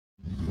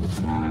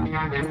Oh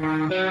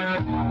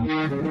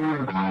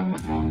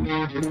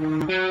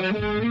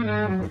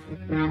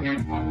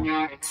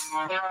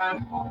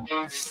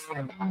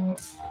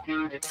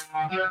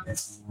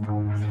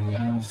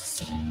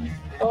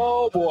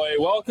boy,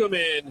 welcome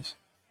in.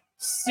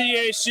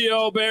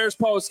 CHGO Bears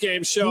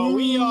postgame show.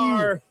 We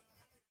are.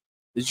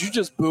 Did you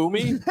just boo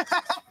me?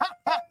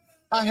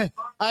 I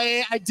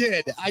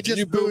did. I just Did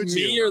you boo booed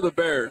me you. or the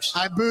Bears?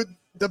 I booed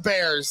the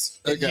Bears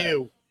and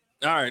you.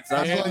 All right.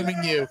 I'm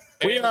blaming you.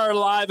 We are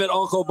live at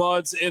Uncle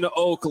Bud's in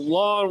Oak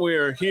Lawn. We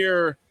are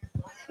here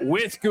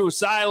with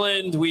Goose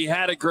Island. We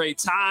had a great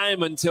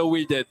time until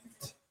we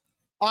didn't.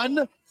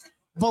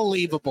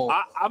 Unbelievable.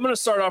 I'm going to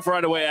start off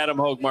right away. Adam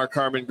Hogue, Mark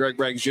Carman, Greg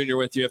Braggs Jr.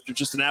 with you after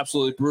just an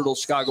absolutely brutal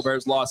Chicago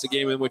Bears loss, a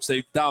game in which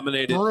they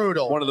dominated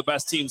one of the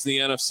best teams in the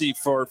NFC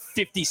for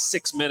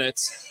 56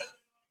 minutes,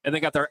 and they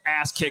got their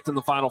ass kicked in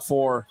the Final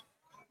Four.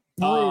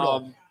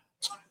 Brutal.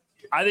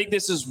 I think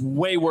this is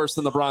way worse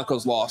than the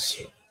Broncos loss.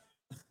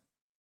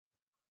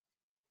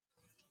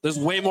 There's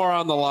way more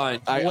on the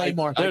line.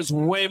 There's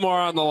way more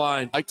on the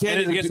line. I can't.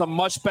 And against a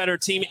much better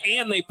team,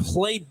 and they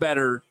played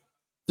better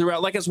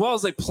throughout. Like as well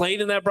as they played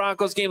in that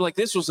Broncos game. Like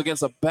this was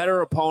against a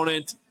better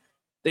opponent.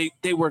 They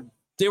were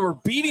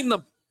beating the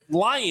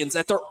Lions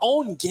at their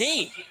own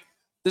game.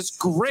 This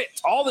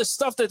grit, all this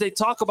stuff that they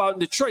talk about in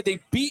Detroit.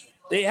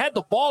 They had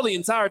the ball the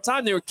entire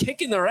time. They were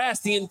kicking their ass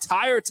the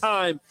entire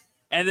time,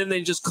 and then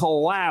they just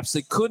collapsed.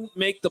 They couldn't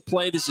make the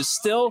play. This is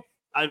still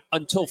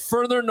until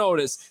further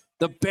notice.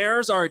 The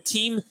Bears are a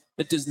team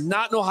that does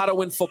not know how to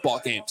win football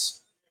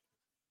games.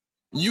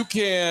 You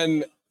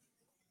can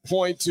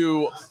point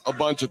to a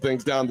bunch of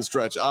things down the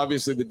stretch.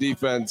 Obviously, the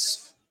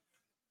defense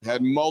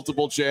had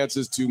multiple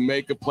chances to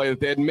make a play that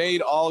they had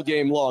made all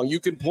game long. You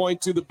can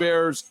point to the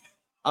Bears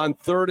on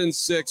 3rd and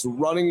 6,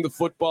 running the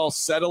football,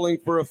 settling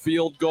for a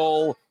field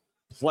goal,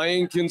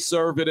 playing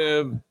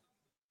conservative.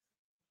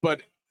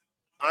 But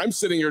I'm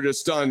sitting here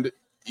just stunned.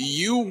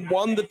 You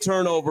won the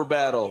turnover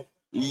battle.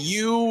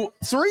 You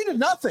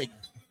 3-0.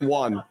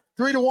 Won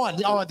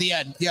 3-1. Oh, at the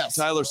end, yes.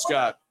 Tyler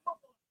Scott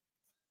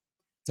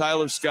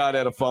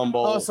had a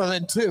fumble. Oh, so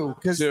then 2.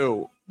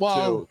 Two,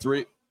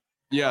 3.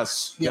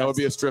 Yes, that would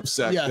be a strip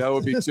sack. Yes. That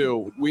would be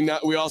 2.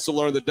 We also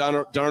learned that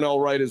Darnell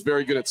Wright is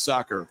very good at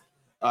soccer.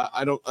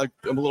 I'm a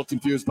little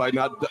confused by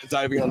not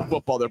diving on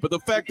football there, but the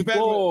fact.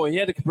 Whoa, he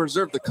had to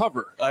preserve the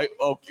cover.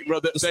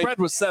 The spread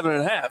was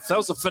 7.5. That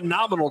was a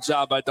phenomenal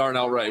job by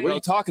Darnell Wright. What are you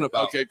talking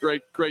about? Okay,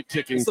 great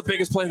kicking. It's the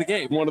biggest play in the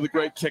game. One of the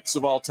great kicks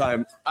of all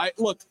time.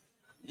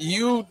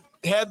 You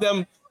had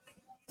them.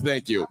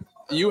 Thank you.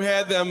 You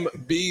had them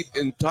beat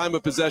in time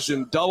of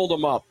possession, doubled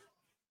them up.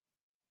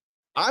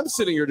 I'm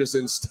sitting here just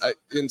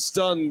in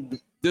stunned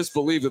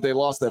disbelief that they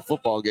lost that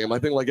football game. I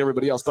think like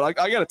everybody else, but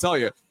I got to tell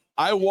you,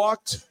 I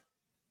walked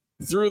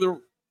through the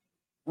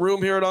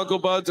room here at Uncle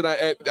Bud's, and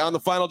on the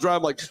final drive,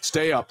 I'm like,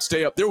 stay up.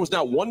 There was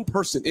not one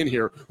person in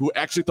here who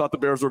actually thought the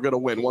Bears were going to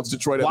win once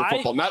Detroit had the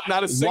football.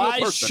 Not a single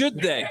person. Why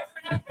should they?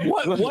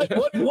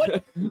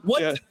 What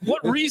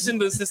reason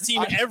does this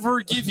team ever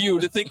give you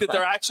to think that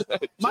they're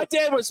actually? My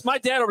dad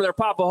over there,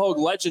 Papa Hogue,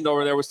 legend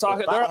over there, was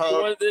talking.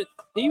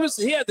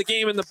 He had the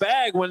game in the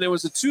bag when there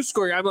was a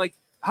 2-score. I'm like,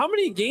 how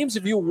many games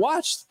have you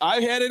watched?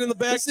 I had it in the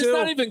bag too. It's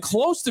not even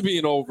close to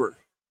being over.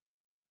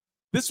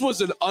 This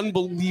was an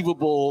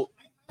unbelievable,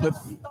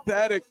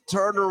 pathetic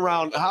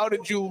turnaround. How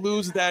did you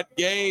lose that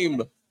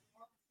game?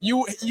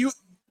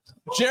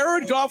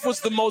 Jared Goff was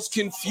the most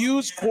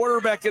confused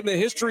quarterback in the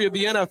history of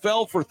the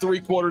NFL for 3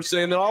 quarters,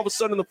 and then all of a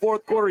sudden in the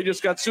 4th quarter, he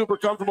just got super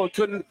comfortable. He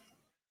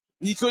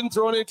couldn't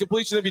throw an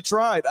incompletion if he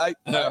tried.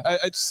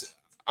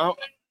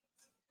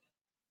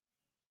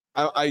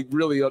 I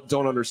really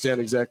don't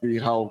understand exactly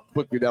how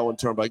quickly that one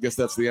turned, but I guess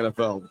that's the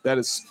NFL. That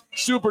is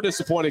super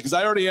disappointing because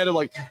I already had it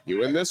like, you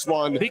win this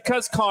one.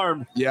 Because,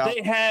 Carm,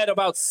 they had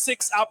about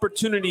 6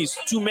 opportunities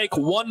to make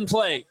one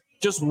play,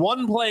 just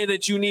one play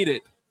that you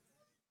needed.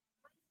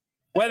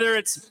 Whether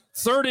it's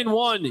 3rd and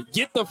 1,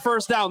 get the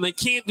first down. They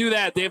can't do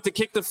that. They have to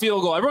kick the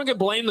field goal. Everyone can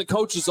blame the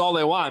coaches all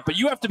they want, but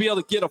you have to be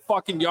able to get a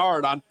fucking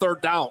yard on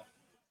 3rd down.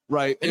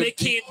 Right. And they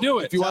can't do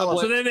it.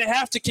 So then they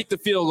have to kick the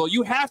field goal.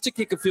 You have to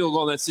kick a field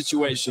goal in that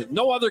situation.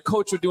 No other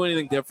coach would do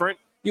anything different.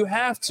 You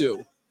have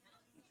to.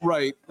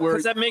 Right.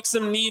 Because that makes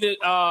them need 2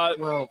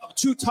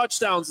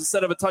 touchdowns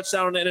instead of a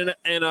touchdown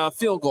and a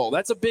field goal.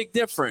 That's a big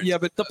difference. Yeah,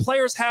 but the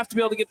players have to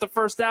be able to get the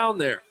first down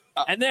there.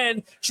 And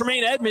then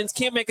Tremaine Edmonds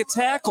can't make a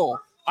tackle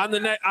on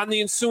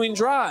the ensuing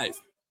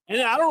drive. And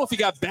I don't know if he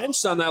got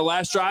benched on that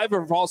last drive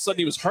or if all of a sudden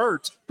he was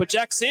hurt, but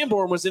Jack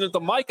Sanborn was in at the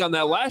mic on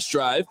that last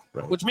drive,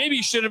 which maybe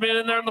he should have been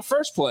in there in the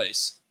first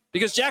place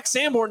because Jack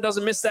Sanborn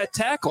doesn't miss that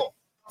tackle.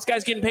 This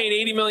guy's getting paid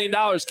 $80 million,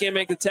 can't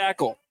make the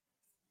tackle.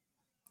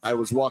 I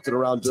was walking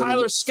around.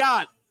 Tyler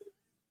Scott,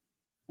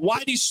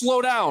 why'd he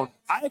slow down?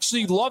 I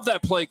actually love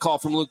that play call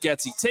from Luke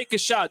Getsy. Take a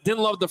shot.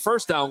 Didn't love the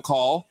first down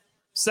call.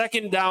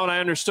 2nd down, I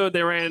understood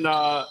they ran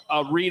a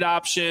read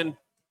option.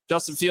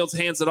 Justin Fields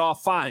hands it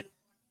off, fine.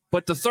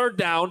 But the 3rd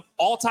down,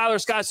 all Tyler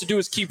Scott has to do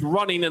is keep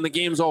running and the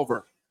game's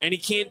over. And he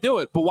can't do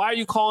it. But why are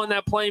you calling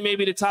that play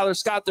maybe to Tyler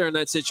Scott there in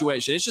that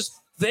situation? It's just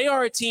they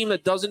are a team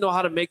that doesn't know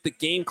how to make the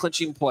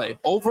game-clinching play.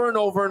 Over and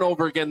over and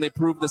over again, they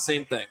prove the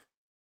same thing.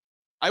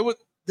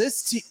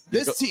 This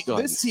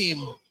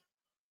team.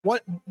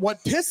 What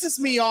pisses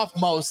me off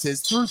most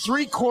is through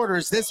 3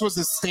 quarters, this was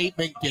a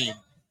statement game.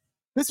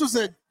 This was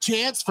a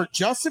chance for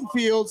Justin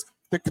Fields,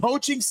 the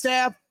coaching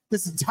staff,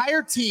 this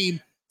entire team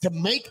to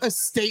make a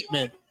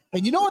statement.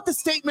 And you know what the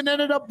statement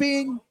ended up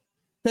being?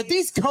 That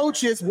these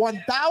coaches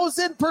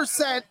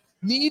 1,000%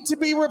 need to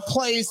be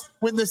replaced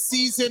when the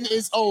season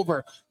is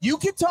over. You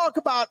can talk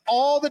about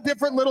all the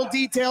different little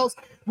details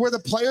where the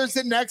players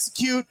didn't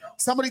execute,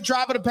 somebody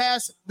dropping a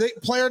pass, the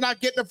player not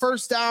getting a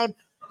first down,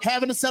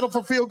 having to settle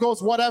for field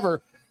goals,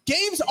 whatever.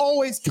 Games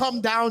always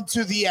come down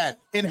to the end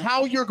and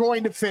how you're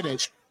going to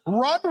finish.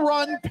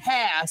 Run,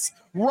 pass,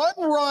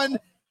 run,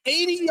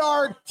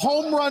 80-yard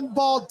home run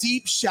ball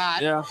deep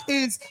shot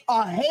is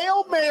a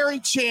Hail Mary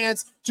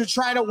chance to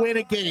try to win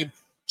a game.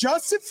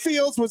 Justin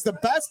Fields was the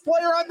best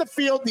player on the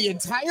field the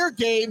entire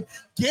game.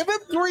 Give him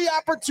 3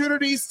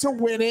 opportunities to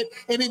win it,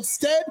 and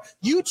instead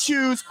you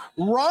choose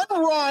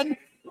run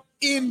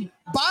in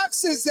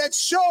boxes that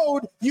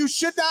showed you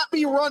should not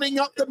be running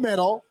up the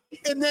middle,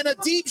 and then a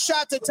deep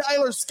shot to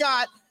Tyler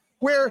Scott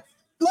where,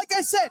 like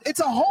I said, it's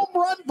a home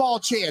run ball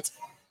chance.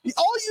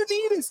 All you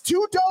need is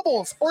 2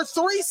 doubles or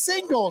 3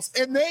 singles,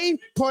 and they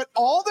put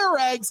all their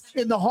eggs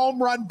in the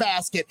home run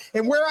basket.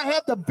 And where I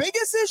have the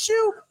biggest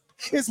issue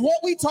is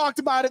what we talked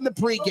about in the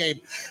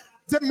pregame.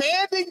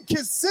 Demanding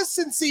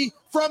consistency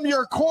from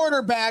your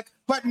quarterback,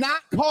 but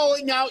not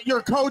calling out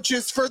your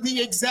coaches for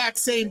the exact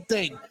same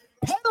thing.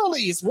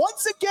 Penalties,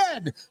 once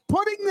again,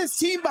 putting this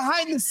team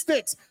behind the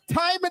sticks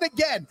time and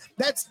again.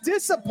 That's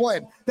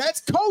discipline. That's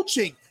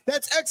coaching.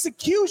 That's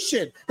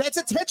execution. That's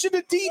attention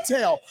to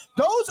detail.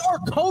 Those are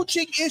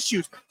coaching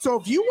issues. So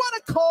if you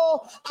want to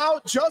call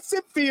out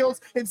Justin Fields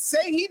and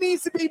say he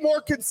needs to be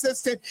more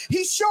consistent,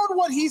 he showed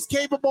what he's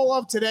capable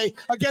of today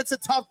against a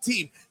tough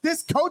team.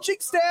 This coaching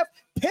staff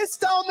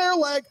pissed down their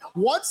leg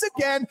once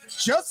again,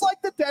 just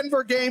like the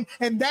Denver game,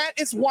 and that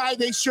is why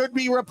they should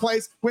be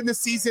replaced when the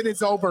season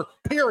is over,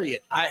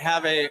 period. I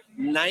have a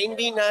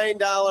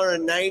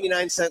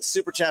 $99.99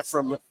 super chat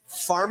from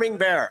Farming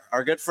Bear,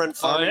 our good friend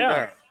Farming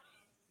Bear.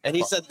 And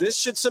he said, this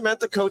should cement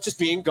the coaches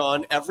being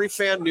gone. Every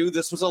fan knew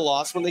this was a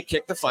loss when they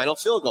kicked the final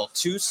field goal.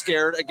 Too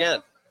scared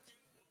again.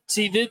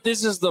 See,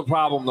 this is the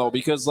problem, though,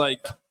 because,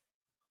 like,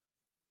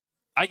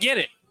 I get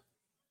it.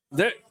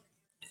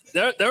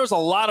 There was a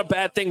lot of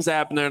bad things that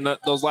happened there in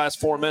those last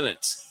 4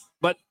 minutes.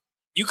 But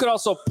you could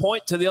also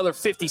point to the other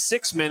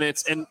 56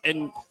 minutes. And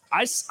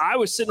I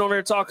was sitting over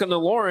here talking to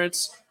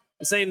Lawrence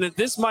and saying that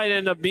this might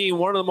end up being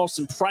one of the most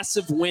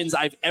impressive wins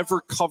I've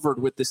ever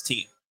covered with this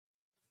team.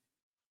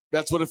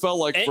 That's what it felt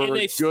like for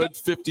a good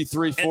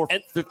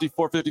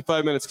 54,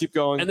 55 minutes. Keep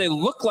going. And they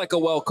look like a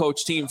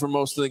well-coached team for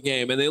most of the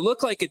game. And they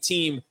look like a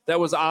team that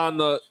was on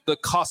the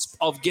cusp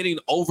of getting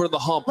over the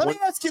hump. Let me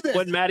ask you this.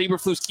 When Matt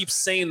Eberflus keeps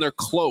saying they're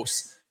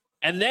close.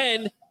 And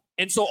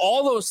so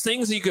all those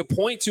things that you could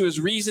point to as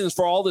reasons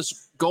for all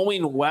this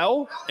going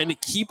well and to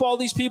keep all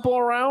these people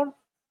around.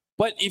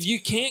 But if you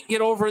can't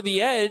get over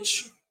the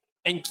edge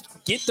and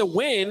get the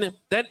win,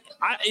 then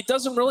it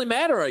doesn't really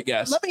matter, I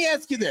guess. Let me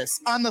ask you this.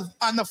 On the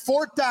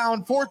 4th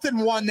down, 4th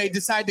and 1, they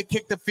decide to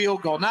kick the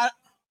field goal.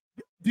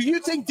 Do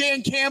you think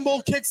Dan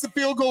Campbell kicks the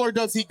field goal or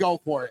does he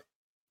go for it?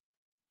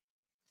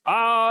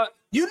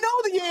 You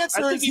know the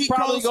answer is he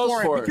probably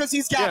goes for it because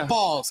he's got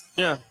balls.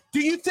 Yeah. Do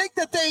you think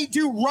that they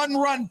do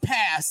run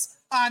pass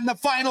on the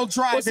final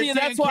drive? Well, see,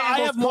 that's why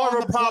I have more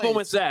of a problem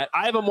with that.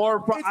 I have more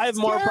of a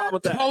problem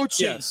with that.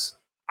 Coaching. Yes.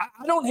 I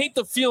don't hate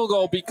the field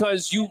goal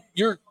because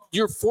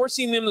you're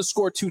forcing them to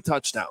score 2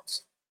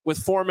 touchdowns with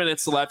 4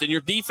 minutes left, and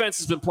your defense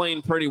has been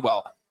playing pretty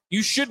well.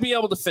 You should be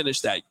able to finish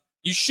that.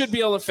 You should be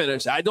able to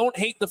finish. I don't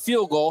hate the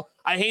field goal.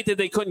 I hate that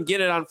they couldn't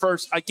get it on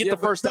first. I get the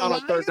first down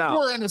on 3rd down.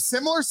 We're in a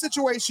similar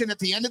situation at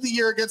the end of the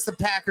year against the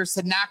Packers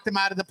to knock them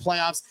out of the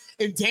playoffs,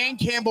 and Dan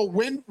Campbell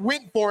went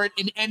for it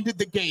and ended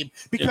the game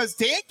because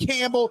Dan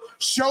Campbell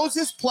shows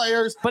his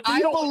players. But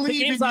the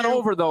game's not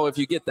over though if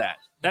you get that.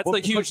 That's the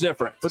huge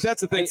difference. But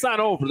that's the thing. It's not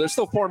over. There's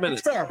still 4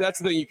 minutes. That's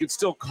the thing. You could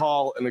still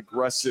call an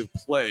aggressive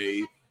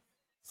play,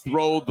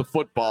 throw the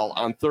football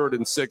on 3rd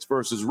and 6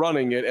 versus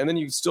running it, and then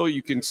you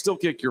can still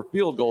kick your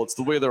field goal. It's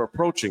the way they're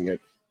approaching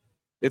it.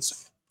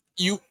 It's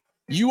you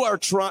are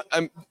trying.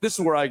 This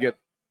is where I get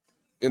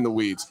in the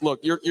weeds.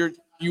 Look,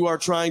 you are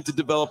trying to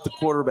develop the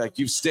quarterback.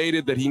 You've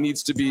stated that he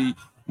needs to be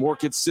more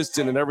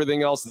consistent and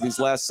everything else in these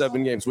last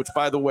 7 games, which,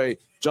 by the way,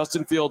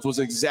 Justin Fields was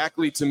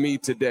exactly, to me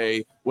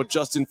today, what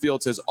Justin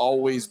Fields has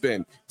always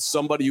been.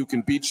 Somebody who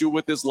can beat you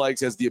with his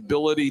legs, has the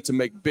ability to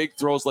make big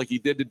throws like he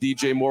did to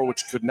DJ Moore,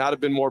 which could not have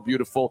been more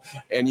beautiful.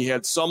 And he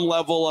had some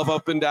level of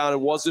up and down. It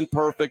wasn't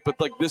perfect, but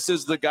like, this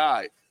is the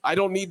guy. I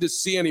don't need to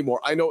see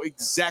anymore. I know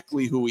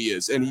exactly who he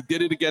is, and he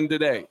did it again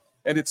today.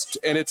 And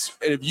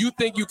if you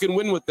think you can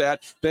win with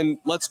that, then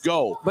let's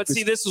go. But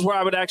see, this is where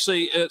I would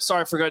actually,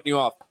 sorry for cutting you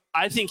off.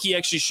 I think he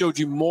actually showed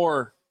you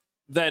more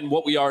than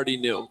what we already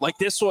knew. Like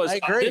I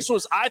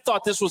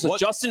thought this was a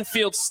Justin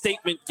Fields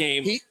statement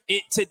game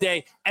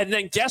today. And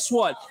then guess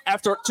what? And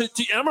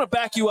I'm going to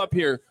back you up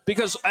here,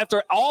 because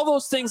after all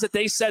those things that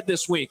they said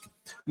this week,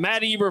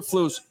 Matt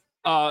Eberflus,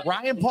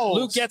 Ryan Poles,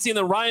 Luke Getzey, and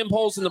then Ryan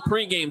Poles in the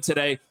pregame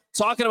today,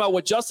 talking about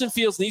what Justin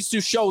Fields needs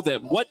to show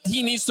them, what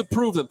he needs to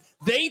prove them.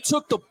 They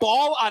took the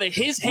ball out of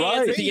his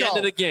hands at the end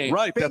of the game.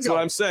 Right, that's what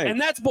I'm saying.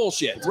 And that's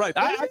bullshit. Right.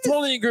 I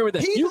totally agree with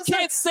that. You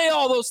can't say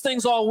all those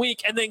things all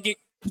week and then get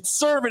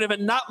conservative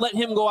and not let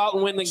him go out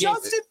and win the game.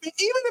 Even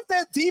if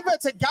that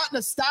defense had gotten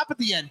a stop at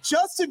the end,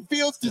 Justin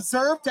Fields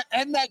deserved to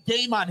end that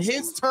game on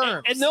his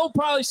terms. And they'll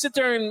probably sit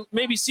there and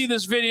maybe see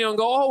this video and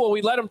go, oh, well,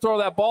 we let him throw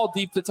that ball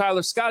deep to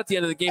Tyler Scott at the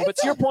end of the game. But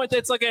to your point,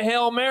 that's like a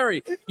Hail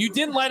Mary. You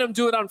didn't let him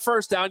do it on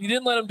first down. You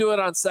didn't let him do it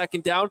on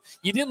second down.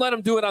 You didn't let him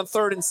do it on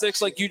 3rd and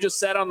 6, like you just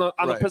said on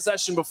the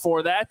possession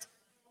before that.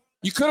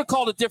 You could have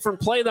called a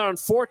different play there on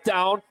 4th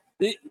down.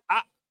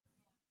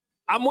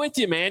 I'm with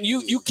you, man.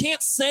 You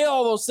can't say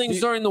all those things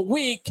during the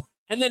week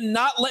and then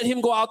not let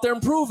him go out there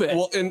and prove it.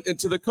 Well, and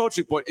to the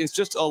coaching point, it's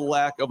just a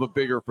lack of a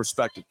bigger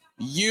perspective.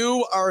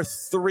 You are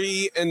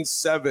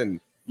 3-7.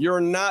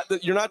 You're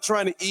not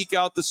trying to eke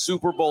out the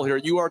Super Bowl here.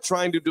 You are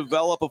trying to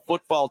develop a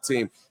football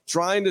team,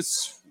 trying to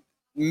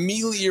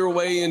melee your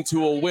way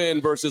into a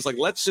win versus like,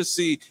 let's just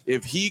see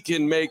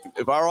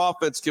if our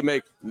offense can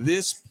make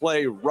this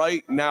play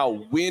right now,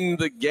 win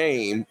the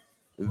game.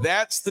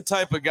 That's the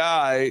type of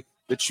guy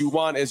that you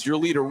want as your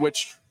leader,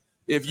 which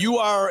if you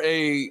are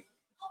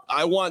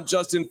I want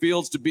Justin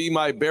Fields to be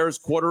my Bears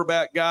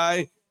quarterback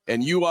guy,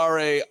 and you are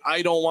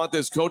I don't want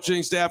this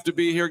coaching staff to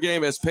be here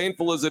game, as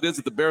painful as it is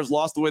that the Bears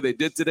lost the way they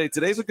did today,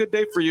 today's a good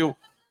day for you.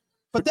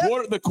 But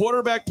the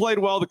quarterback played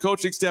well. The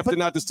coaching staff did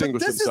not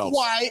distinguish themselves. This is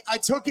why I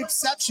took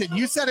exception.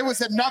 You said it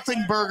was a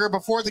nothing burger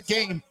before the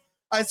game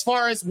as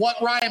far as what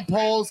Ryan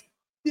Poles,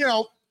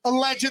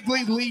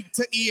 allegedly leaked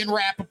to Ian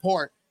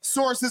Rappaport.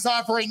 Sources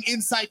offering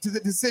insight to the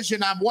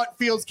decision on what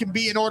Fields can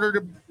be in order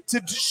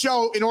to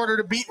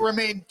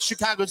remain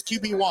Chicago's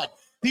QB1.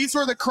 These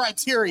were the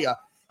criteria.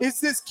 Is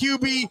this a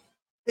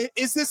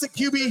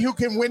QB who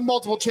can win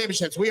multiple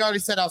championships? We already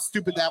said how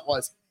stupid that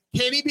was.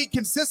 Can he be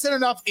consistent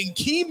enough in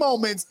key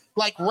moments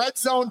like red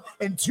zone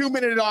and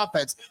 2-minute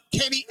offense?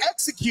 Can he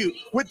execute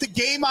with the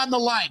game on the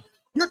line?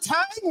 You're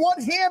tying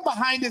one hand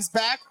behind his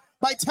back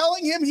by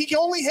telling him he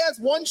only has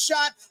one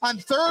shot on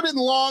 3rd and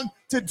long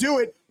to do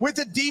it with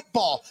a deep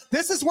ball.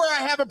 This is where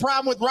I have a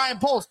problem with Ryan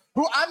Poles,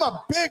 who I'm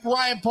a big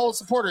Ryan Poles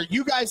supporter.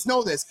 You guys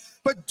know this.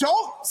 But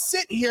don't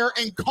sit here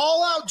and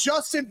call out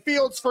Justin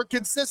Fields for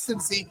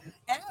consistency.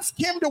 Ask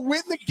him to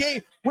win the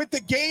game with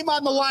the game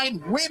on the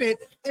line, win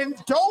it, and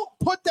don't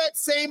put that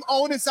same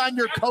onus on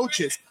your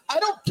coaches. I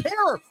don't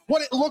care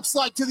what it looks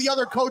like to the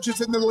other coaches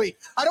in the league.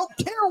 I don't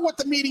care what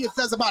the media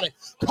says about it.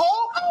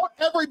 Call out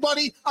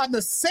everybody on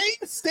the same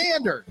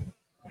standard.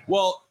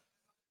 Well,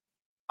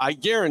 I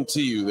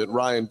guarantee you that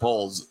Ryan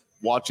Poles,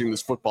 watching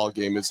this football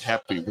game, is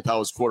happy with how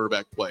his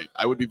quarterback played.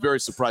 I would be very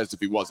surprised if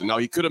he wasn't. Now,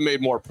 he could have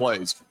made more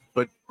plays,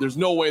 but there's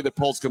no way that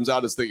Poles comes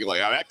out as thinking like,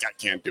 that guy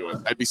can't do it.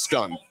 I'd be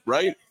stunned,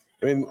 right?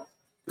 I mean,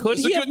 could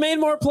he have made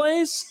more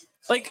plays?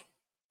 Like,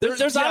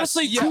 there's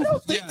honestly two.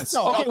 Yes.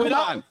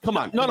 Okay, come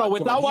on. No,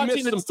 without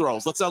watching some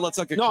throws. Let's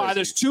not get no. crazy.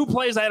 There's 2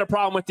 plays I had a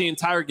problem with the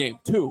entire game.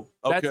 2.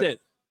 That's Okay.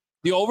 it.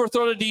 The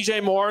overthrow to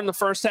DJ Moore in the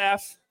first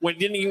half when he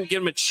didn't even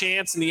give him a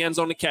chance in the end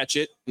zone to catch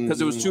it because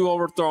it was too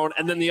overthrown.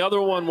 And then the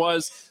other one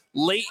was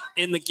late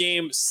in the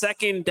game,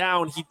 2nd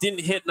down. He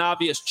didn't hit an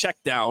obvious check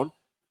down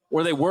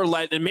where they were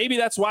led. And maybe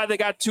that's why they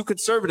got too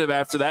conservative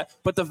after that.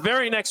 But the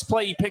very next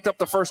play, he picked up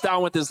the first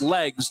down with his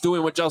legs,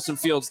 doing what Justin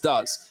Fields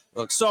does.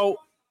 So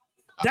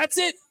that's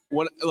it.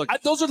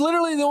 Those are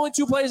literally the only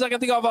 2 plays I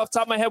can think of off the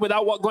top of my head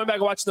without going back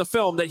and watching the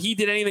film that he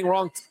did anything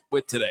wrong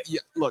with today.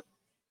 Yeah, look.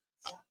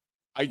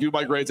 I do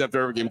my grades after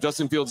every game.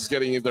 Justin Fields is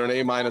getting either an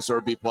A- or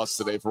a B+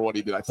 today for what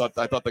he did. I thought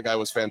the guy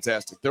was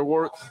fantastic.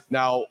 Were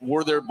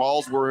there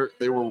balls where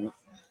they were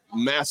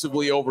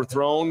massively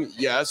overthrown?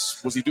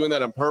 Yes. Was he doing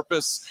that on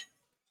purpose?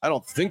 I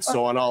don't think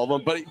so on all of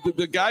them. But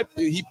the guy,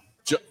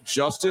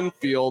 Justin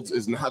Fields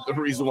is not the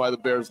reason why the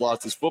Bears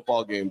lost this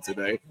football game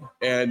today.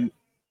 And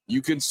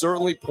you can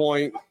certainly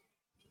point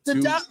the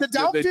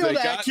downfield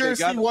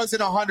accuracy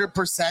wasn't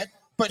 100%.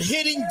 But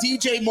hitting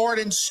DJ Moore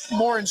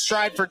in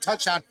stride for a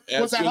touchdown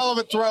was a hell of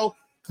a throw.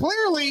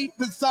 Clearly,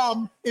 the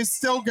thumb is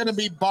still going to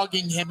be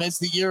bugging him as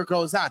the year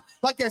goes on.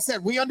 Like I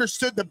said, we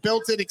understood the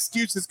built-in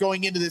excuses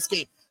going into this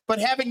game. But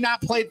having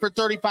not played for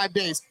 35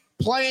 days,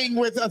 playing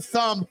with a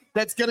thumb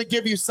that's going to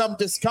give you some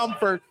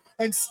discomfort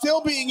and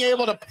still being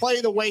able to play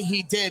the way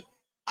he did,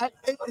 I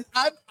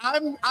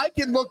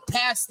can look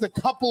past the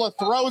couple of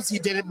throws he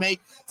didn't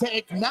make to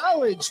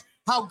acknowledge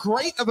how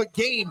great of a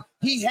game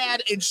he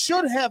had and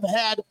should have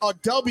had a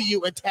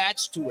W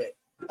attached to it.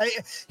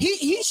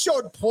 He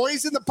showed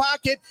poise in the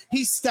pocket.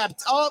 He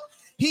stepped up.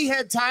 He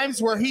had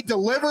times where he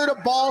delivered a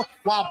ball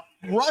while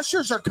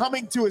rushers are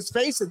coming to his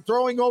face and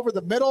throwing over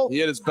the middle. He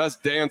had his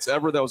best dance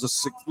ever. That was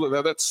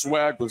that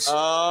swag was,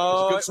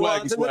 was a good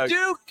swag. The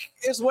Duke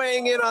is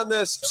weighing in on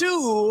this.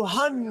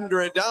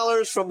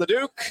 $200 from the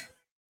Duke.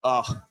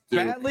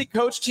 Badly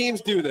coached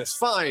teams do this.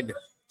 Fine.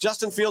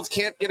 Justin Fields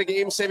can't get a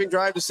game-saving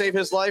drive to save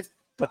his life,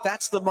 but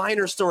that's the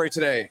minor story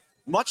today.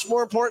 Much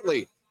more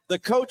importantly, the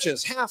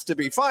coaches have to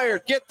be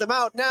fired. Get them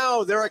out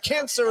now. They're a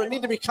cancer and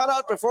need to be cut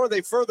out before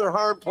they further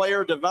harm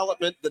player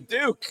development. The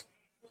Duke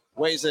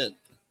weighs in.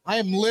 I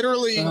am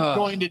literally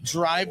going to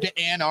drive to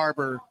Ann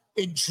Arbor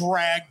and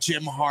drag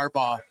Jim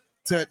Harbaugh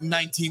to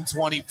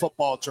 1920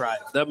 football drive.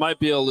 That might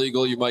be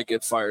illegal. You might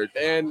get fired.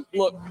 And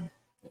look,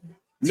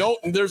 no,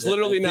 there's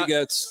literally not.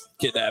 That's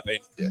kidnapping.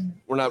 Yeah,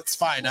 we're not. It's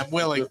fine. I'm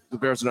willing. The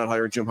Bears are not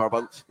hiring Jim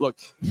Harbaugh. Look,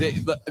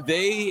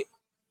 they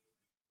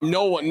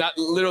no one, not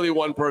literally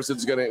one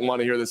person's going to want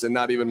to hear this, and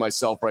not even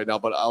myself right now.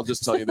 But I'll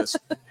just tell you this: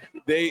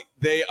 they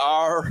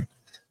are,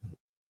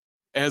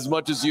 as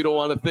much as you don't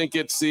want to think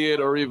it, see it,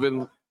 or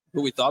even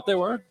who we thought they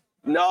were.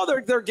 No, they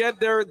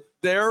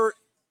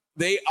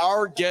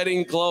are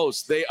getting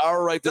close. They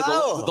are right there.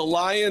 The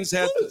Lions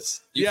had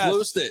you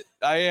flused it.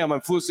 I am.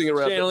 I'm flusing it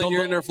right now.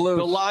 You're in their flus.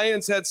 The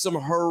Lions had some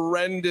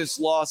horrendous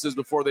losses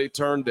before they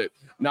turned it.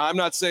 Now, I'm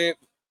not saying,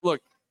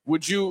 look,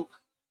 would you,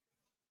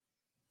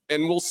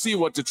 and we'll see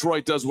what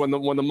Detroit does when the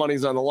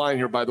money's on the line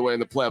here, by the way,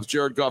 in the playoffs.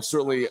 Jared Goff,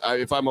 certainly,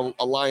 if I'm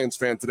a Lions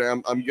fan today,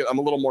 I'm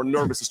a little more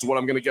nervous as to what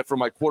I'm going to get from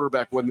my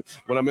quarterback when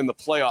I'm in the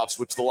playoffs,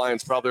 which the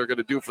Lions probably are going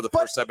to do for the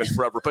first time in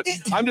forever. But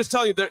I'm just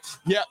telling you that,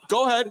 yeah,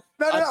 go ahead.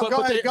 Go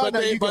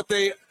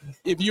ahead.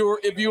 If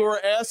you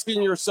were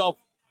asking yourself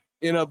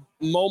in a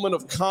moment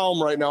of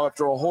calm right now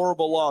after a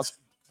horrible loss,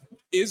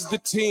 is the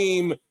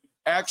team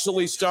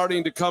actually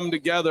starting to come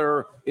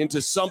together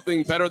into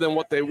something better than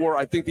what they were?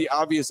 I think the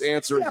obvious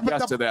answer is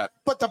yes to that.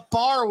 But the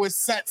bar was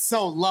set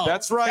so low.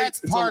 That's right. That's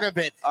part of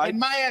it. And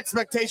my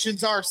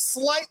expectations are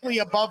slightly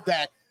above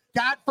that.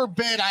 God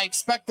forbid I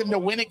expect them to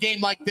win a game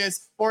like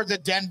this or the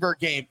Denver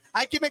game.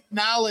 I can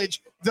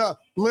acknowledge the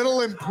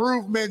little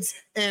improvements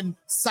and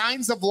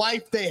signs of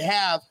life they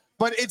have,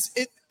 but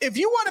if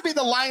you want to be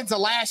the Lions of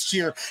last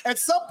year, at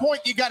some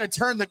point you got to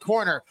turn the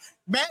corner.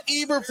 Matt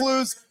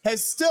Eberflus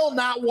has still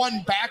not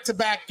won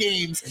back-to-back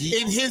games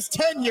in his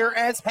tenure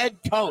as head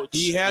coach.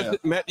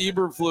 Matt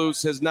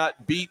Eberflus has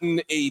not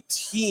beaten a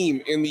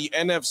team in the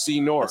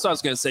NFC North. That's what I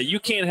was going to say. You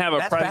can't have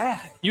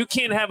you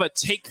can't have a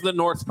take the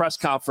North press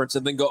conference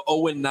and then go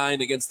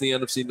 0-9 against the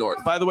NFC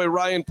North. By the way,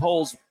 Ryan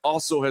Poles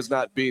also has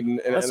not beaten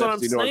an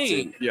NFC North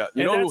team. Yeah,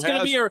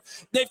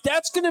 if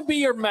that's going to be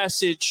your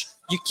message,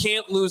 you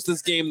can't lose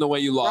this game the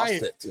way you lost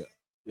it.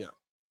 Yeah.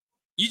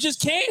 You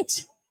just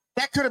can't.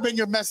 That could have been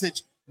your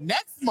message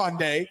next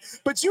Monday,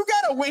 but you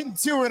got to win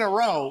 2 in a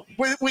row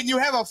when you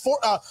have a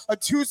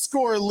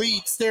 2-score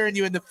lead staring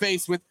you in the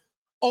face with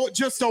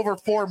just over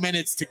 4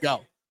 minutes to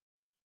go.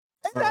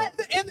 And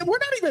we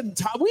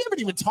haven't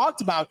even talked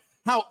about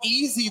how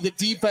easy the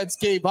defense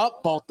gave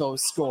up both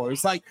those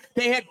scores. Like,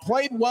 they had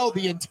played well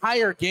the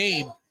entire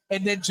game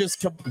and then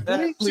just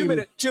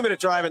completely. 2-minute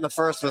drive in the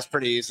first was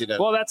pretty easy to.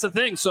 Well, that's the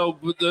thing. So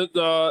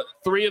the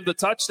 3 of the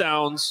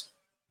touchdowns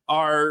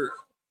are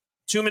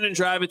 2-minute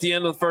drive at the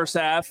end of the first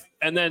half,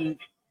 and then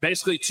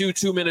basically 2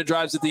 2-minute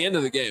drives at the end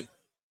of the game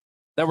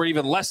that were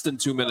even less than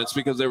 2 minutes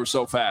because they were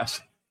so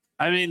fast.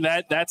 I mean,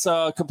 that's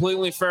a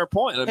completely fair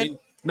point. I mean,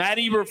 Matt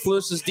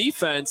Eberflus's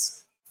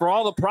defense, for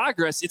all the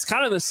progress, it's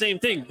kind of the same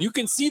thing. You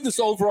can see this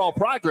overall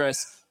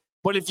progress,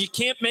 but if you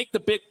can't make the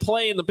big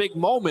play in the big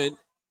moment,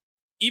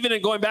 even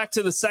in going back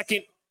to the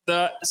second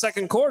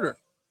quarter,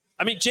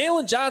 I mean,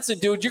 Jalen Johnson,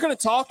 dude, you're going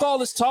to talk all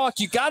this talk.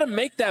 You got to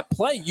make that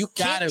play. You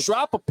can't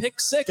drop a pick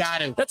six.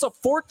 That's a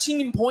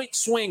 14-point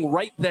swing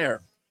right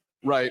there.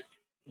 Right.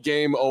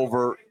 Game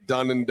over.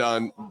 Done and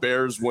done.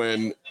 Bears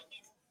win.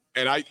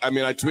 And I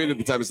tweeted at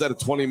the time, is that a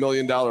 $20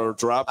 million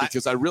drop?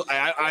 Because I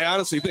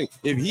honestly think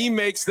if he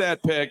makes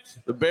that pick,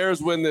 the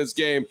Bears win this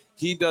game.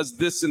 He does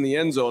this in the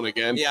end zone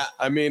again. Yeah.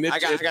 I mean, I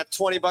got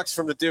 $20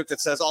 from the Duke that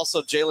says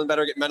also Jalen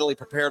better get mentally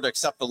prepared to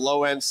accept the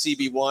low end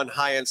CB1,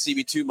 high end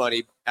CB2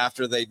 money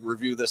after they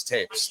review this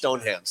tape. Stone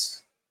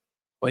hands.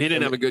 Well, he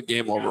didn't have a good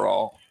game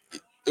overall.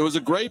 It was a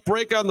great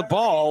break on the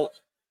ball.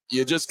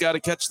 You just got to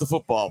catch the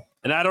football.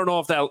 And I don't know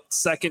if that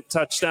second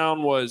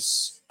touchdown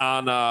was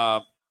on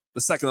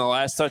the second to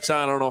last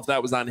touchdown. I don't know if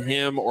that was on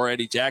him or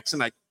Eddie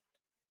Jackson.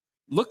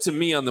 Looked to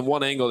me on the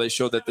one angle, they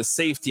showed that the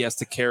safety has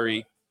to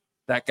carry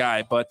that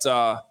guy, but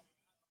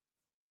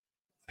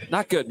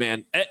not good,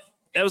 man.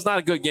 It was not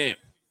a good game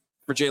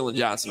for Jalen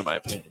Johnson, in my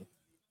opinion.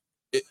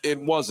 It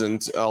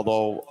wasn't,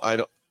 although I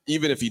don't.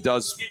 Even if he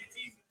does,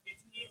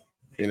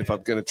 and if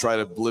I'm going to try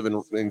to live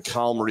in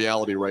calm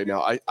reality right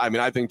now, I mean,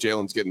 I think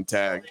Jalen's getting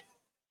tagged,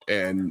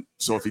 and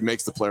so if he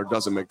makes the play or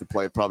doesn't make the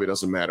play, it probably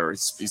doesn't matter.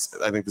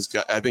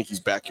 I think he's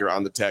back here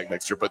on the tag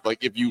next year. But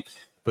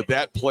but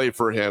that play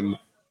for him,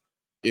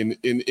 in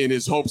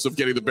his hopes of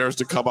getting the Bears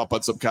to come up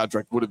on some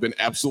contract, would have been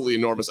absolutely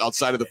enormous.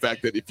 Outside of the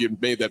fact that if you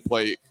made that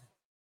play,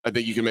 I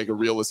think you can make a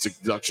realistic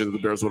deduction that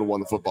the Bears would have won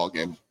the football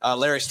game.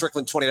 Larry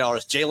Strickland, $20.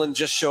 Jalen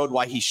just showed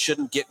why he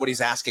shouldn't get what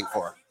he's asking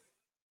for.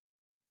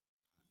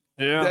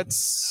 Yeah,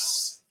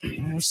 that's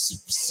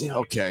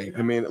okay.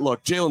 I mean,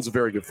 look, Jalen's a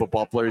very good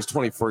football player. He's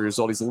 24 years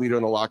old. He's a leader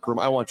in the locker room.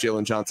 I want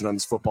Jalen Johnson on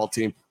this football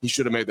team. He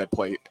should have made that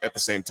play at the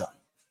same time.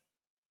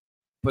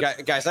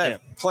 But guys, I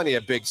have plenty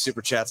of big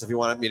super chats if you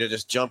want me to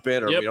just jump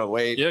in or we don't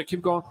wait. Yeah,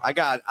 keep going. I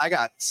got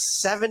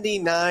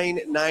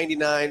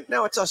 $79.99.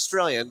 Now it's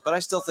Australian, but I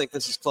still think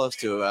this is close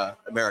to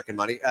American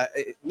money.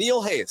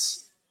 Neil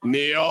Hayes.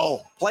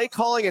 Neil. Play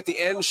calling at the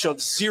end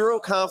showed zero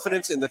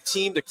confidence in the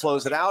team to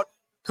close it out.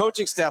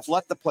 Coaching staff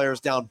let the players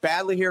down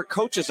badly here.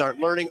 Coaches aren't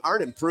learning,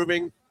 aren't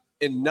improving.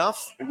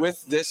 Enough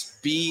with this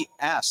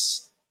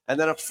BS. And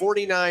then a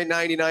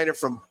 $49.99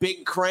 from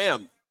Big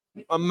Cram.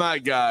 My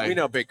guy. We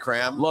know Big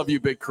Cram. Love you,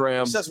 Big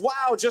Cram. He says,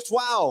 wow, just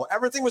wow.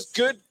 Everything was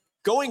good,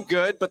 going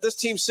good, but this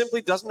team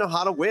simply doesn't know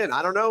how to win.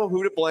 I don't know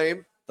who to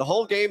blame. The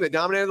whole game, they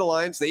dominated the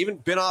lines. They even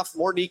bit off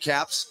more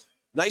kneecaps.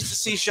 Nice to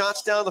see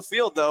shots down the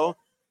field, though.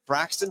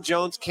 Braxton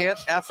Jones can't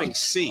effing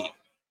see.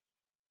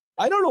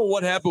 I don't know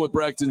what happened with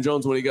Braxton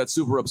Jones when he got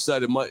super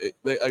upset.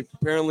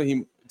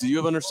 Apparently, do you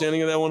have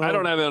understanding of that one? I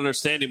don't have an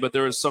understanding, but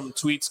there was some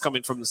tweets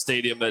coming from the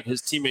stadium that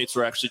his teammates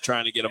were actually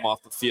trying to get him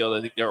off the field.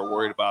 I think they were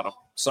worried about him.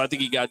 So I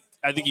think he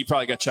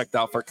probably got checked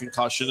out for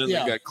concussion and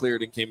then got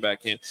cleared and came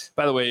back in.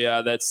 By the way,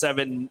 that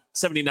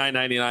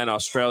 $79.99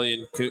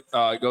 Australian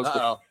goes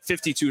to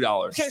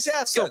 $52. Okay, so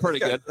that's still pretty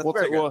good.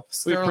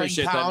 We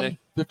appreciate that, Nick.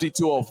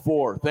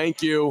 5204.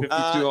 Thank you.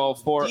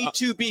 5204.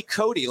 D2B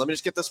Cody. Let me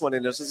just get this one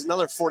in. This is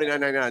another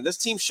 $49.99. This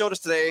team showed us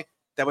today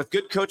that with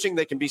good coaching,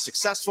 they can be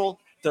successful.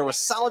 There was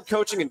solid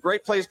coaching and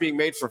great plays being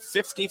made for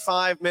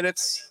 55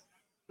 minutes.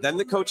 Then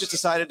the coaches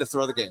decided to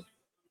throw the game.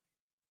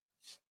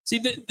 See,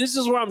 this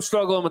is where I'm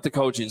struggling with the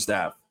coaching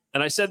staff.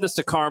 And I said this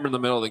to Carm in the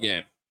middle of the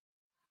game.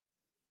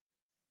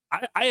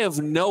 I have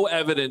no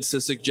evidence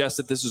to suggest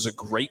that this is a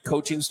great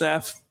coaching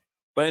staff.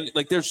 But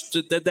like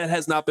that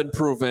has not been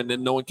proven,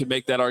 and no one can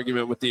make that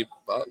argument with the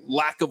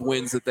lack of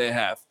wins that they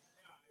have.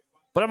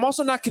 But I'm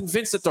also not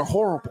convinced that they're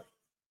horrible.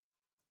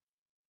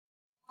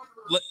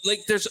 Like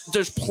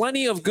there's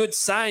plenty of good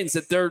signs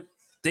that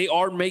they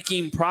are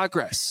making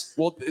progress.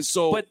 Well,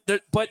 so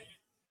but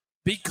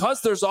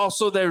because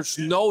there's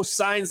no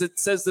signs that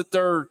says that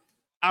they're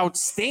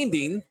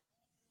outstanding,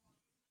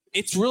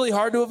 it's really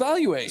hard to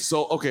evaluate.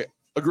 So okay,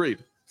 agreed.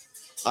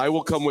 I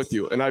will come with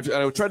you, and I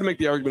tried to make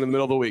the argument in the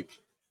middle of the week.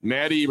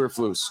 Maddie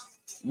Eberflus,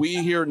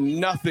 we hear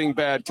nothing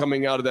bad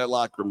coming out of that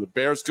locker room. The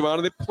Bears come out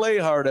and they play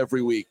hard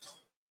every week.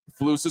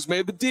 Flus has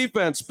made the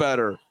defense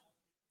better.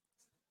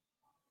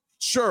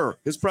 Sure,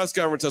 his press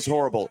conferences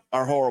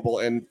are horrible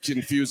and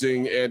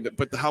confusing,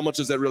 but how much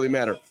does that really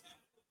matter?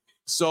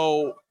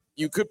 So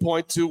you could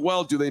point to,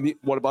 well,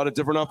 what about a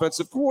different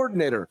offensive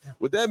coordinator?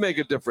 Would that make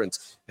a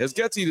difference? Has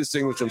Getsy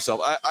distinguished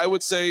himself? I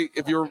would say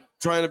if you're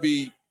trying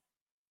to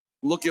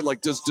look at like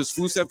does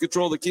Flus have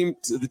control of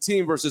the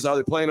team versus how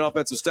they play an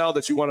offensive style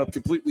that you want to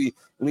completely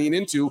lean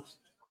into?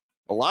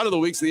 A lot of the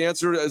weeks the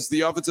answer is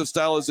the offensive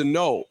style is a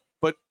no.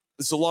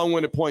 It's a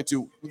long-winded point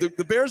to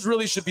the Bears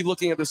really should be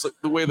looking at this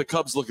the way the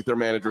Cubs look at their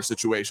manager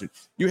situation.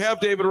 You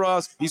have David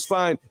Ross, he's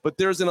fine, but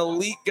there's an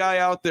elite guy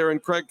out there in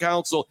Craig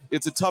Counsell.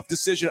 It's a tough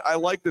decision. I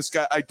like this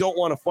guy. I don't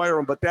want to fire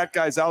him, but that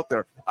guy's out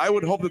there. I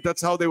would hope that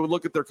that's how they would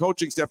look at their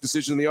coaching staff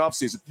decision in the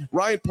offseason.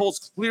 Ryan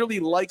Poles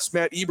clearly likes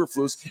Matt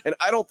Eberflus, and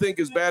I don't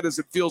think as bad as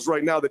it feels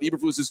right now that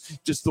Eberflus is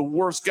just the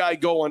worst guy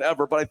going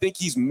ever, but I think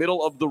he's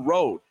middle of the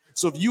road.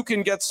 So if you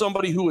can get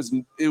somebody who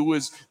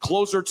is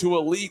closer to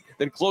elite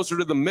than closer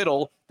to the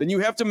middle, then you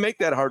have to make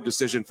that hard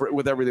decision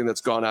with everything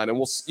that's gone on. And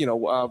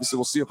obviously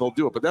we'll see if they'll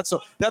do it. But that's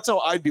how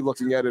I'd be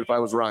looking at it if I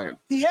was Ryan.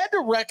 He had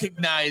to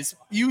recognize.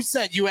 You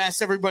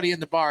asked everybody in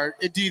the bar,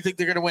 do you think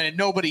they're going to win? And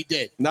nobody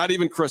did. Not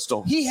even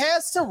Crystal. He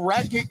has to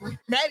recognize.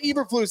 Matt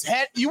Eberflus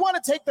you want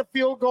to take the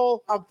field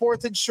goal on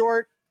 4th and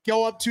short,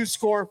 go up 2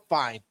 score,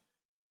 fine.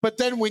 But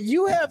then when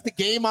you have the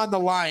game on the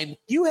line,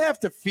 you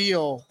have to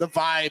feel the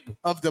vibe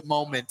of the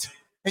moment,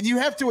 and you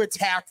have to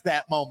attack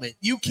that moment.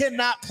 You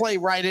cannot play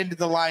right into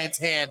the Lions'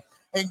 hand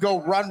and go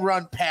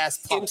run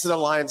past pump. Into the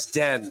Lions'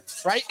 den.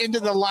 Right into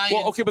the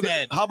Lions'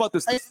 den. How about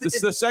this? This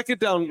is the second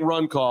down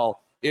run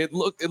call. It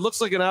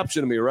looks like an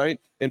option to me, right?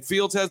 And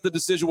Fields has the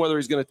decision whether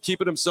he's going to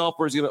keep it himself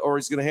or he's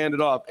going to hand it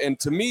off. And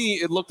to me,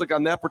 it looked like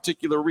on that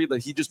particular read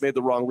that he just made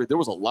the wrong read. There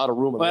was a lot of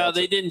room. Well,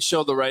 they didn't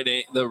show the right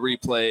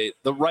replay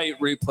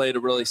to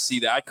really see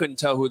that. I couldn't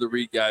tell who the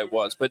read guy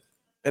was,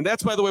 and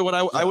that's, by the way, what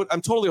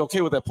I'm totally okay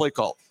with that play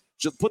call.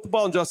 Just put the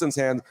ball in Justin's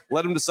hands.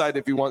 Let him decide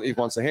if he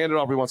wants to hand it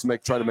off, or he wants to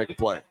try to make a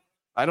play.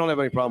 I don't have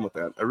any problem with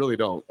that. I really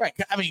don't. Right.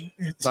 I mean,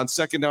 it's on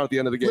second down at the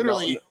end of the game.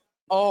 Literally,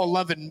 all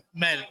 11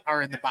 men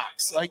are in the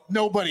box. Like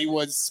nobody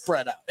was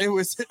spread out. It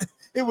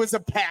was a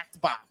packed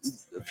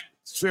box.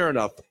 Fair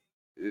enough.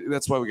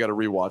 That's why we got to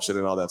rewatch it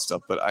and all that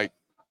stuff. But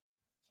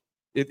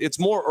it's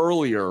more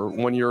earlier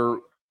when you're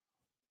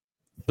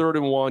 3rd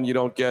and 1, you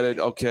don't get it.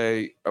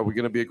 Okay, are we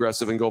going to be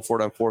aggressive and go for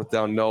it on 4th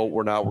down? No,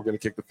 we're not. We're going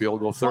to kick the field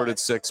goal. 3rd and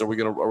 6, are we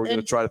going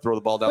to try to throw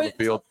the ball down the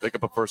field, pick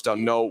up a first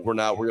down? No, we're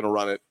not. We're going to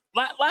run it.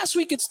 Last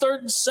week it's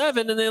 3rd and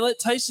 7, and they let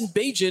Tyson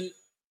Bagent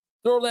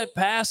throw that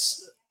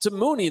pass to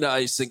Mooney to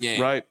ice the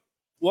game. Right.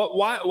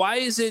 Why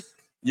is it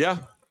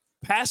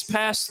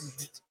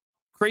pass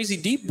crazy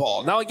deep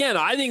ball? Now again,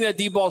 I think that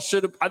deep ball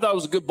I thought it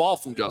was a good ball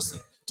from Justin.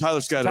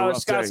 Tyler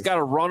Scott's got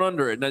to run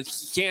under it. Now, you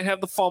can't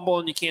have the fumble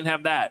and you can't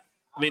have that.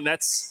 I mean,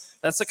 that's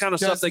the kind of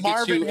stuff that gets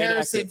Marvin you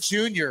Harrison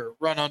inactive. Jr.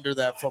 run under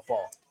that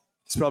football?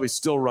 He's probably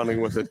still running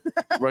with it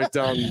right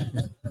down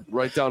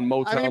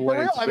Motown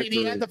Lane. I mean,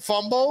 he had the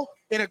fumble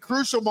in a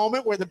crucial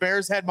moment where the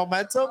Bears had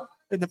momentum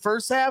in the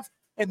first half,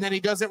 and then he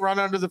doesn't run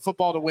under the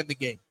football to win the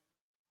game.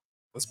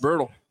 That's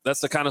brutal. That's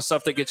the kind of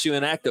stuff that gets you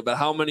inactive. But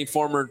how many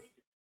former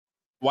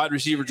wide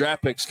receiver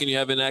draft picks can you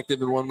have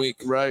inactive in 1 week?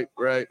 Right.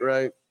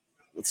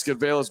 Let's get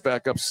Bayless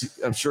back up.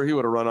 I'm sure he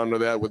would have run under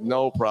that with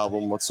no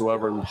problem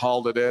whatsoever and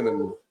hauled it in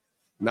and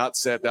not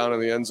sat down in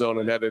the end zone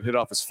and had it hit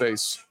off his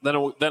face.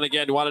 Then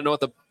again, you want to know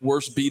what the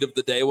worst beat of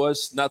the day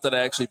was? Not that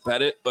I actually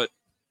bet it, but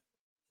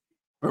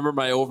remember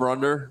my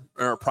over-under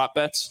or prop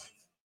bets?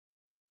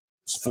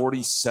 It's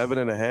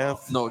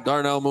 47.5. No,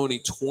 Darnell Mooney,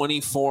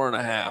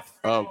 24.5.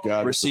 Oh,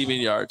 God.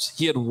 Receiving yards.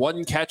 He had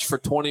one catch for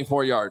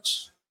 24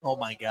 yards. Oh,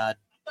 my God.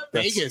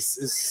 Vegas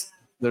is...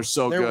 They're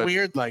good.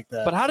 Weird like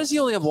that. But how does he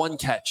only have one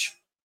catch?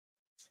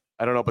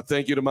 I don't know, but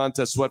thank you to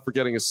Montez Sweat for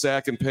getting a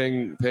sack and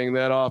paying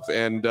that off.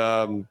 And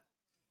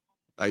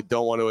I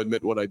don't want to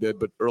admit what I did,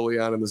 but early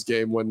on in this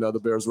game when the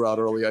Bears were out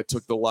early, I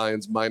took the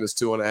Lions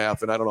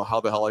 -2.5, and I don't know how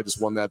the hell I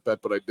just won that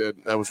bet, but I did.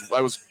 I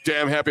was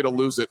damn happy to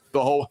lose it.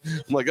 I'm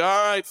like,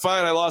 all right,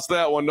 fine, I lost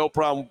that one, no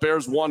problem.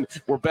 Bears won.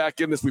 We're back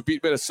in this. We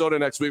beat Minnesota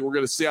next week. We're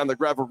going to see on the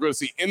graph. We're going to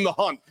see in the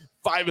hunt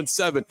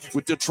 5-7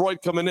 with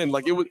Detroit coming in.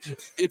 Like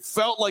it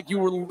felt like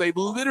they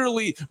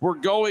literally were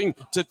going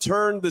to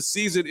turn the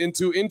season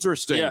into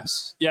interesting.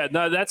 Yes. Yeah.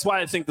 No, that's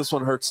why I think this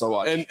one hurts so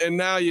much. And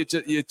now you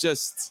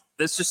just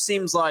this just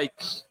seems like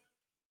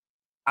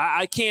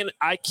I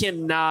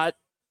cannot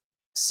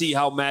see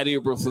how Matty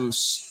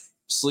Eberflus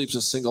sleeps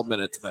a single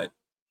minute tonight.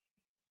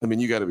 I mean,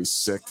 you got to be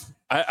sick.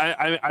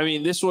 I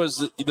mean, this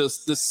was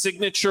the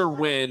signature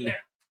win.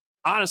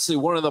 Honestly,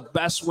 one of the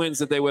best wins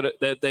that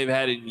they've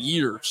had in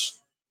years.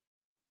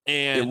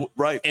 And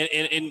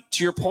and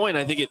to your point,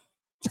 I think it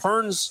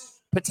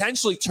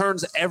potentially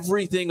turns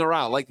everything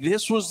around. Like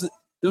this was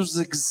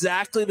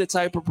exactly the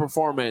type of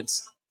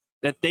performance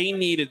that they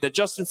needed, that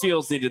Justin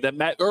Fields needed,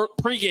 that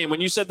pregame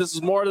when you said this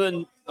is more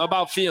than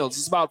about Fields,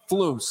 it's about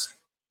Flus,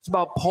 it's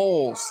about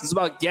Poles, it's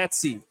about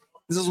Getsy.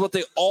 This is what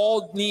they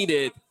all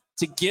needed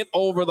to get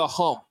over the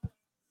hump.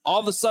 All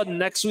of a sudden,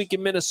 next week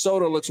in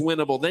Minnesota looks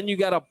winnable. Then you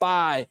got to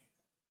bye.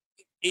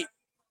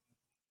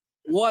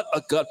 What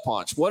a gut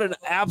punch. What an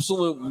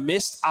absolute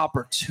missed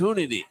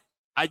opportunity.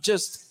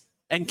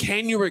 And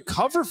can you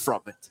recover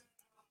from it?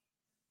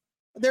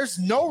 There's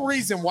no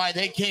reason why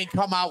they can't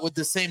come out with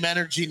the same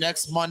energy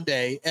next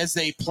Monday as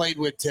they played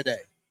with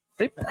today.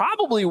 They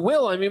probably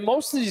will. I mean,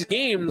 most of these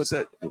games,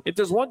 if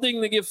there's one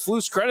thing to give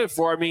Flus credit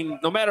for, I mean,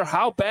 no matter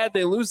how bad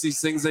they lose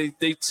these things,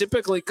 they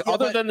typically,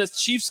 other than the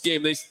Chiefs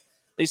game,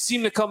 they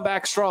seem to come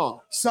back strong.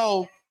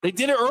 So they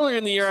did it earlier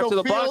in the year after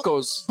the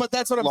Broncos. But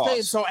that's what I'm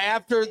saying. So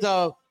after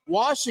the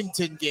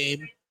Washington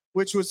game,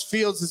 which was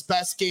Fields'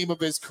 best game of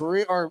his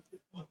career, or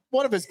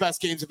one of his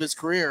best games of his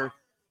career,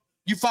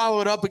 you follow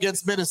it up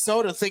against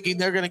Minnesota thinking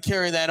they're going to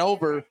carry that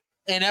over,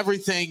 and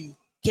everything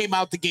came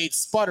out the gate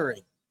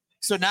sputtering.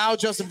 So now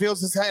Justin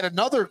Fields has had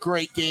another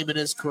great game in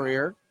his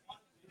career.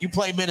 You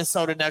play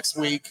Minnesota next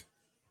week,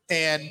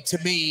 and to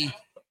me,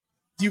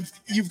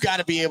 you've got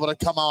to be able to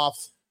come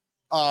off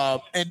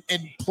and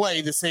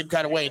play the same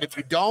kind of way. And if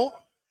you don't,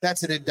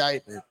 that's an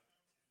indictment.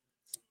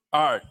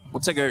 All right, we'll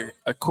take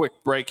a quick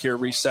break here,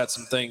 reset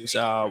some things.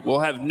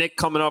 We'll have Nick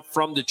coming up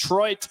from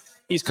Detroit.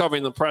 He's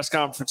covering the press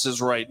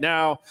conferences right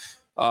now.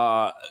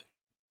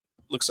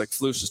 Looks like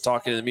Flus is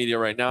talking to the media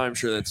right now. I'm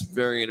sure that's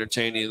very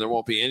entertaining. There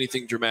won't be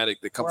anything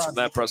dramatic that comes from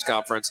that press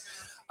conference.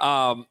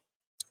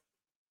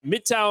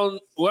 Midtown,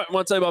 what I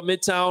want to tell you about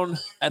Midtown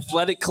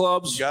Athletic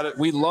Clubs. Got it.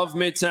 We love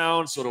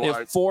Midtown. So do they I.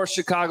 have 4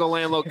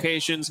 Chicagoland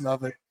locations.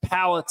 Love it.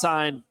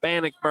 Palatine,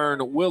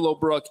 Bannockburn,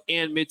 Willowbrook,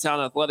 and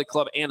Midtown Athletic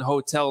Club and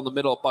Hotel in the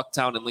middle of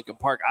Bucktown and Lincoln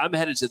Park. I'm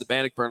headed to the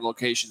Bannockburn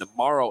location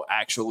tomorrow,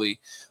 actually.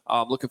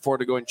 Looking forward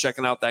to going and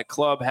checking out that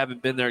club.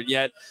 Haven't been there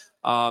yet.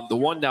 The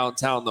one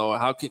downtown, though,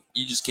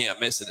 you just can't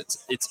miss it.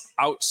 It's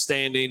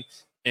outstanding.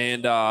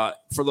 And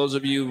for those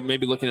of you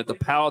maybe looking at the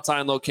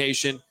Palatine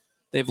location,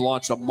 they've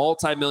launched a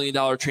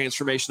multi-million-dollar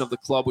transformation of the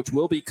club, which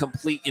will be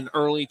complete in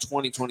early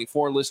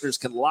 2024. Listeners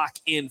can lock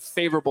in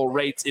favorable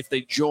rates if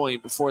they join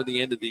before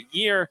the end of the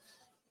year.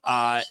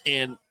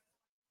 And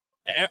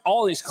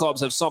all these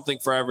clubs have something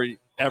for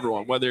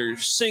everyone, whether you're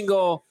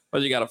single,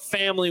 whether you got a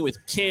family with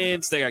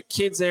kids. They got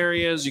kids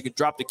areas. You can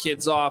drop the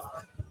kids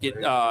off, get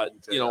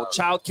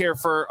childcare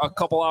for a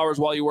couple hours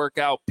while you work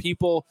out.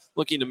 People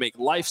looking to make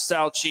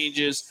lifestyle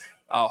changes,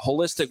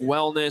 holistic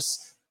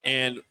wellness,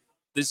 and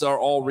these are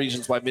all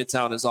reasons why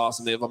Midtown is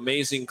awesome. They have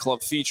amazing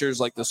club features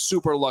like the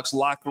Super Luxe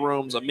locker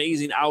rooms,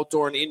 amazing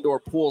outdoor and indoor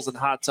pools and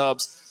hot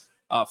tubs,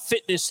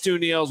 fitness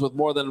studios with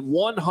more than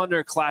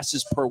 100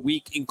 classes per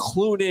week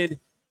included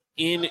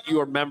in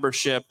your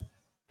membership.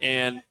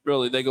 And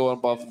really, they go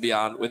above and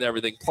beyond with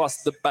everything.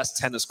 Plus, the best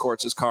tennis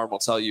courts, as Carm will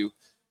tell you,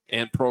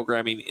 and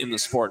programming in the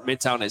sport.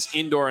 Midtown has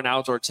indoor and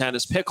outdoor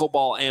tennis,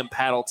 pickleball, and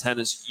paddle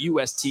tennis,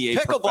 USTA.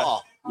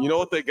 Pickleball. You know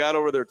what they got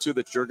over there, too,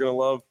 that you're going to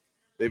love?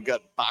 They've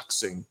got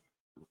boxing.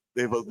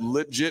 They have a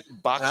legit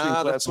boxing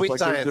class. Sweet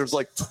science. There's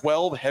like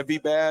 12 heavy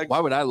bags. Why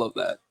would I love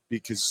that?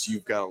 Because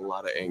you've got a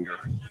lot of anger.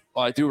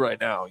 Well, I do right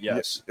now.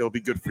 Yes. It'll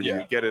be good for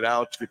you. Get it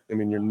out.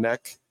 Your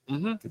neck.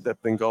 Get that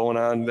thing going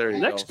on. There you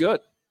go. Neck's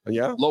good.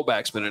 Yeah. Low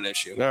back's been an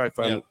issue. All right,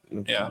 fine.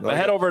 Yeah. But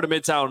head over to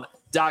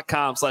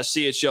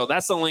midtown.com/CHGO.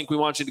 That's the link we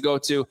want you to go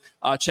to.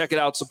 Check it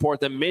out. Support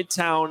them.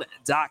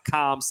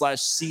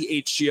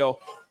 Midtown.com/CHGO.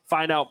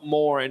 Find out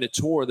more and a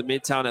tour of the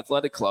Midtown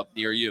Athletic Club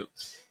near you.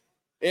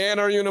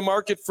 And are you in the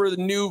market for the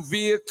new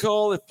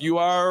vehicle? If you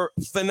are,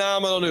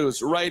 phenomenal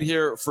news right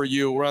here for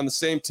you. We're on the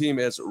same team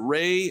as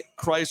Ray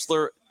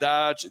Chrysler,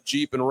 Dodge,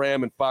 Jeep, and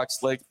Ram in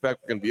Fox Lake. In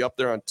fact, we're going to be up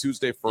there on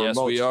Tuesday for Yes,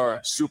 we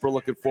are. Super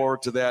looking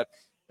forward to that.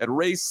 At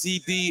Ray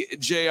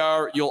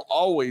CDJR, you'll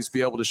always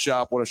be able to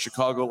shop one of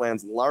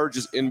Chicagoland's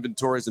largest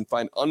inventories and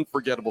find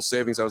unforgettable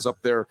savings. I was up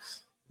there.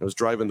 I was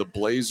driving the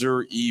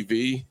Blazer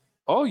EV.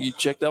 Oh, you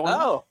checked that one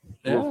out?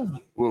 Yeah.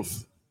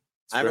 Woof.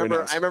 I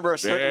remember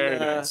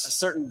a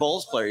certain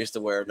Bulls player used to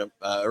wear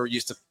or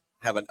used to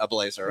have a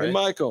Blazer, right? Hey,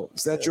 Michael,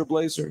 is that your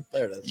Blazer?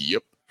 There it is.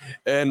 Yep.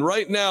 And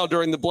right now,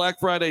 during the Black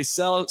Friday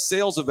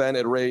sales event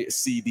at Ray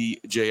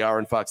CDJR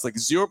in Fox Lake,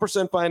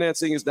 0%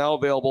 financing is now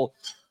available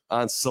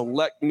on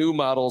select new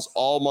models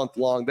all month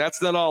long.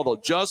 That's not all, though.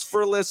 Just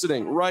for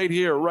listening right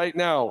here, right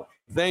now.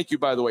 Thank you,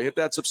 by the way. Hit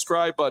that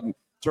subscribe button.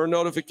 Turn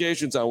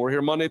notifications on. We're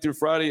here Monday through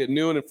Friday at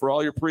noon, and for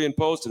all your pre and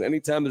post, and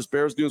anytime there's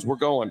Bears news, we're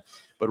going.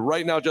 But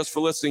right now, just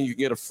for listening, you can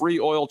get a free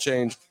oil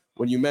change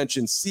when you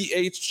mention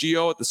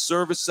CHGO at the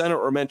service center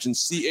or mention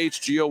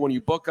CHGO when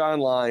you book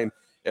online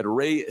at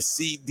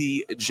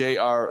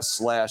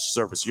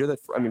RayCDJR/service. You hear that?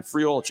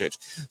 Free oil change.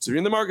 So if you're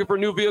in the market for a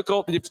new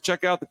vehicle, you have to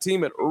check out the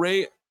team at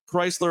Ray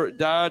Chrysler,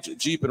 Dodge,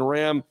 Jeep, and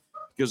Ram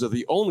because they're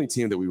the only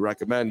team that we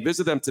recommend.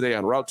 Visit them today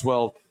on Route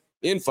 12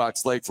 in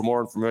Fox Lake. For more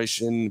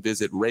information,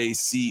 visit Ray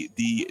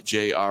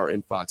CDJR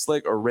in Fox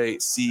Lake or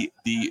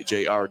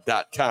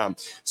raycdjr.com.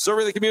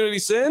 Serving the community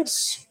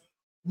since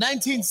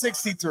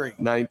 1963.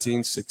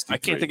 1963. I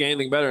can't think of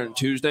anything better than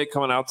Tuesday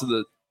coming out to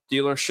the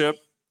dealership,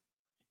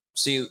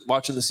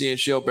 watching the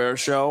CHGO Bears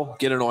show,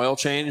 get an oil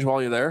change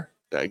while you're there.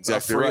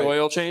 Exactly. A free right.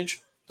 oil change.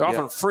 They're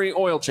offering free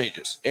oil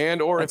changes.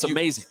 That's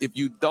amazing. If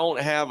you don't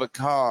have a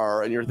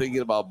car and you're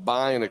thinking about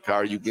buying a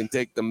car, you can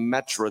take the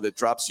Metro that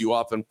drops you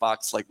off in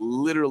Fox, like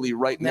literally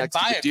right next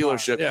to the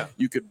dealership. Yeah.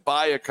 You could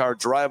buy a car,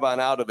 drive on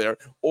out of there.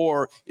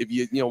 Or if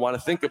you want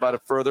to think about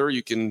it further,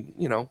 you can,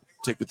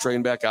 take the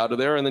train back out of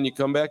there, and then you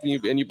come back and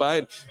you buy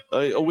it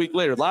a week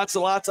later. Lots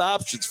of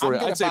options for you.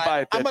 I'd say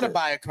buy it. I'm going to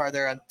buy a car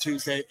there on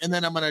Tuesday, and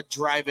then I'm going to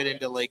drive it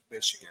into Lake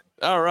Michigan.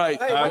 All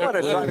right. Hey,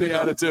 the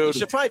attitude. You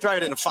should probably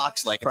drive it into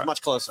Fox Lake. It's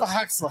much closer.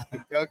 Fox Lake.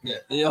 Okay.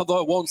 Yeah,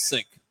 although it won't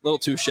sink. A little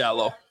too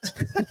shallow.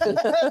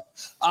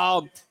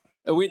 Do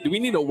we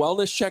need a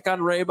wellness check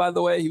on Ray, by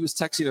the way? He was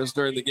texting us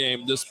during the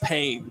game. Just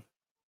pain.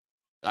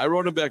 I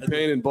wrote him back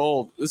pain in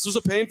bold. This was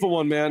a painful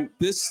one, man.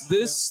 This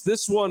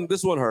one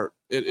hurt.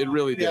 It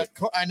really did.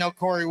 Yeah, I know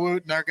Corey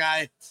Wooten, our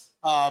guy.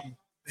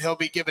 He'll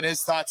be giving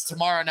his thoughts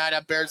tomorrow night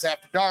on Bears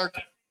After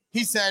Dark.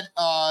 He said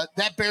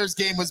that Bears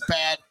game was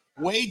bad,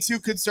 way too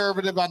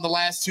conservative on the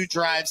last two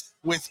drives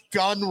with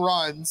gun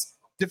runs.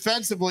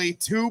 Defensively,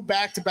 2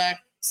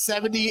 back-to-back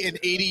 70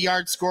 and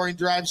 80-yard scoring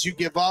drives you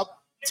give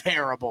up.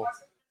 Terrible.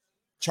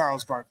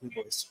 Charles Barkley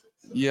boys.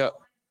 Yeah.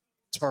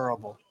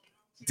 Terrible.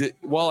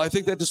 Well, I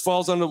think that just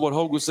falls under what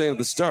Hogue was saying at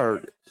the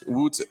start.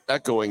 Woot's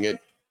echoing it.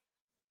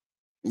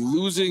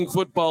 Losing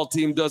football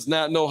team does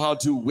not know how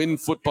to win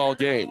football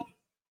game.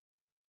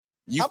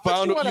 You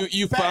found a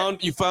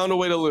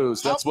way to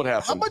lose. That's what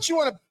happened. How much you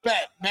want to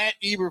bet Matt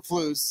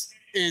Eberflus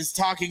is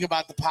talking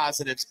about the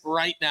positives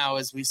right now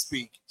as we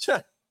speak?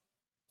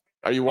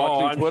 Are you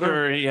watching Twitter? I'm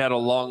sure he had a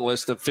long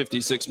list of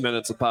 56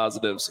 minutes of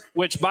positives,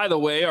 which, by the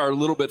way, are a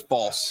little bit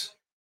false.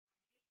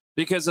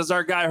 Because as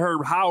our guy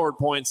Herb Howard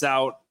points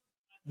out,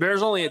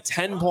 Bears only had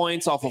 10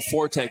 points off of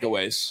 4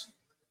 takeaways.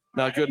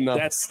 Not good enough.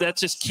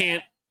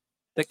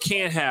 That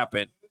can't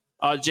happen.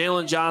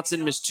 Jalen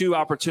Johnson missed 2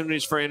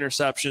 opportunities for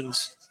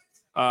interceptions.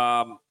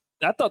 I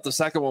thought the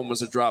second one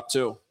was a drop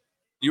too.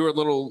 You were a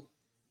little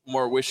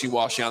more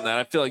wishy-washy on that.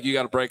 I feel like you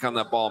got to break on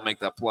that ball and make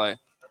that play.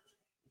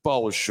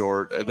 Ball was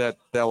short. That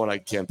one I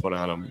can't put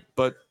on him,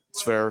 but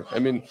it's fair. I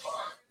mean,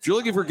 if you're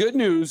looking for good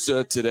news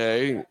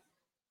today,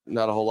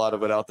 not a whole lot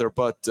of it out there,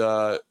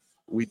 but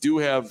we do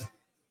have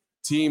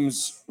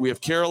teams. We have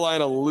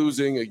Carolina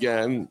losing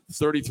again,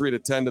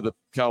 33-10 to the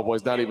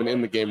Cowboys, not even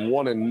in the game,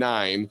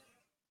 1-9.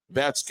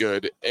 That's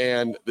good.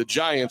 And the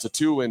Giants, a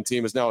 2-win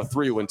team, is now a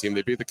 3-win team.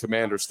 They beat the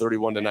Commanders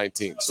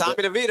 31-19. Tommy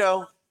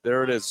DeVito.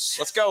 There it is.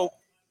 Let's go.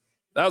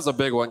 That was a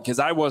big one because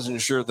I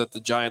wasn't sure that the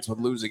Giants would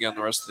lose again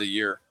the rest of the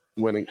year.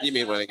 Winning. You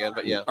mean win again,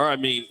 but yeah. Or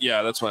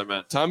that's what I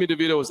meant. Tommy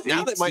DeVito was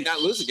now they might not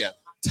lose again.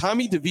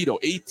 Tommy DeVito,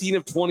 18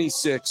 of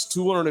 26,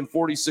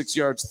 246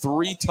 yards,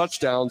 3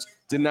 touchdowns,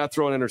 did not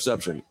throw an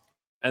interception.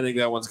 I think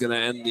that one's going to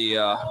end the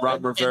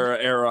Ron Rivera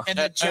era. And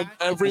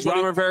Does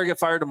Ron Rivera get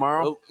fired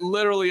tomorrow?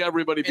 Literally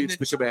everybody beats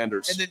the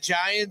Commanders. And the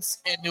Giants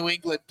and New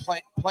England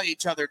play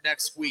each other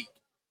next week.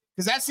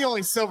 Because that's the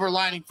only silver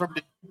lining from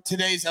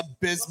today's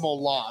abysmal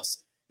loss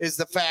is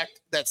the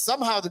fact that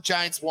somehow the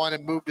Giants won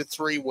and moved to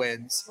 3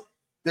 wins.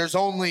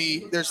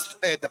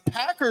 The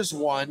Packers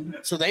won,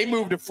 so they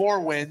moved to 4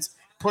 wins,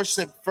 pushed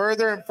them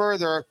further and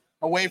further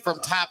away from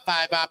top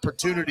 5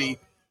 opportunity.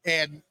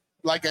 And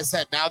like I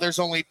said, now there's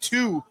only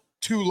two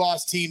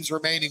lost teams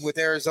remaining with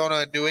Arizona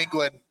and New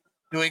England.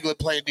 New England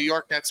playing New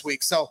York next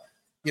week. So,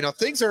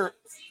 things are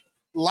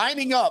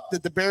lining up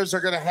that the Bears are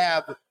going to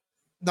have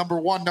number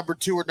 1, number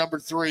 2, or number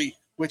 3,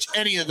 which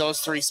any of those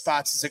 3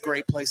 spots is a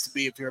great place to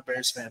be if you're a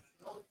Bears fan.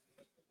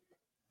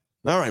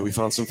 All right, we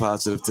found some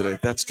positive today.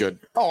 That's good.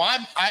 Oh, I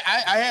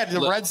had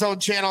the Red Zone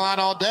channel on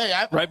all day.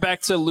 Right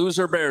back to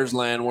loser Bears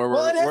land where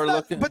we're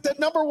looking. But the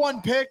number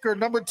 1 pick or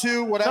number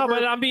 2, whatever. No,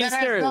 but I'm being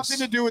serious. Has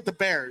nothing to do with the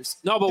Bears.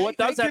 No, but what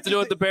does have to do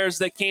with the Bears?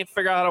 They can't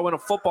figure out how to win a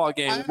football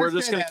game. We're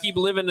just going to keep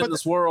living in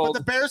this world.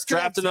 The Bears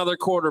draft another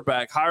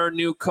quarterback, hire a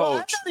new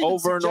coach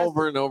over and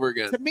over and over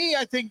again. To me,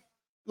 I think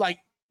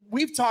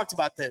we've talked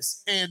about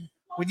this, and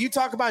when you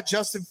talk about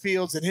Justin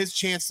Fields and his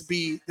chance to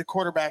be the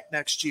quarterback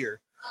next year.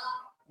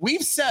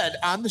 We've said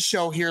on the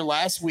show here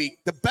last week,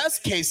 the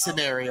best case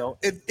scenario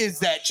is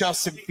that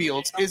Justin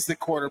Fields is the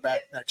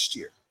quarterback next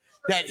year.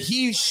 That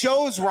he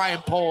shows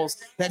Ryan Poles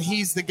that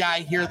he's the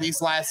guy here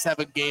these last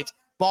 7 games,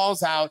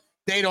 balls out,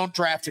 they don't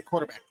draft a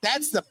quarterback.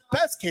 That's the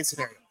best case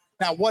scenario.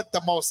 Now, what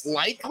the most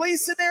likely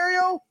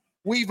scenario,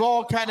 we've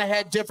all kind of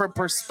had different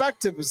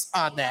perspectives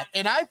on that.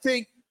 And I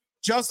think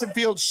Justin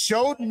Fields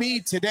showed me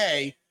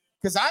today,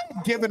 because I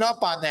had given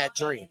up on that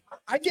dream.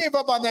 I gave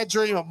up on that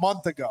dream a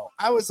month ago.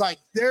 I was like,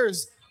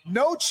 there's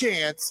no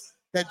chance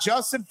that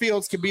Justin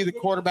Fields can be the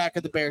quarterback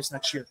of the Bears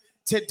next year.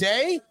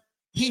 Today,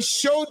 he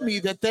showed me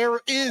that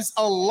there is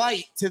a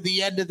light to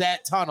the end of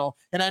that tunnel.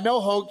 And I know,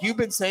 Hogue, you've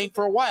been saying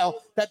for a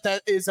while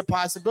that is a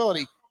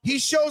possibility. He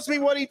shows me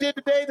what he did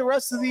today. The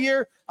rest of the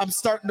year, I'm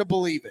starting to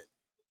believe it.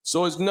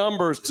 So his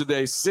numbers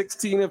today,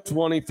 16 of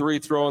 23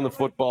 throwing the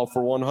football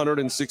for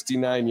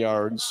 169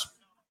 yards.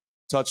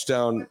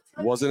 Touchdown,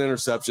 was an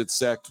interception,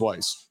 sacked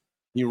twice.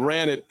 He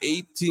ran it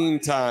 18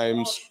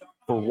 times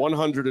for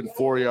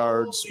 104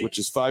 yards, which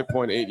is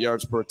 5.8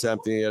 yards per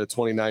attempt, and he had a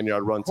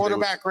 29-yard run.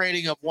 Quarterback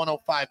rating of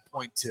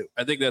 105.2.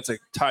 I think that's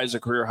ties a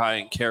career high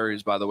in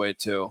carries, by the way,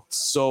 too.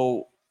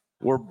 So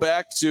we're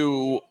back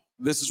to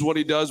this is what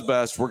he does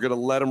best. We're going to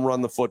let him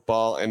run the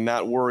football and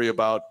not worry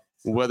about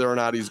whether or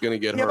not he's going to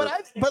get hurt.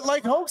 But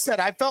like Hogue said,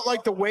 I felt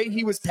like the way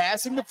he was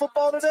passing the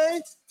football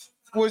today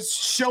was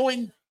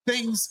showing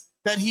things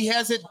that he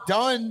hasn't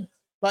done.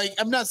 Like,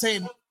 I'm not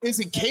saying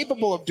isn't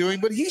capable of doing,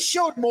 but he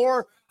showed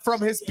more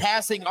from his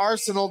passing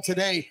arsenal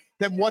today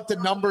than what the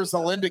numbers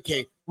will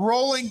indicate.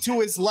 Rolling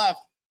to his left,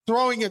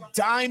 throwing a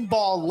dime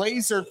ball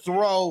laser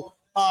throw,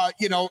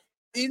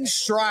 in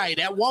stride.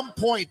 At one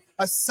point,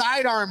 a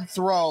sidearm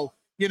throw,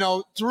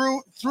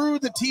 through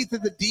the teeth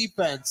of the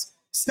defense,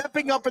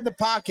 stepping up in the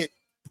pocket,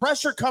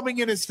 pressure coming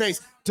in his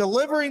face,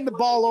 delivering the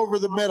ball over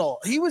the middle.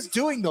 He was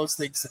doing those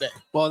things today.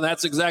 Well, and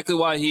that's exactly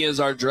why he is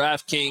our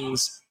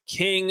DraftKings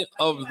king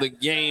of the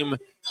game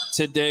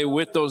today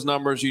with those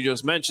numbers you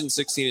just mentioned,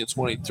 16 to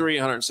 23,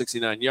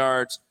 169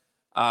 yards.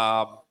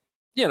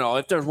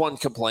 If there's one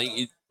complaint,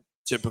 you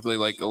typically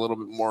like a little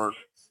bit more.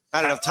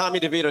 I don't know. Tommy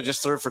DeVito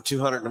just threw for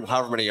 200 and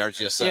however many yards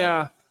you said.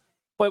 Yeah.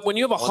 But when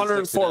you have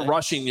 104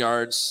 rushing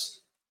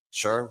yards,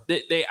 sure,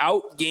 they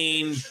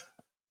outgained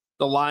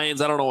the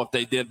Lions. I don't know what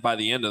they did by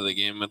the end of the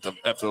game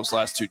after those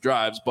last 2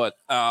 drives, but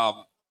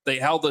they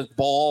held the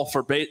ball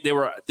for they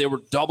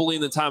were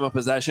doubling the time of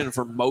possession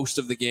for most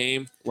of the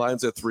game.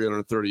 Lions at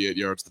 338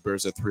 yards, the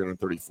Bears at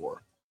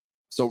 334.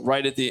 So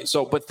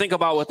but think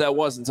about what that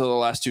was until the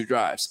last 2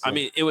 drives. I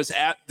mean, it was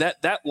at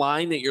that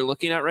line that you're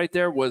looking at right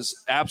there was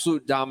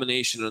absolute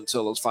domination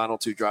until those final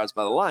 2 drives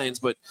by the Lions.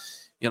 But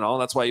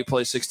that's why you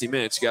play 60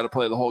 minutes. You got to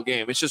play the whole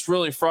game. It's just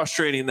really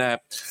frustrating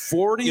that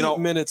 40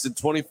 minutes and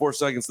 24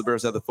 seconds the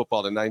Bears had the football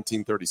in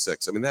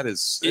 1936. I mean, it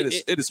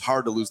is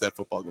hard to lose that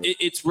football game.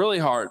 It's really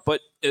hard, but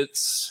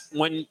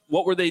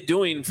what were they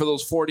doing for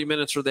those 40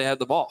 minutes where they had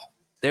the ball?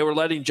 They were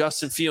letting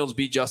Justin Fields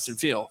be Justin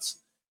Fields,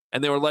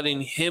 and they were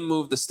letting him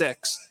move the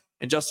sticks.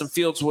 And Justin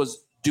Fields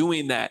was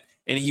doing that,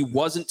 and he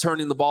wasn't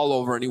turning the ball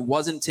over, and he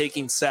wasn't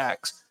taking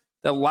sacks.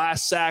 The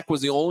last sack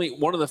was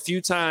one of the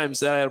few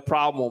times that I had a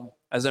problem.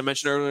 As I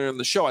mentioned earlier in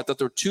the show, I thought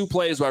there were 2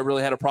 plays where I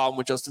really had a problem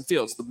with Justin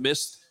Fields. The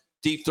missed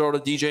deep throw to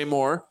DJ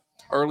Moore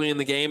early in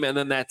the game, and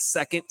then that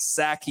second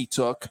sack he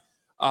took,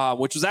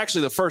 which was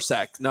actually the first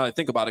sack, now I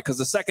think about it, because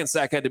the second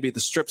sack had to be the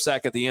strip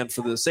sack at the end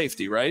for the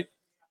safety, right?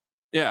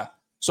 Yeah.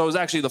 So it was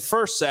actually the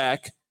first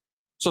sack.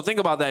 So think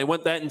about that. He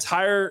went that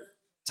entire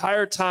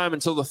time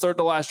until the third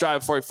to last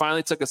drive before he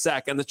finally took a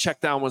sack, and the check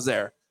down was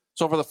there.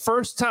 So for the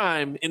first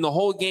time in the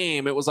whole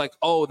game, it was like,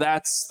 oh,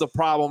 that's the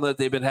problem that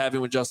they've been having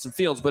with Justin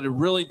Fields. But it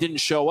really didn't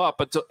show up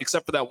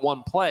except for that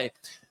one play.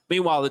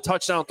 Meanwhile, the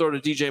touchdown throw to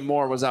DJ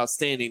Moore was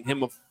outstanding.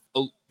 Him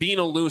being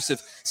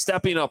elusive,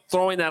 stepping up,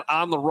 throwing that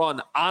on the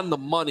run, on the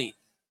money.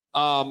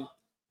 But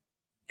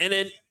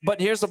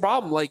here's the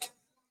problem. Like,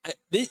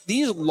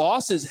 these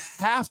losses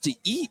have to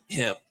eat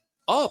him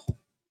up.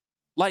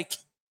 Like,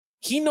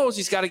 he knows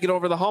he's got to get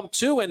over the hump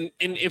too. And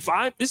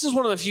this is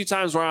one of the few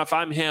times where if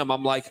I'm him,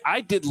 I'm like, I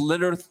did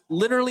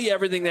literally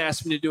everything they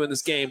asked me to do in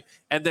this game,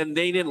 and then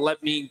they didn't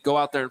let me go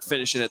out there and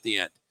finish it at the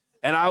end.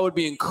 And I would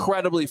be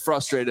incredibly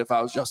frustrated if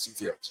I was Justin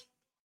Fields.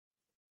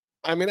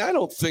 I mean, I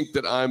don't think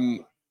that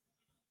I'm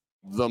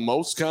the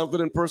most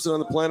confident person on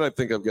the planet. I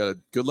think I've got a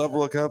good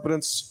level of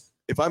confidence.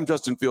 If I'm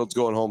Justin Fields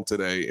going home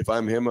today, if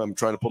I'm him, I'm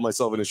trying to put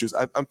myself in his shoes.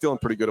 I'm feeling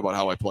pretty good about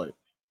how I played.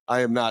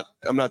 I'm not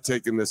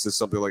taking this as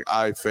something like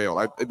I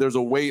failed. There's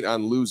a weight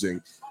on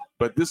losing,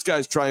 but this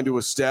guy's trying to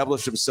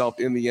establish himself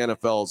in the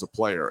NFL as a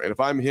player. And if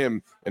I'm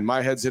him and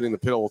my head's hitting the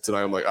pillow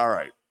tonight, I'm like, all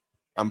right,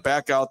 I'm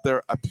back out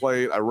there. I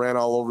played. I ran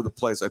all over the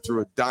place. I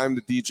threw a dime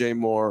to DJ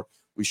Moore.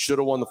 We should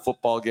have won the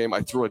football game.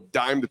 I threw a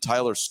dime to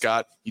Tyler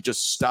Scott. He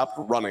just stopped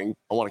running.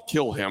 I want to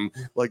kill him.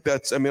 Like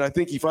that's. I mean, I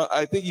think he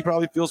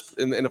probably feels.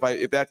 And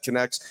if that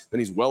connects,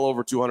 then he's well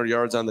over 200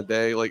 yards on the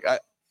day. Like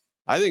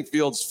I think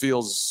Fields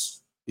feels.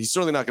 He's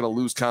certainly not going to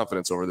lose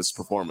confidence over this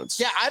performance.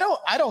 Yeah,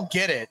 I don't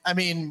get it. I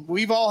mean,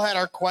 we've all had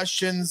our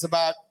questions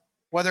about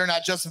whether or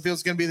not Justin Fields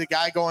is going to be the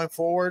guy going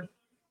forward.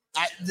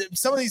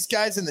 Some of these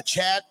guys in the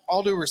chat,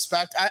 all due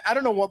respect, I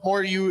don't know what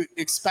more you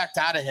expect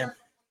out of him.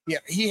 Yeah,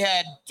 he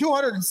had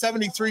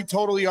 273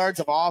 total yards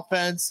of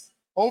offense,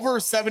 over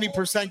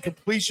 70%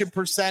 completion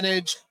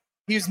percentage.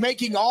 He was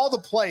making all the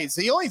plays.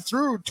 He only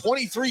threw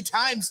 23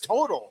 times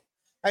total.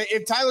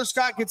 If Tyler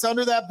Scott gets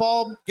under that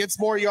ball, gets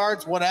more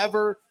yards,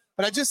 whatever.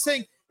 But I just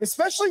think,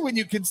 especially when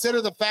you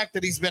consider the fact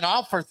that he's been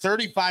off for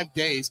 35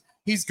 days,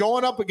 he's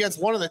going up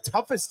against one of the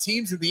toughest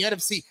teams in the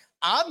NFC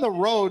on the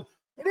road,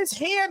 and his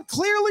hand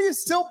clearly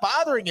is still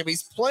bothering him.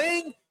 He's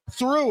playing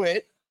through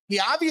it. He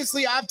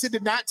obviously opted to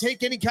not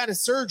take any kind of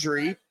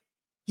surgery.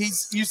 You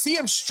see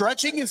him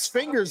stretching his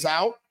fingers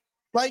out.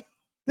 Like,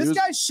 this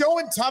guy's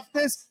showing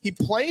toughness. He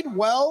played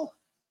well.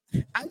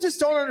 I just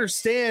don't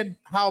understand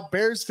how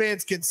Bears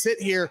fans can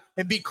sit here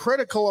and be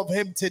critical of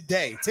him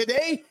today.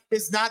 Today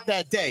is not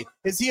that day.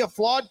 Is he a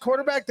flawed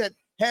quarterback that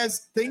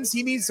has things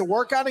he needs to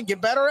work on and get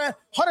better at?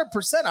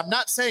 100%. I'm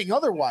not saying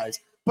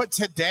otherwise. But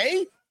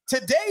today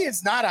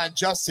is not on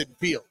Justin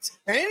Fields.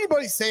 And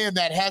anybody saying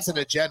that has an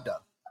agenda.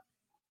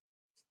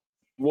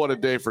 What a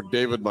day for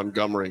David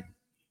Montgomery.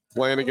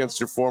 Playing against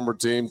your former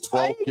team.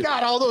 12. He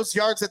got all those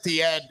yards at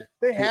the end.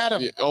 They had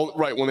him.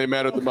 Right, when they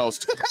mattered the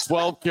most.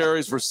 12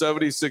 carries for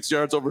 76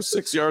 yards, over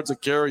 6 yards a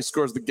carry,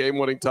 scores the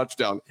game-winning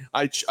touchdown.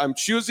 I'm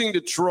choosing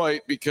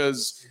Detroit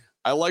because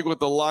I like what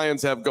the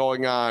Lions have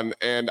going on,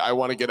 and I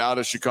want to get out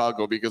of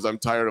Chicago because I'm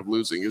tired of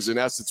losing, is in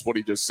essence what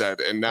he just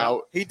said. And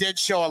now he did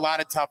show a lot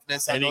of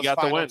toughness on those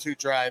final two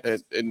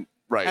drives. And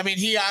right. I mean,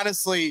 he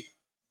honestly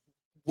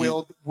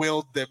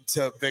willed them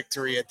to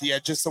victory at the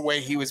end, just the way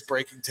he was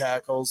breaking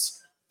tackles.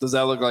 Does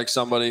that look like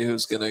somebody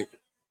who's going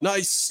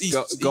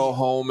to go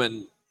home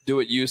and do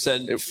what you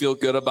said and feel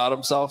good about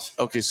himself?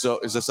 Okay, so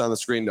is this on the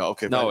screen? No,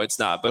 okay. No, it's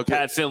not. But okay.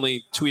 Pat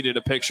Finley tweeted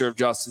a picture of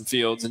Justin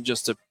Fields, and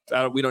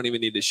we don't even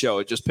need to show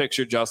it. Just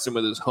picture Justin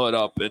with his hood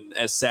up and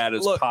as sad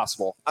as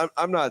possible.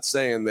 I'm not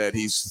saying that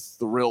he's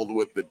thrilled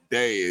with the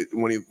day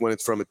when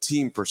it's from a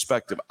team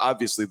perspective.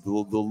 Obviously, the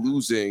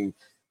losing,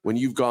 when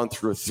you've gone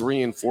through a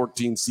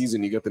 3-14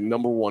 season, you got the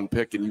number one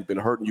pick, and you've been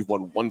hurt, and you've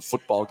won one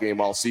football game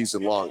all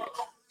season long.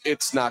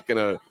 It's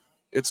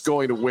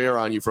going to wear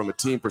on you from a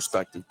team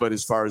perspective. But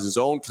as far as his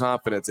own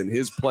confidence in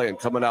his play and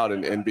coming out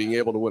and being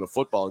able to win a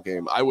football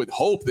game, I would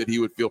hope that he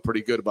would feel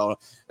pretty good about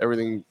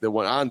everything that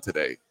went on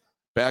today.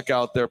 Back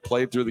out there,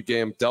 played through the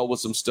game, dealt with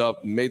some stuff,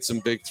 made some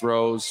big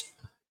throws.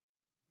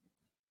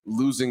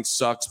 Losing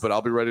sucks, but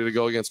I'll be ready to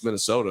go against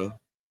Minnesota.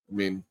 I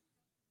mean,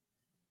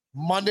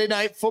 Monday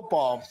Night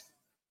Football,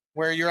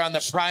 where you're on the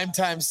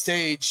primetime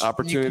stage,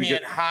 you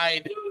can't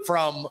hide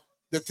from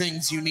the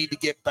things you need to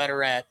get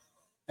better at.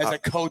 As a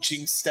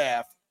coaching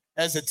staff,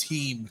 as a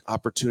team.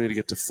 Opportunity to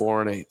get to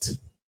 4-8.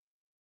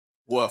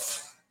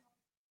 Woof.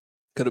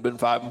 Could have been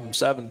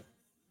 5-7.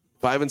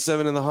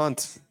 5-7 in the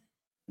hunt.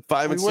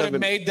 5-7. We would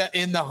have made the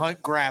in the hunt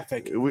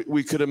graphic.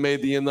 We could have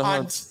made the in the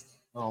hunt.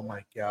 Oh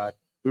my God.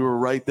 We were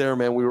right there,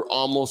 man. We were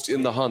almost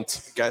in the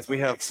hunt. Guys, we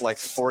have like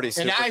 40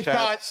 super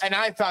chats.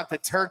 I thought the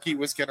turkey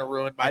was going to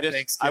ruin my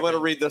Thanksgiving. I want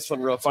to read this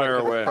one real quick. Fire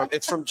away.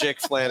 It's from Jake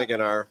Flanagan,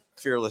 our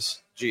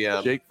fearless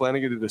GM. Jake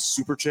Flanagan did a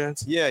super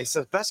chat? Yeah, he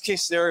says, best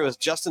case scenario is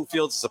Justin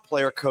Fields is a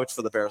player coach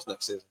for the Bears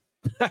next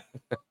season.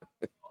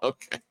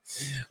 Okay.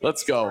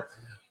 Let's go.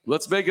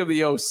 Let's make him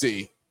the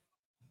OC.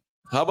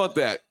 How about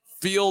that?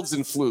 Fields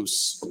and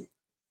Flus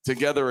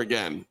together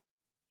again.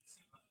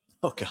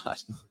 Oh, God.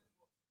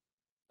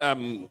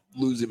 I'm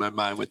losing my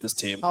mind with this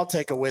team. I'll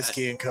take a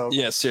whiskey and Coke.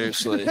 Yeah,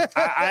 seriously.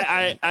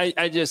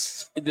 I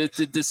just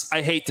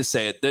I hate to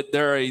say it, that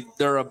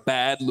they're a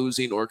bad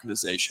losing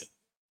organization.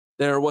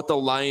 They're what the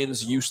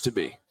Lions used to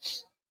be,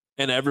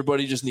 and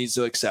everybody just needs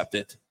to accept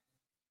it.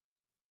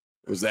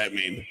 What does that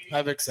mean?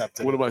 I've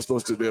accepted. What am I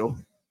supposed to do?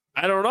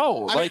 I don't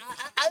know. I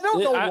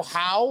don't know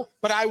how,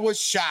 but I was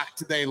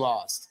shocked they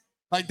lost.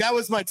 Like, that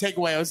was my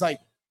takeaway. I was like,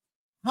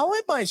 how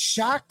am I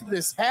shocked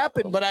this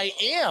happened? But I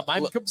am.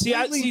 I'm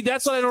completely See,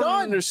 that's what I don't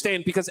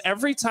understand, because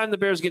every time the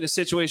Bears get in a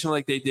situation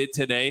like they did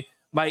today,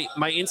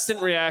 my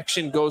instant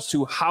reaction goes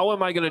to how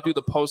am I going to do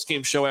the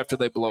post-game show after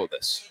they blow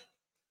this?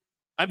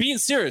 I'm being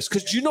serious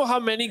because do you know how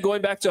many,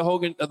 going back to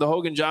the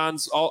Hogan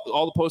Johns,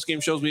 all the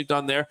post-game shows we've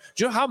done there,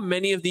 do you know how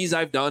many of these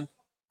I've done?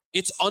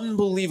 It's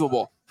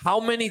unbelievable how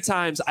many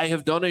times I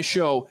have done a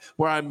show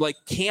where I'm like,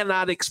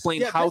 cannot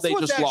explain how they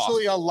just lost. This was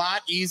actually a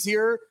lot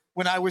easier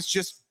when I was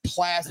just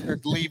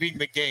plastered leaving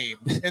the game,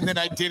 and then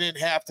I didn't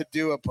have to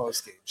do a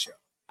post-game show.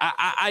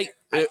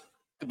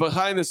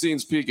 Behind the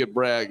scenes peek at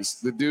Braggs,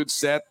 the dude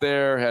sat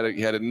there, had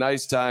a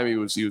nice time. He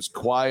was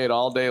quiet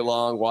all day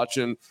long,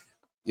 watching,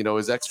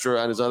 his extra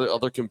on his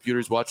other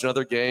computers, watching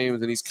other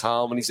games, and he's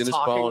calm and he's in his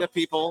phone. Talking to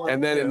people.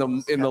 And then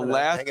in the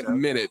last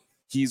minute,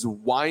 he's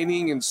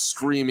whining and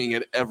screaming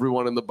at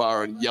everyone in the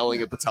bar and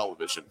yelling at the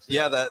television.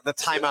 Yeah, the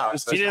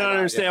timeout. He didn't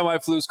understand why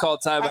Flu's called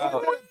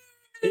timeout.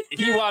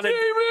 He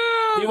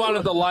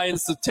wanted the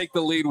Lions to take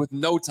the lead with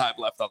no time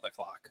left on the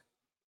clock.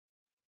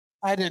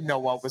 I didn't know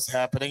what was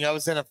happening. I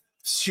was in a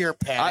sheer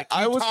panic.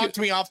 You talked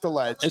me off the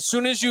ledge. As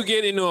soon as you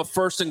get into a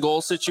 1st and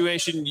goal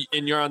situation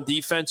and you're on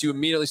defense, you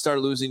immediately start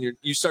using your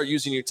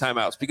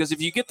timeouts, because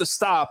if you get the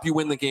stop, you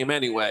win the game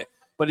anyway.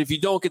 But if you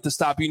don't get the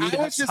stop, you need to have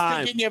time. I was just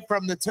thinking it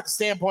from the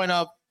standpoint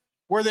of,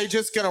 were they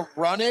just going to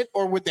run it,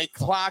 or would they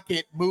clock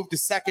it, move to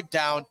 2nd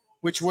down,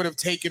 which would have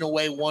taken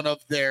away one of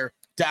their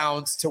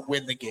downs to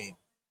win the game?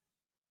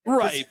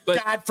 Right,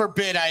 but God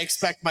forbid I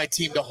expect my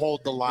team to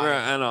hold the line.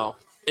 Right, I know.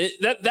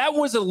 That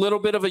was a little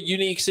bit of a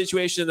unique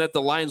situation that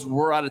the Lions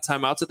were out of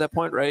timeouts at that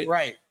point, right?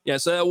 Right. Yeah,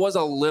 so it was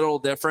a little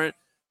different,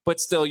 but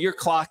still, you're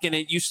clocking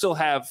it. You still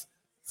have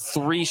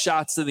 3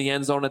 shots to the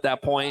end zone at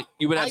that point.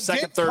 You would have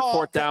 2nd, 3rd,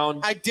 4th down.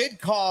 I did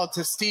call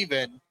to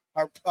Steven,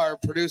 our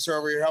producer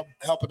over here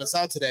helping us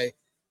out today,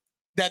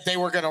 that they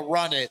were going to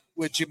run it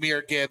with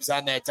Jahmyr Gibbs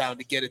on that down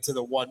to get it to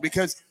the 1,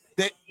 because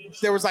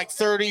there was like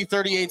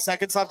 38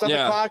 seconds left on the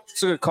clock.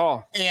 It's a good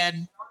call.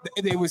 And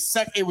it was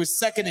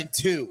 2nd and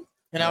 2.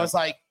 And I was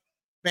like,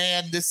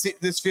 man,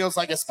 this feels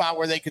like a spot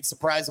where they could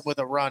surprise them with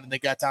a run, and they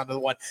got down to the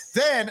 1.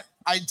 Then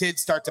I did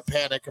start to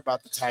panic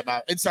about the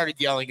timeout and started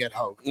yelling at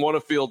Hogue. One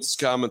of Fields'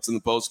 comments in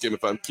the postgame,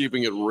 if I'm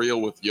keeping it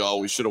real with y'all,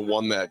 we should have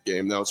won that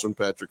game. That was from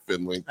Patrick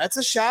Finley. That's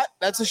a shot.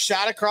 That's a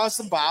shot across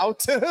the bow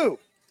to who?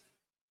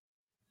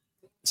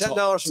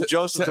 $10 from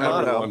Joseph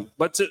D'Amato.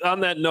 But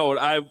on that note,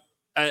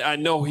 I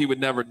know he would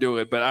never do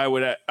it, but I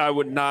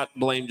would not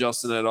blame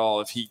Justin at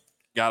all if he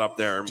got up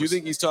there. Do you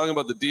think he's talking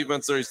about the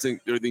defense, or do you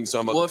think he's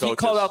talking about the coaches? Well, if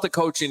he called out the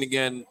coaching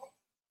again,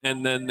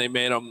 and then they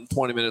made him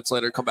 20 minutes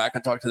later come back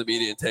and talk to the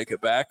media and take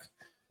it back,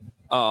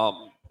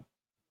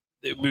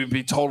 it would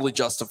be totally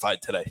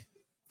justified today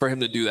for him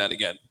to do that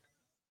again.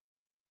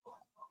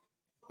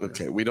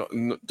 Okay, we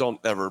don't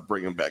ever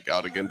bring him back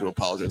out again to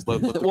apologize.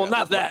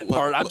 Not that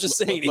part. I'm just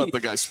saying. Let the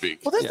guy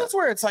speak. Well, this is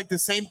where it's like the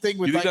same thing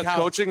with. You think that's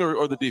coaching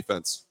or the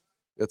defense?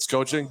 It's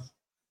coaching.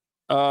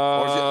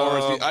 Or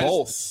is he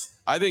both?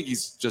 I think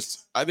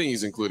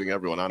he's including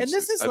everyone.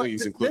 Honestly, I think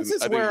he's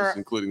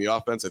including the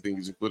offense. I think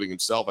he's including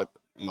himself.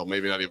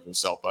 Maybe not even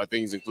himself, but I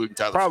think he's including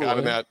Tyler Scott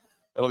in that.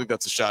 I don't think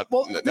that's a shot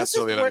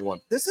necessarily at anyone.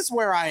 This is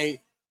where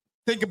I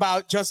think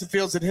about Justin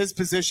Fields in his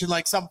position.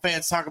 Like some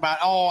fans talk about,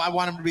 I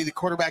want him to be the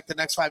quarterback the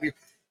next 5 years.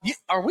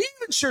 Are we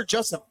even sure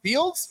Justin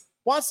Fields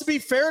wants to be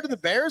fair to the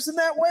Bears in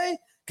that way?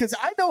 Because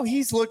I know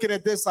he's looking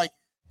at this like,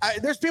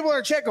 there's people in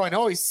our chat going,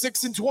 he's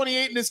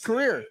 6-28 in his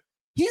career.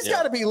 He's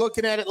got to be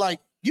looking at it like,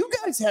 you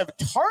guys have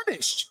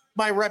tarnished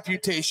my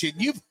reputation.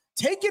 You've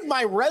taken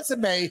my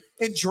resume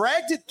and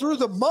dragged it through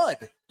the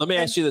mud. Let me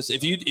ask you this: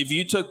 if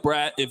you took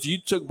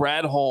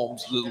Brad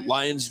Holmes, the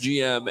Lions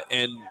GM,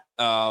 and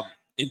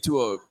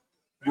into a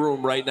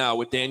room right now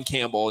with Dan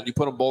Campbell, and you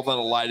put them both on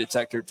a lie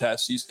detector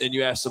test, and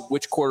you ask them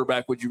which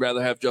quarterback would you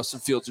rather have, Justin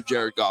Fields or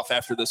Jared Goff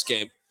after this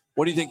game,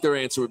 what do you think their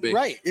answer would be?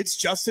 Right, it's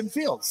Justin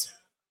Fields.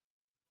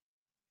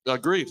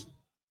 Agreed.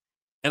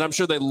 And I'm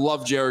sure they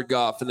love Jared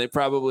Goff, and they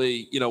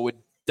probably would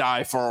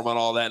die for him and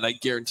all that, and I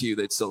guarantee you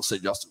they'd still say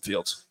Justin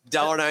Fields.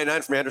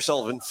 $1.99 from Andrew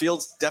Sullivan.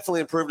 Fields definitely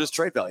improved his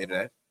trade value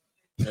today.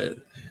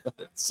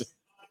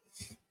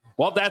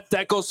 Well,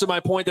 that goes to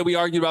my point that we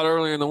argued about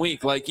earlier in the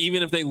week. Like,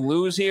 even if they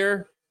lose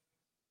here,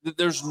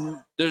 there's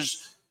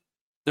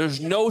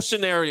no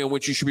scenario in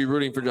which you should be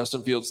rooting for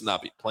Justin Fields to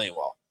not be playing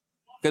well.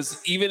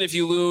 Because even if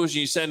you lose,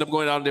 you end up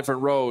going down a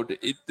different road.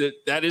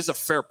 That is a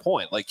fair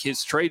point. Like,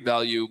 his trade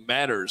value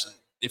matters.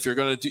 If you're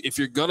gonna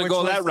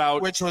go that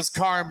route, which was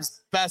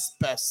Carm's best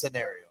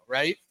scenario,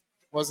 right?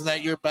 Wasn't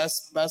that your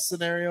best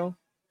scenario?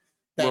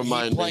 That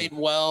he played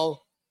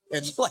well,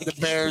 and the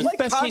Bears.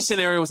 Best case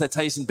scenario was that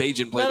Tyson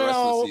Bagent played the rest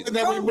of the season.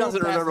 Then we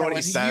doesn't remember what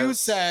he said. You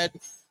said,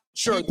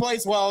 sure, he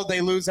plays well.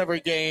 They lose every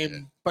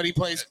game, but he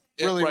plays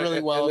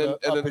really well.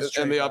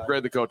 And they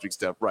upgrade the coaching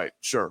staff, right?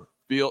 Sure.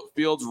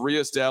 Fields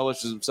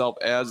reestablishes himself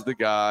as the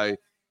guy.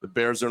 The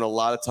Bears are in a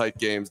lot of tight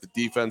games. The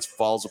defense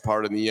falls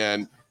apart in the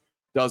end.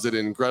 Does it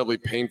in incredibly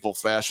painful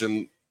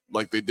fashion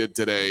like they did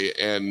today,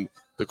 and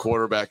the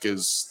quarterback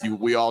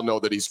we all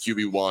know that he's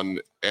QB1,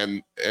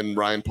 and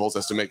Ryan Poles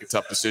has to make a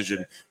tough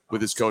decision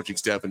with his coaching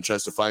staff and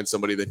tries to find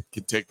somebody that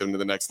can take them to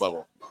the next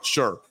level.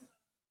 Sure.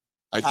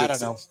 I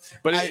don't know.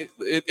 But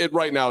it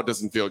right now, it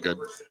doesn't feel good.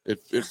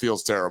 It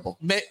feels terrible.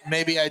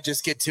 Maybe I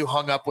just get too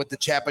hung up with the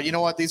chat. But you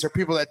know what? These are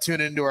people that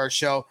tune into our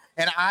show.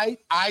 And I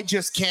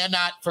just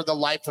cannot for the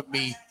life of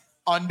me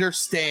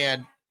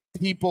understand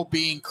people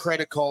being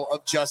critical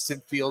of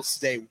Justin Fields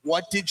today.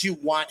 What did you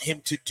want him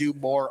to do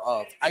more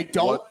of? I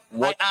don't.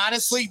 I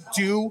honestly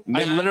do.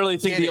 I literally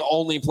think the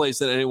only place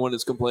that anyone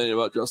is complaining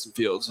about Justin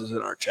Fields is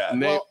in our chat.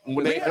 Well,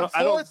 we have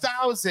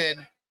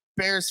 4,000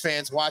 Bears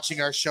fans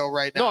watching our show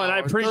right now. No, and I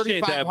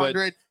appreciate that, but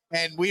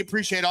and we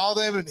appreciate all of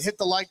them and hit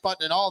the like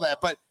button and all that.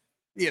 But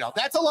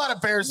that's a lot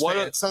of Bears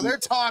fans. So they're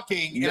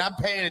talking and I'm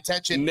paying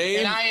attention.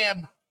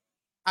 And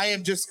I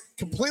am just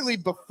completely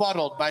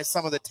befuddled by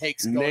some of the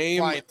takes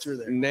flying through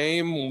there.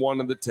 Name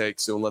one of the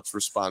takes and let's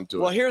respond to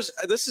it. Well,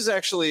 this is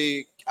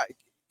actually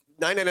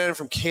 999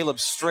 from Caleb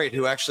Strait,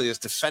 who actually is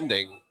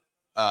defending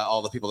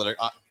all the people that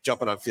are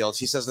jumping on Fields.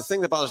 He says, the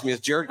thing that bothers me is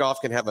Jared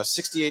Goff can have a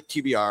 68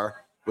 QBR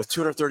with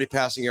 230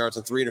 passing yards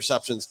and 3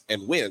 interceptions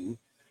and win.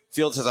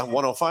 Fields has a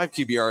 105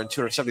 QBR and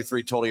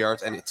 273 total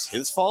yards, and it's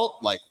his fault?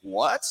 Like,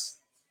 what?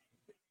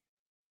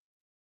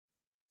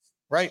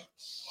 Right.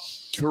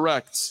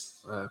 Correct.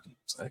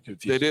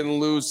 They didn't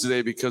lose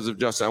today because of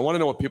Justin. I want to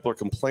know what people are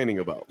complaining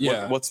about.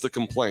 Yeah. What's the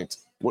complaint?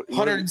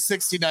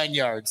 169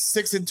 yards,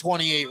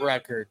 6-28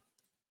 record.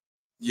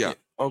 Yeah.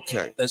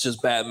 Okay. That's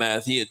just bad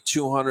math. He had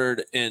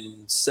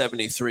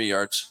 273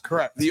 yards.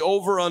 Correct. The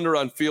over-under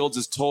on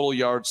Fields' total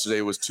yards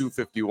today was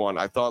 251.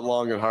 I thought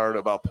long and hard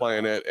about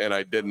playing it, and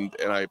I didn't,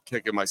 and I'm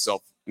kicking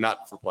myself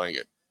not for playing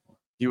it.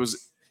 He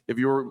was, if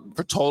you were...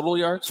 For total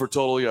yards? For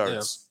total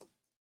yards. Yeah.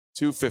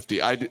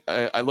 250.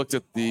 I looked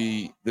at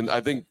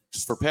I think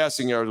just for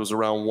passing yards was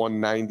around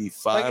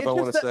 195, I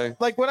want to say.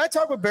 Like, when I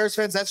talk with Bears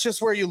fans, that's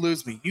just where you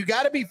lose me. You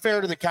got to be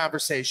fair to the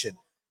conversation.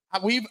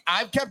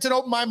 I've kept an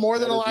open mind more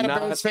than a lot of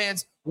Bears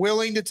fans,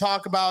 willing to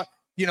talk about,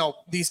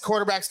 these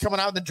quarterbacks coming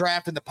out in the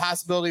draft and the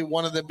possibility of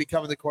one of them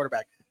becoming the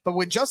quarterback. But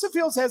when Justin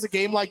Fields has a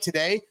game like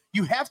today,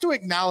 you have to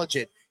acknowledge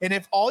it. And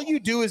if all you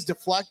do is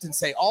deflect and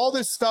say all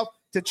this stuff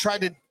to try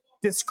to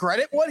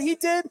discredit what he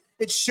did,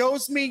 it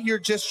shows me you're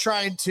just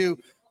trying to,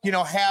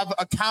 have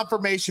a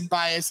confirmation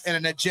bias and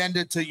an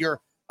agenda to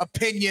your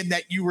opinion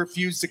that you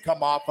refuse to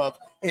come off of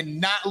and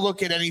not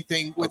look at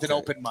anything with an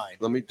open mind.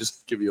 Let me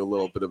just give you a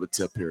little bit of a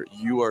tip here.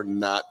 You are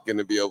not going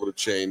to be able to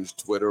change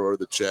Twitter or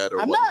the chat.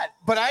 I'm not,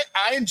 but I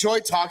enjoy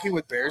talking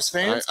with Bears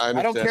fans. I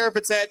don't care if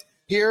it's at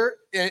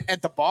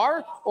the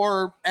bar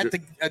or at the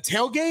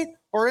tailgate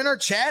or in our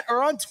chat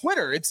or on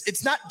Twitter.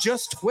 It's not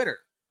just Twitter.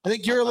 I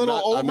think you're a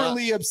little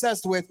overly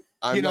obsessed with,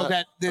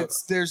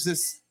 there's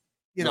this,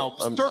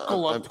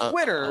 circle of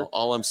Twitter.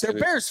 All I'm saying,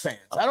 they're Bears fans.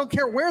 I don't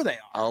care where they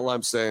are. All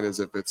I'm saying is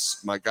if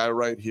it's my guy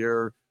right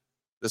here,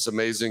 this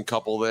amazing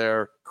couple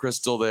there,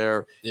 Crystal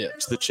there,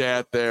 it's the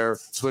chat there,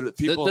 Twitter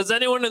people. Does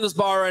anyone in this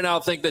bar right now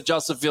think that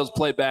Justin Fields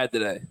played bad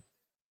today?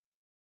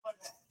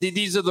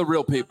 These are the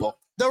real people.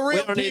 The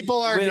real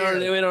people are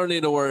here. We don't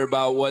need to worry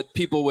about what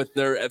people with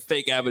their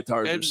fake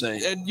avatars are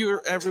saying. And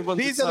everyone.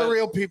 These are the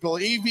real people.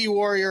 EV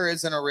Warrior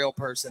isn't a real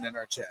person in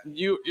our chat.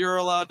 You're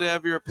allowed to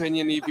have your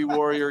opinion, EV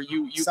Warrior.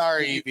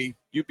 Sorry, EV.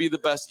 You be the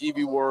best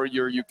EV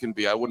Warrior you can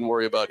be. I wouldn't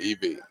worry about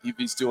EV.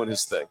 EV's doing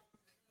his thing.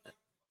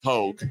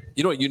 Hogue.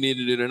 You know what you need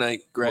to do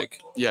tonight, Greg?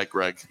 Yeah,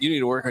 Greg. You need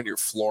to work on your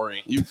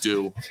flooring. You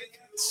do.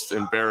 It's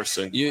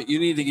embarrassing. You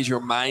need to get your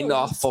mind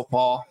off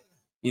football.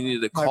 You need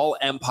to call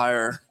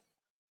Empire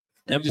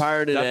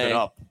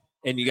today,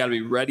 and you got to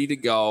be ready to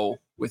go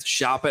with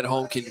Shop at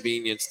Home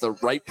Convenience, the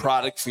right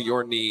product for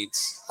your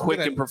needs, quick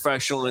and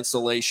professional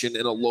installation,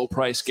 and a low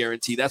price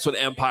guarantee. That's what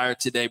Empire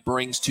today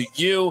brings to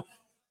you.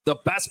 The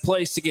best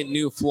place to get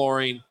new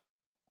flooring.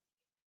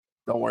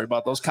 Don't worry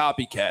about those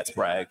copycats,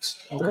 Braggs.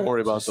 Don't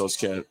worry about those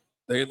cats.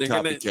 They're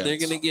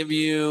gonna give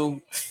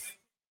you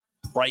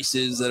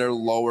prices that are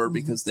lower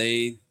because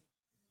they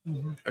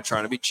are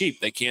trying to be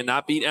cheap. They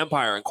cannot beat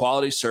Empire in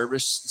quality,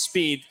 service,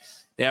 speed.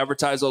 They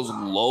advertise those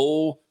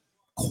low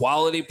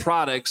quality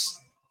products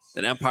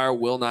that Empire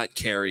will not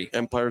carry.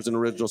 Empire's an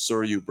original, so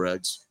are you,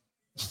 Braggs.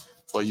 That's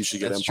why you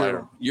should get Empire.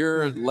 True.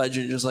 You're a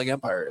legend just like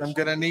Empire is. I'm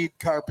going to need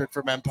carpet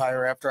from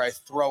Empire after I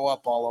throw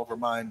up all over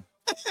mine.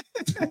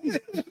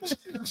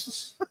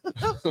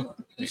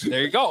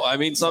 There you go. I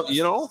mean,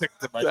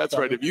 that's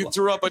right. If you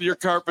threw up on your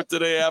carpet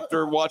today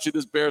after watching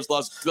this Bears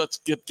loss, let's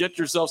get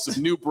yourself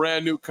some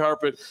brand new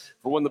carpet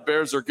for when the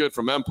Bears are good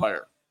from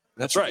Empire.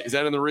 That's right. Is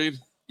that in the read?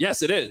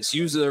 Yes, it is.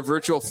 Use their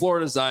virtual floor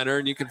designer,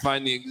 and you can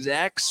find the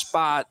exact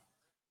spot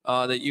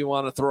that you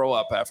want to throw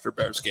up after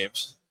Bears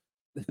games.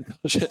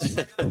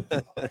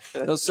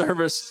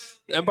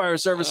 Empire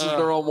services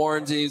their own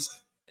warranties.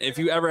 If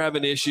you ever have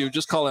an issue,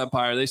 just call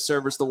Empire. They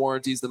service the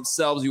warranties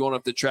themselves. You won't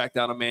have to track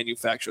down a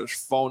manufacturer's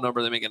phone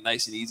number. They make it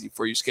nice and easy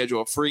for you.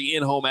 Schedule a free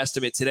in-home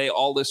estimate today.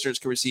 All listeners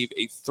can receive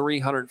a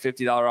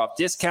 $350 off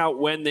discount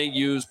when they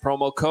use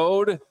promo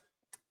code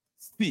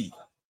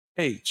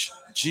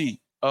CHGO.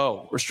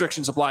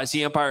 Restrictions apply. See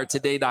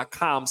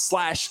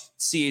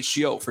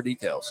EmpireToday.com/CHGO for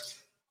details.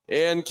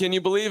 And can you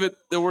believe it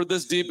that we're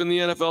this deep in the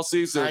NFL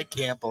season? I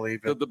can't believe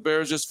it. That the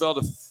Bears just fell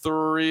to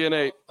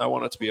 3-8. I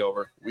want it to be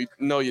over.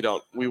 No, you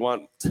don't. We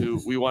want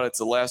it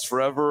to last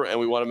forever, and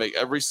we want to make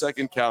every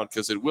second count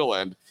because it will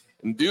end.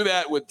 And do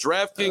that with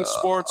DraftKings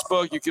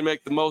Sportsbook. You can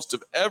make the most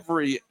of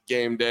every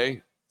game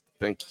day.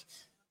 Thank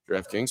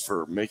DraftKings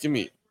for making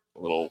me a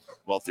little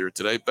wealthier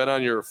today. Bet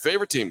on your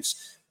favorite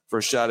teams for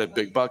a shot at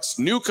big bucks.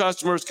 New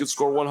customers can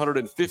score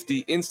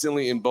 $150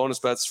 instantly in bonus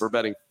bets for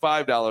betting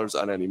 $5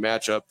 on any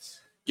matchup.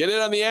 Get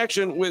in on the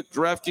action with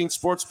DraftKings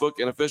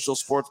Sportsbook, an official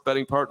sports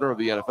betting partner of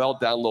the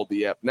NFL. Download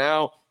the app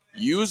now.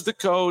 Use the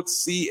code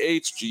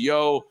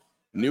CHGO.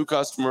 New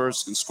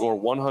customers can score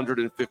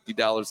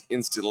 $150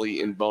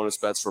 instantly in bonus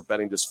bets for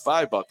betting just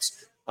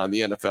 $5 on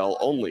the NFL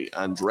only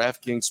on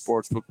DraftKings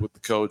Sportsbook with the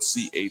code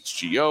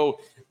CHGO.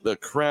 The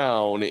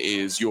crown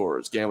is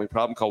yours. Gambling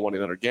problem? Call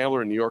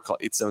 1-800-GAMBLER. In New York, call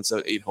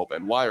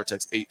 877-8-HOPE-NY or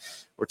text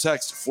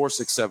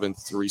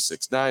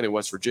 467-369. In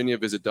West Virginia,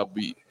 visit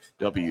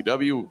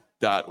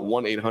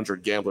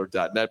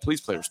www.1800gambler.net.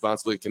 Please play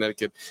responsibly. In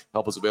Connecticut,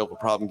 help is available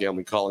for problem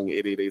gambling. Calling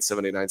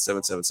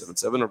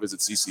 888-789-7777 or visit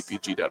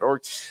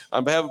ccpg.org.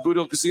 On behalf of Boot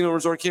Hill Casino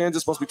Resort,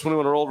 Kansas, must be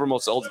 21 or older.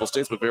 Most eligible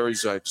states, but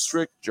varies by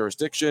district,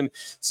 jurisdiction.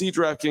 See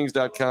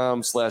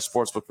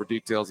DraftKings.com/sportsbook for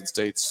details and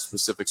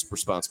state-specific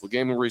responsible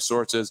gaming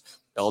resources.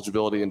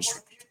 Eligibility and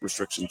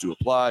restrictions to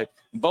apply.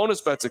 Bonus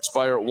bets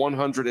expire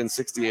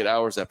 168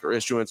 hours after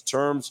issuance.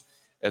 Terms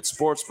at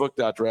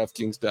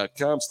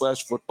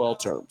sportsbook.draftkings.com/football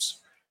terms.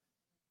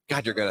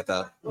 God, you're good at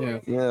that. Yeah,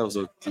 it was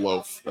a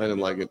loaf. I didn't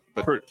like it,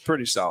 but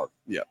Pretty solid.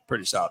 Yeah.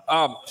 Pretty solid.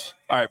 All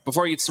right,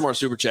 before I get some more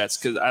super chats,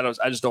 because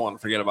I just don't want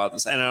to forget about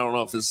this, and I don't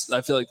know if this.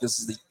 I feel like this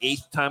is the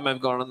 8th time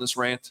I've gone on this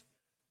rant.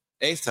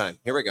 8th time.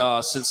 Here we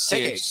go. Since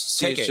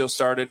CHGO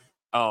started.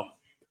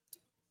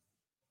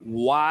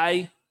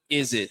 Why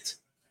is it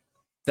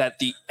that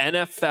the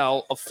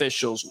NFL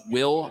officials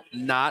will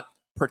not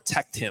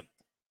protect him?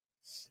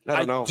 I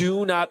don't know. I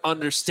do not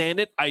understand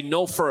it. I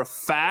know for a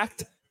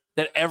fact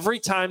that every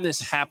time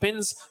this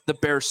happens, the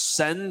Bears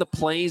send the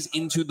plays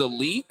into the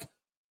league.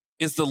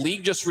 Is the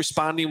league just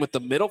responding with the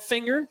middle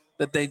finger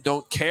that they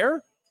don't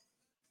care?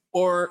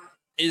 Or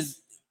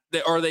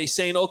are they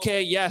saying,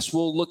 okay, yes,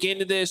 we'll look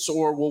into this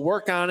or we'll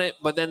work on it,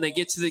 but then they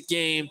get to the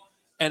game,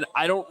 and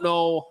I don't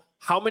know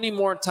how many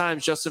more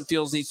times Justin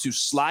Fields needs to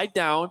slide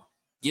down,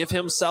 give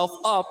himself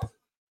up.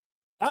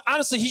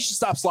 Honestly, he should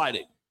stop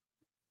sliding.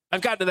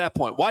 I've gotten to that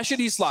point. Why should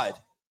he slide?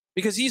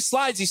 Because he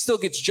slides, he still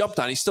gets jumped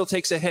on. He still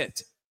takes a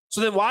hit. So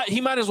then why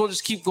he might as well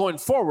just keep going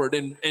forward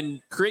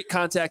and create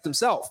contact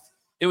himself.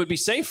 It would be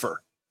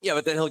safer. Yeah,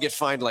 but then he'll get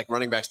fined like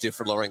running backs do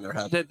for lowering their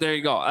head. There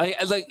you go. I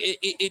like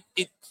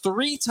it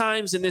 3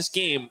 times in this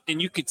game,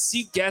 and you could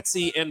see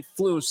Getsy and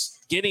Flus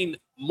getting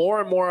more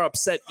and more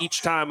upset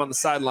each time on the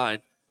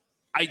sideline.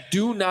 I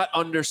do not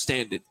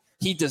understand it.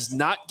 He does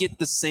not get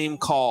the same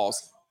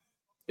calls.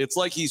 It's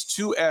like he's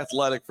too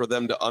athletic for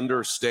them to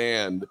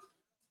understand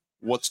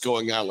what's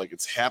going on, like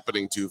it's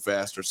happening too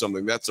fast or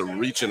something. That's a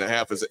reach and a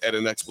half at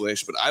an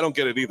explanation, but I don't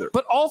get it either.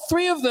 But all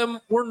 3 of them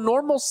were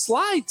normal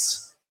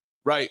slides.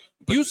 Right.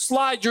 You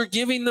slide, you're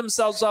giving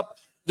themselves up.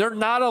 They're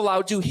not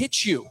allowed to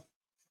hit you.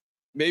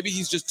 Maybe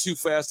he's just too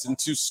fast and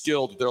too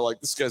skilled. They're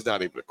like, this guy's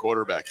not even a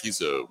quarterback.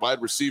 He's a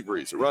wide receiver.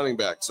 He's a running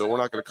back. So we're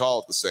not going to call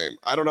it the same.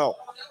 I don't know.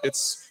 It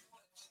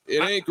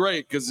ain't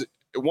great because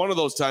one of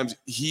those times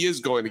he is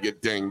going to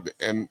get dinged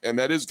and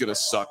that is going to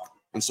suck.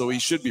 And so he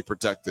should be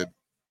protected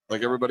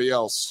like everybody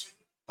else.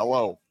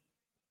 Hello.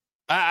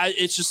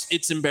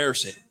 It's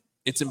embarrassing.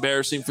 It's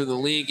embarrassing for the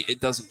league.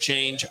 It doesn't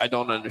change. I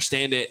don't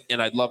understand it.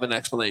 And I'd love an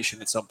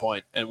explanation at some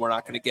point, and we're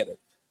not going to get it.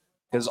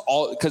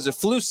 Because if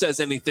Flus says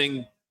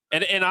anything,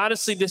 and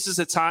honestly, this is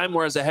a time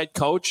where as a head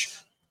coach,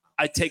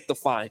 I take the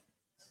fine.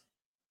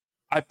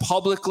 I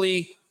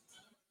publicly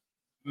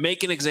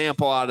make an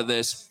example out of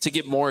this to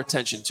get more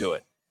attention to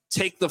it.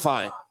 Take the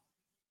fine.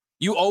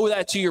 You owe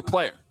that to your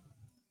player.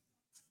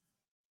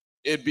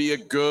 It'd be a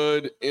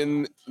good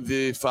in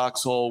the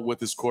foxhole with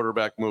his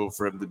quarterback move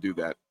for him to do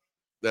that.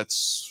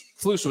 That's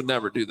Flus would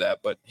never do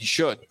that, but he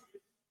should.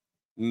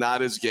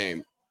 Not his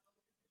game.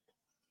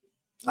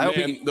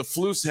 The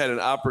Flus had an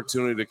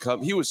opportunity to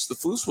come. The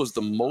Flus was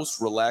the most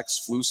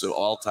relaxed Flus of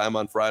all time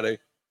on Friday.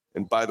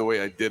 And by the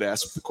way, I did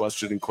ask the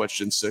question in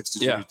question 6.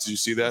 Did you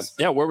see that?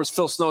 Yeah. Where was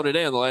Phil Snow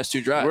today on the last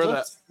 2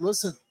 drives?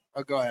 Listen.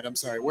 Oh, go ahead. I'm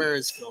sorry. Where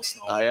is Phil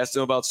Snow? I asked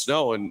him about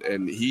Snow, and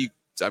the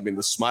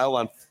smile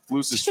on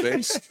Flus's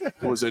face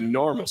was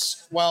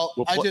enormous. Well,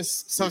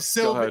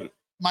 Sylvie,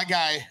 my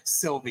guy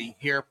Sylvie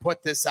here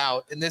put this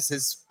out, and this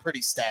is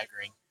pretty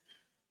staggering.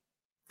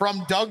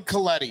 From Doug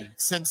Coletti,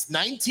 since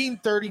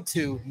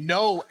 1932,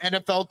 no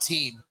NFL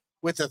team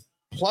with a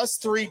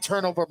 +3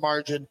 turnover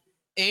margin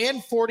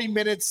and 40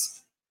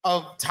 minutes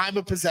of time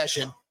of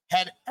possession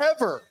had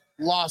ever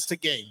lost a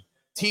game.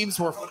 Teams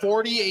were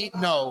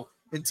 48-0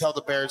 until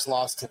the Bears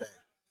lost today.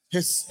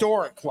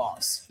 Historic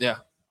loss. Yeah,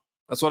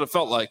 that's what it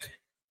felt like.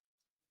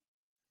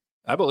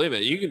 I believe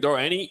it. You can throw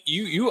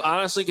you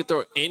honestly could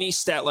throw any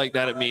stat like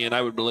that at me, and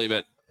I would believe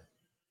it.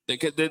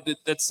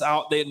 That's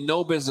how they had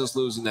no business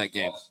losing that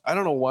game. I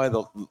don't know why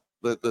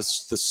the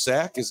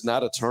sack is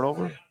not a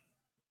turnover.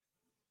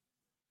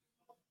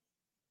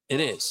 It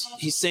is.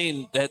 He's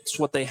saying that's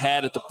what they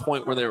had at the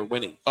point where they were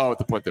winning. Oh, at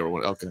the point they were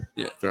winning. Okay.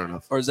 Yeah. Fair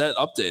enough. Or is that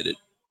updated?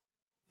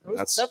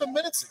 That's 7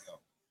 minutes ago.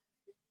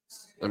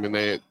 I mean,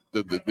 the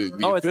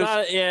it's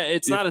not. Yeah,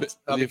 it's not a.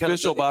 The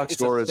official box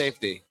score is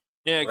safety.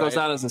 Yeah, it goes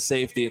out as a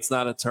safety. It's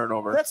not a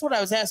turnover. That's what I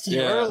was asking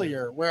you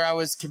earlier, where I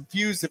was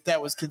confused if that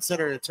was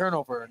considered a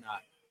turnover or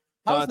not.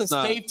 How is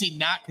the safety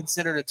not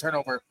considered a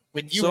turnover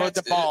when you had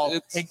the ball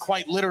and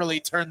quite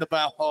literally turned the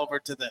ball over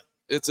to the?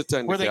 It's a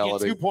technicality. Where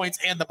they get 2 points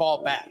and the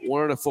ball back.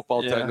 We're in a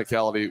football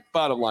technicality.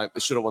 Bottom line,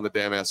 they should have won the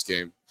damn ass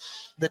game.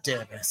 The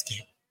damn ass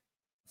game.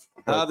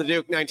 The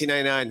Duke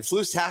 1999.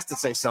 Flus has to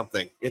say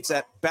something. It's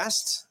at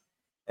best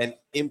an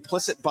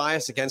implicit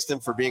bias against him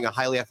for being a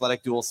highly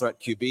athletic dual threat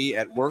QB.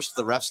 At worst,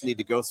 the refs need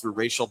to go through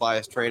racial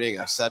bias training.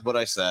 I said what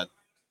I said.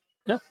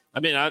 Yeah. I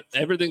mean,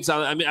 everything's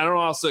on. I mean, I don't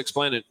know how else to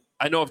explain it.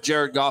 I know if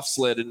Jared Goff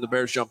slid and the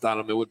Bears jumped on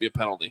him, it would be a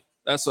penalty.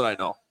 That's what I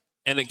know.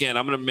 And again,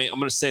 I'm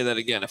gonna say that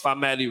again. If I'm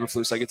Matt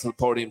Eberflus, I get to the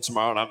podium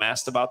tomorrow and I'm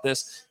asked about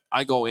this,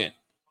 I go in.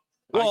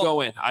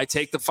 I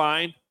take the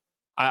fine.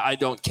 I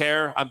don't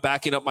care. I'm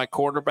backing up my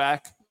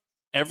quarterback.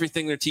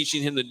 Everything they're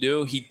teaching him to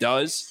do, he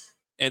does.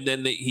 And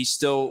then he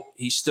still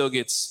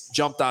gets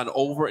jumped on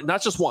over,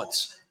 not just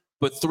once,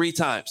 but 3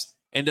 times,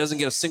 and doesn't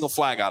get a single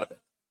flag out of it.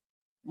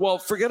 Well,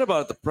 forget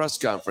about the press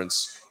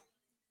conference.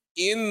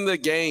 In the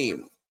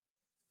game,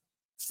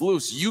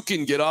 Flus, you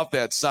can get off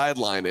that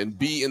sideline and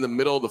be in the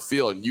middle of the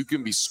field, and you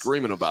can be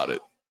screaming about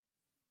it.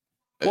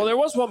 Well, there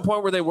was one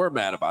point where they were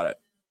mad about it.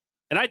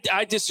 And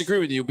I disagree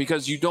with you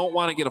because you don't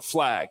want to get a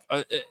flag.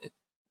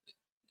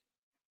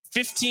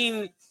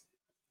 15.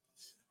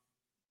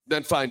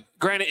 Then fine.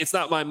 Granted, it's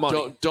not my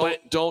money.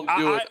 Don't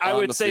do it. I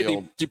would say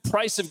field. the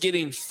price of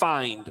getting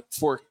fined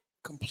for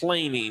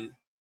complaining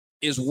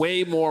is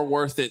way more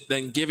worth it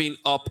than giving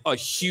up a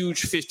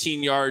huge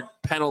 15-yard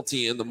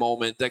penalty in the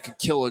moment that could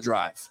kill a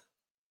drive.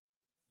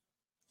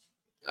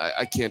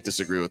 I can't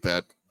disagree with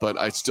that, but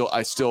I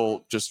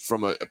still just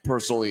from a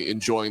personally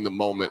enjoying the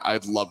moment,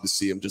 I'd love to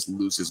see him just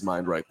lose his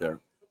mind right there.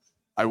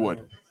 I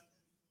would.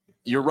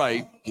 You're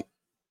right.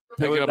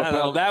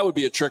 That would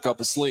be a trick up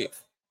his sleeve.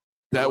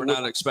 That we're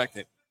not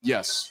expecting.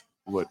 Yes,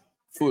 would.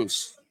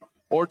 Flus.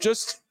 Or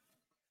just,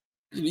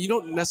 you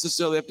don't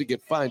necessarily have to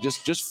get fined.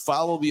 Just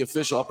follow the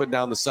official up and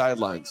down the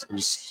sidelines.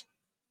 And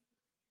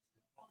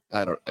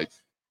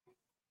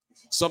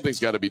something's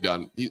got to be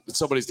done.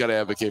 Somebody's got to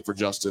advocate for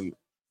Justin.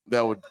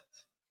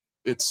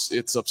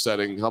 It's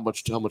upsetting how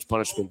much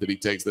punishment that he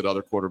takes that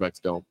other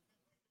quarterbacks don't.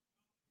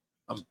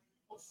 I'm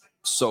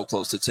so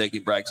close to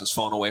taking Braggs'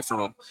 phone away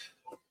from him.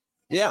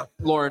 Yeah.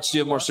 Lawrence, do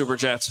you have more super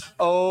chats?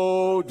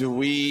 Oh, do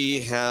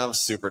we have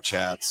super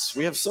chats?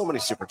 We have so many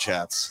super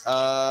chats.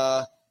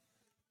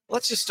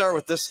 Let's just start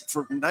with this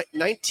for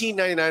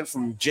 1999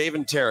 from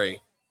Javen Terry.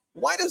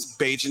 Why does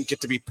Bajan get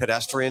to be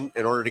pedestrian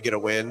in order to get a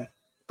win,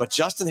 but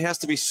Justin has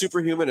to be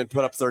superhuman and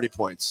put up 30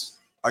 points?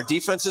 Our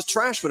defense is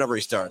trash whenever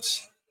he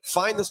starts.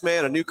 Find this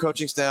man a new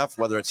coaching staff,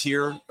 whether it's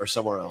here or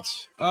somewhere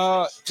else.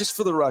 Just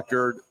for the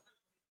record.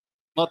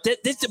 Well,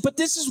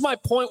 this is my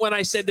point when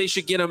I said they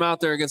should get him out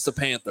there against the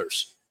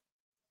Panthers.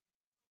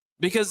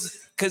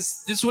 Because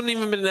this wouldn't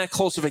even been that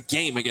close of a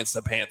game against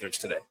the Panthers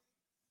today.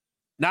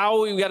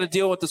 Now we've got to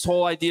deal with this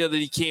whole idea that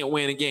he can't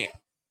win a game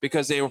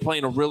because they were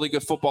playing a really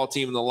good football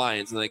team in the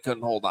Lions and they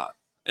couldn't hold on.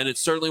 And it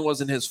certainly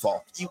wasn't his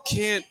fault. You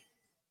can't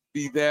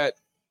be that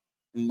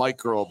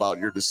micro about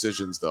your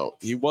decisions, though.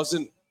 He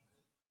wasn't.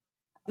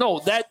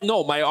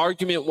 No, my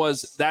argument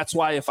was that's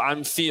why if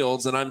I'm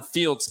Fields and I'm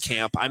Fields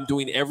camp, I'm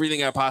doing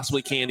everything I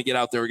possibly can to get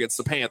out there against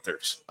the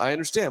Panthers. I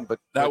understand, but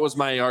that was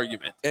my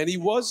argument. And he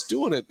was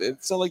doing it.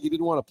 It's not like he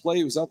didn't want to play.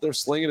 He was out there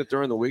slinging it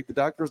during the week. The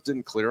doctors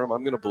didn't clear him.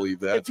 I'm going to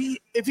believe that.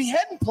 If he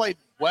hadn't played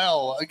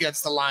well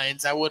against the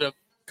Lions, I would have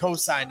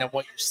co-signed on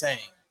what you're saying.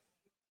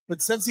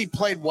 But since he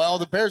played well,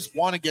 the Bears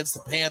won against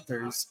the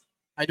Panthers.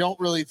 I don't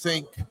really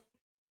think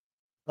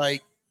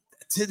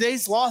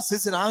today's loss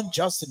isn't on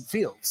Justin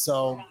Fields.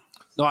 So.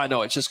 No, I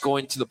know. It's just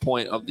going to the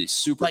point of the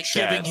super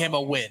chat. Giving him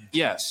a win.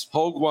 Yes.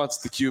 Hogue wants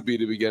the QB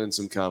to be getting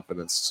some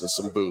confidence, so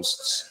some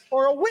boosts.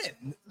 Or a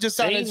win. Just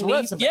on his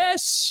resume.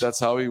 Yes.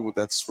 That's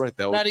right.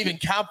 Not even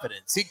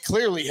confidence. He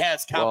clearly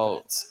has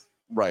confidence.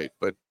 Well, right.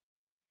 But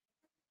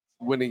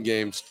winning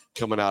games,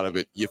 coming out of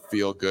it, you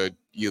feel good.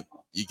 You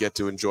get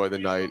to enjoy the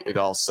night. It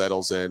all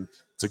settles in.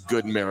 It's a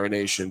good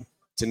marination.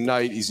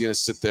 Tonight, he's going to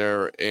sit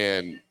there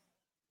and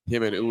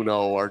him and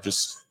Uno are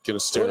just going to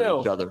stare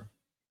at each other.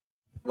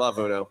 Love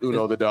Uno.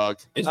 Uno the dog.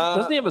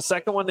 Doesn't he have a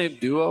second one named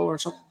Duo or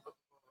something?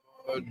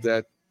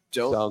 That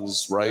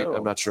sounds right.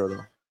 I'm not sure,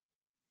 though.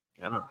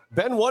 I don't know.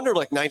 Ben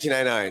Wonderlick,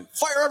 1999.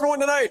 Fire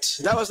everyone tonight.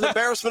 That was an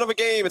embarrassment of a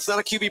game. It's not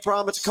a QB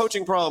problem. It's a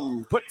coaching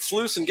problem. Put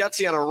Flus and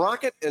Getsy on a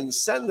rocket and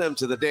send them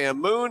to the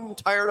damn moon.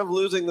 Tired of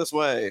losing this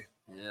way.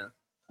 Yeah.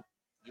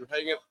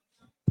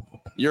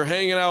 You're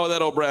hanging out with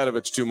that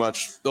Obradovich too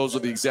much. Those are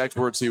the exact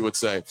words he would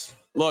say.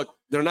 Look,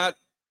 they're not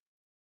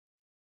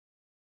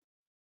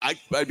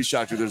I'd be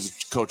shocked if there's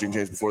a coaching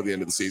change before the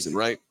end of the season,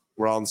 right?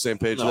 We're all on the same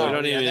page. No, we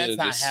don't need to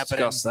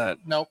discuss that.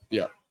 Nope.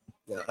 Yeah.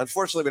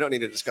 Unfortunately, we don't need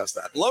to discuss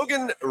that.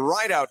 Logan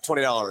Rideout,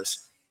 $20.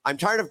 I'm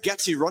tired of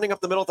Getsy running up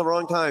the middle at the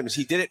wrong times.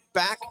 He did it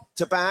back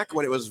to back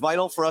when it was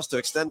vital for us to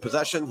extend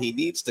possession. He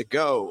needs to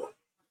go.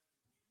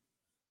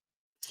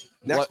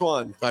 Next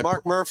one,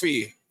 Mark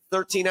Murphy,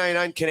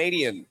 $13.99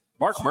 Canadian.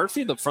 Mark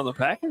Murphy from the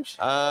Packers?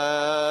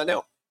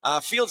 No.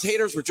 Fields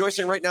haters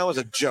rejoicing right now is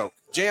a joke.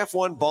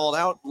 JF1 balled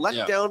out,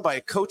 let down by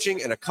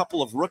coaching and a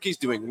couple of rookies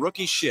doing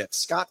rookie shit.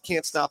 Scott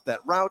can't stop that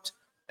route,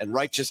 and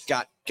Wright just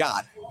got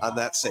on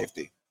that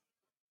safety.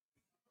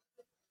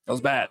 That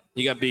was bad.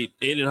 He got beat.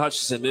 Aiden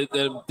Hutchinson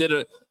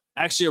did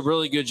actually a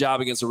really good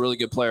job against a really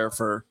good player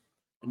for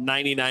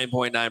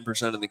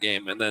 99.9% of the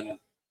game, and then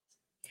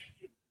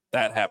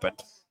that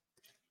happened.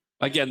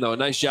 Again, though,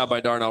 nice job by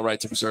Darnell Wright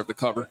to preserve the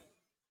cover.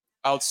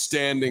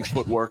 Outstanding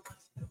footwork.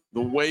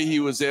 The way he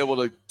was able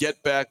to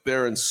get back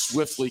there and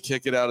swiftly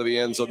kick it out of the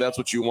end zone, that's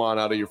what you want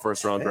out of your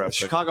first-round draft pick.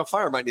 Chicago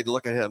Fire might need to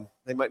look at him.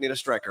 They might need a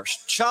striker.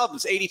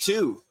 Chubbs,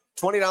 82,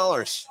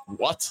 $20.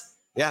 What?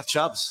 Yeah,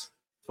 Chubbs,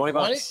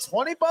 $20.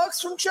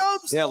 $20 from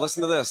Chubbs? Yeah,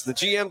 listen to this. The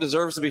GM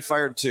deserves to be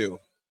fired, too.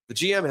 The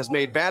GM has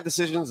made bad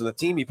decisions, and the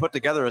team he put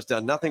together has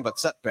done nothing but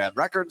set bad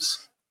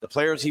records. The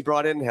players he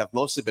brought in have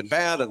mostly been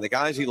bad, and the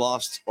guys he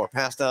lost or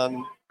passed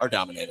on are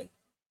dominating.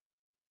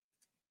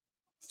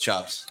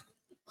 Chubbs.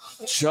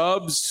 It's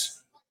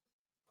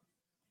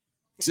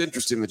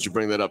interesting that you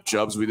bring that up,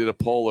 Chubbs. We did a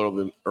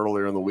poll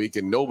earlier in the week,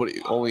 and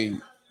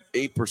only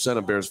 8%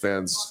 of Bears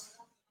fans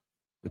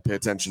pay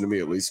attention to me,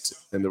 at least.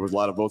 And there was a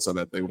lot of votes on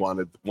that. They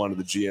wanted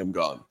the GM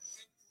gone.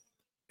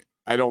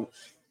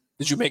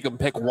 Did you make them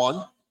pick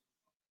one?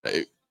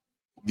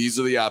 These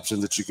are the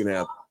options that you can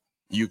have.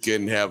 You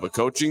can have a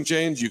coaching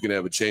change. You can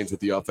have a change with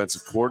the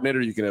offensive coordinator.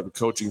 You can have a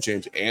coaching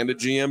change and a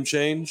GM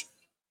change.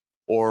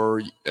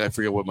 Or I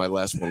forget what my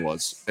last one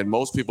was. And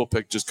most people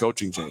picked just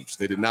coaching change.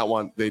 They did not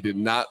want,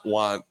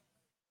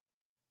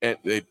 and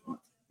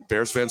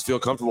Bears fans feel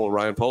comfortable with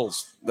Ryan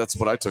Poles. That's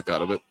what I took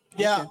out of it.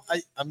 Yeah.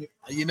 I'm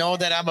you know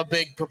that I'm a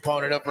big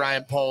proponent of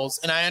Ryan Poles,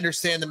 and I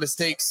understand the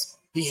mistakes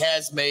he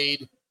has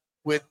made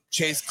with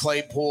Chase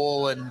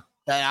Claypool, and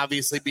that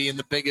obviously being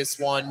the biggest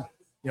one.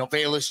 You know,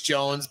 Velus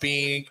Jones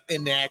being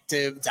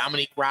inactive,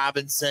 Dominique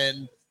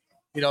Robinson,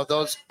 you know,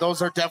 those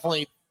are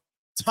definitely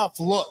tough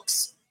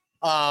looks.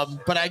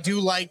 But I do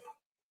like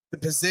the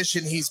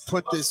position he's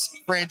put this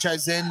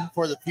franchise in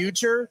for the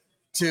future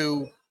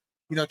to,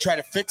 you know, try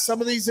to fix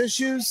some of these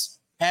issues.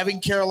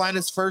 Having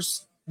Carolina's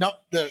first round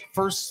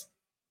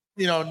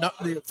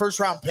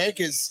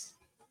pick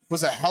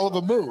was a hell of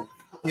a move,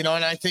 you know,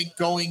 and I think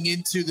going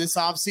into this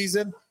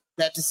offseason,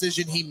 that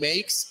decision he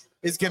makes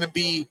is going to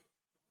be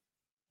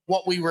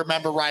what we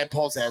remember Ryan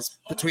Poles as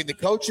between the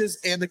coaches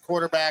and the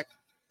quarterback.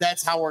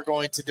 That's how we're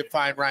going to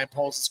define Ryan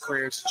Poles'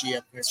 career as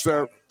GM. It's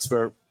fair.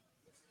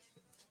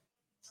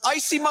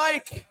 Icy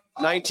Mike,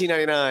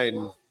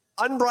 $19.99.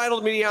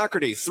 Unbridled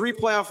mediocrity. 3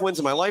 playoff wins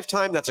in my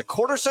lifetime. That's a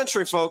quarter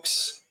century,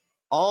 folks.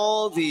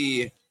 All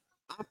the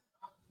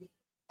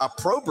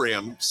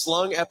opprobrium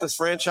slung at this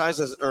franchise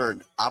has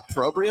earned.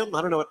 Opprobrium?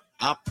 I don't know what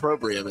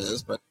opprobrium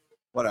is, but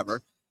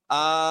whatever.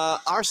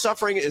 Our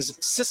suffering is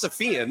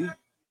Sisyphean.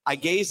 I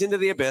gaze into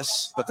the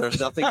abyss, but there's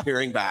nothing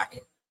peering back.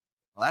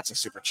 Well, that's a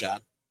super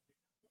chat.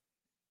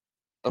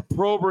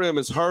 Opprobrium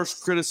is harsh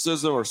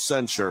criticism or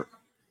censure.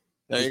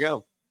 There you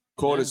go.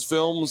 Quote, his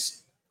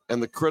films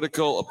and the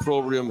critical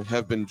opprobrium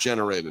have been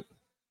generated.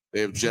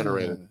 They have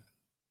generated.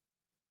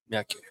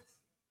 Okay.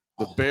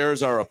 The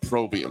Bears are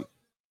opprobrium.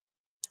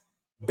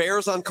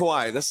 Bears on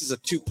Kawhi. This is a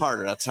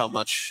 2-parter. That's how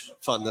much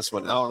fun this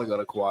one is. I want to go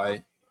to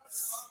Kawhi.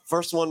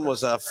 First one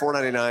was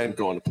 $4.99.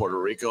 Going to Puerto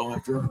Rico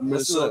after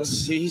Minnesota.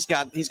 He's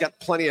got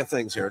plenty of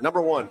things here.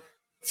 Number 1,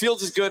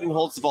 Fields is good and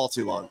holds the ball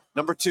too long.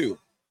 Number 2,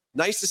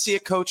 nice to see a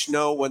coach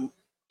know when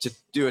to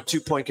do a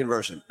 2-point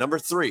conversion. Number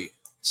 3,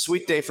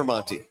 sweet day for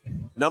Monty.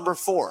 Number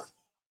 4,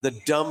 the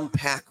dumb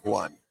pack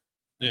one.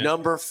 Yeah.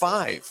 Number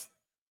 5,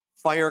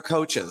 fire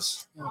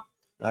coaches.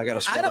 I got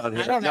to scroll down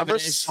here.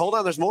 Numbers. Hold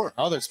on, there's more.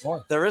 Oh, there's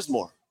more. There is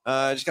more.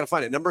 I just got to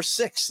find it. Number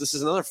 6, this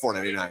is another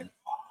 $4.99.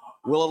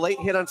 Will a late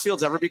hit on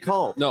Fields ever be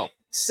called? No.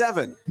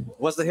 7,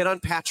 was the hit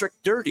on Patrick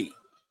dirty?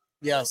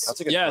 Yes.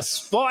 That's a good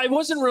question. Well, it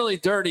wasn't really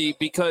dirty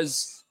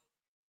because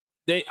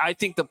I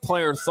think the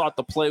player thought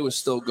the play was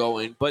still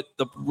going, but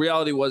the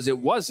reality was it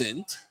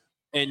wasn't,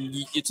 and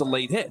it's a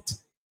late hit.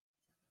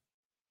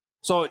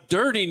 So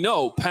dirty,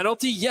 no.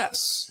 Penalty,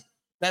 yes.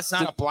 That's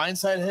not a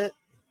blindside hit?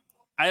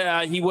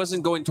 He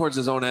wasn't going towards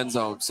his own end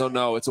zone, so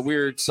no. It's a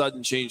weird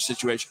sudden change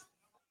situation.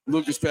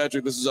 Lucas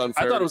Patrick, this is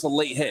unfair. I thought it was a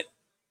late hit.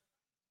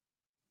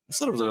 I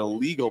thought it was an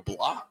illegal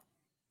block.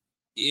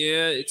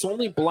 Yeah, it's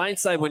only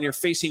blindside when you're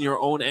facing your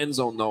own end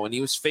zone, though, and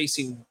he was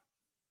facing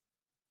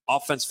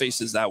offense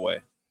faces that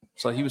way.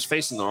 So he was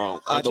facing the right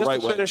way.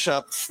 Just to finish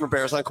up for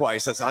Bears on Kawhi, he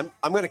says, I'm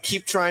going to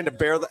keep trying to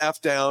bear the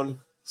F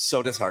down.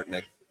 So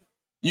disheartening.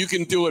 You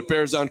can do it,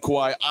 Bears on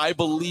Kawhi. I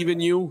believe in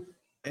you.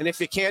 And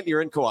if you can't,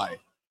 you're in Kawhi.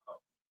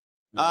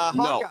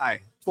 Hawkeye,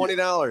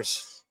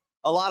 $20.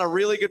 A lot of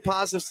really good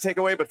positives to take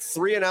away, but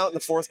 3 and out in the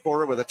fourth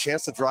quarter with a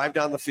chance to drive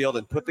down the field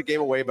and put the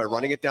game away by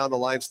running it down the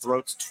line's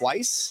throats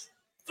twice.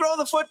 Throw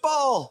the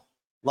football.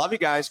 Love you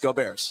guys. Go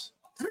Bears.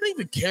 I don't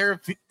even care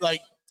if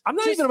I'm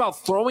not even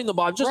about throwing the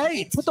ball.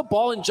 Just put the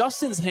ball in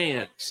Justin's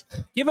hands.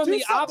 Give him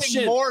the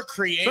option. More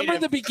creative. Remember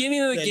at the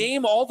beginning of the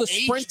game, all the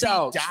sprint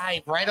outs.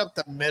 Dive right up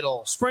the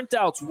middle. Sprint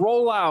outs,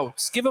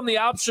 rollouts. Give him the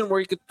option where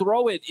he could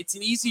throw it. It's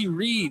an easy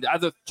read.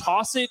 Either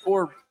toss it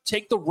or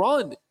take the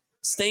run.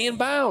 Stay in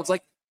bounds.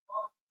 Like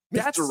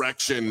that's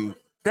direction.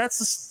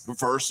 That's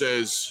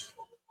versus.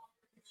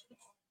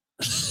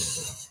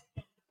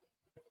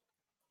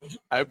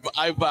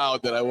 I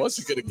vowed that I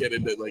wasn't going to get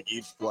into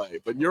each play,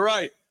 but you're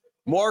right.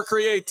 More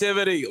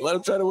creativity. Let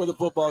him try to win the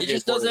football game. It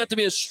just doesn't have to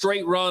be a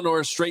straight run or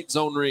a straight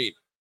zone read.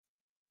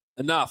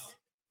 Enough.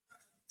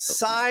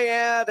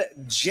 Syed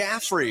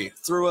Jaffrey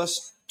threw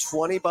us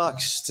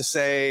 $20 to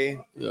say,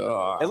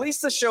 at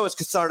least the show is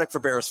cathartic for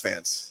Bears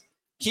fans.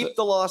 Keeps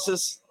the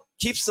losses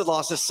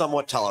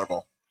somewhat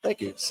tolerable. Thank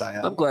you,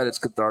 Syed. I'm glad it's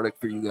cathartic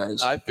for you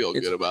guys. I feel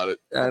good about it.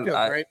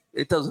 Great.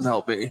 It doesn't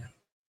help me.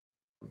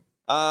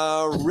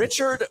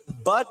 Richard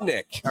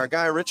Budnick, our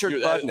guy Richard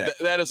Budnick.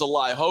 That is a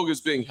lie.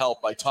 Hogan's being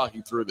helped by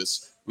talking through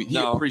this. He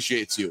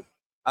appreciates you.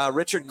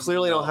 Richard,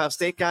 clearly an Ohio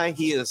State guy.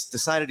 He has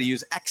decided to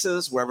use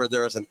X's wherever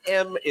there is an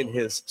M in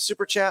his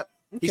super chat.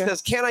 He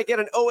says, can I get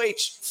an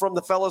OH from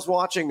the fellas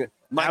watching?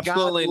 My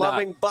Absolutely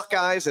God-loving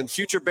Buckeyes and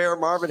future Bear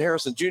Marvin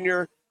Harrison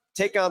Jr.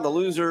 take on the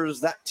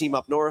losers, that team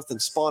up north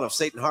and spawn of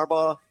Satan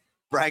Harbaugh.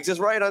 Braggs is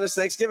right on his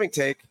Thanksgiving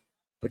take,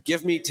 but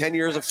give me 10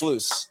 years of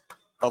Flus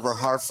over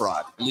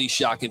Harfrod. Least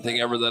shocking thing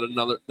ever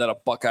that a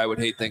Buckeye would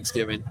hate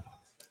Thanksgiving.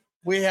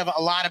 We have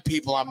a lot of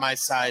people on my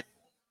side.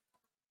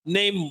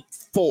 Name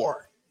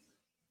 4.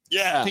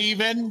 Yeah.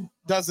 Steven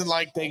doesn't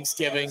like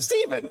Thanksgiving.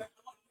 Steven.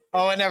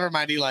 Oh, never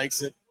mind. He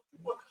likes it.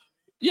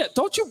 Yeah,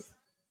 don't you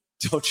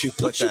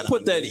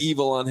put that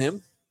evil on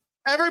him.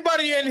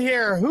 Everybody in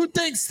here, who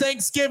thinks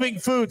Thanksgiving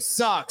food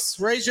sucks?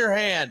 Raise your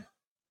hand.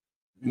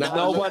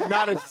 No one,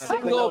 not a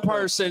single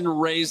person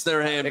raised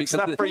their hand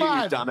except for you,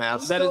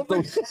 dumbass.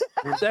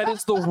 That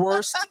is the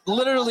worst.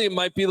 Literally, it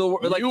might be the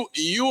worst. Like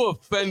you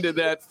offended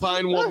that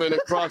fine woman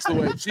across the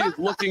way. She's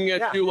looking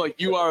at you like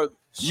you are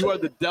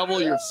the devil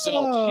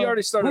yourself. She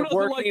already started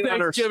working on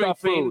her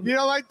stuffing. You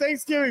don't like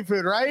Thanksgiving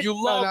food, right? You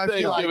love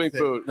Thanksgiving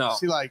food. No,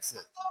 she likes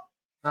it.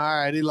 All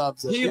right, he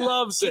loves it. He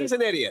loves it. He's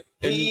an idiot.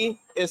 He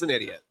is an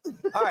idiot.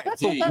 All right,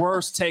 it's the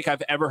worst take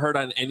I've ever heard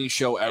on any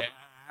show ever.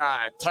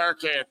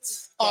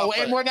 Turkets. Oh,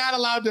 and we're not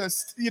allowed to,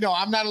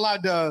 I'm not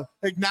allowed to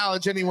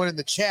acknowledge anyone in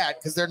the chat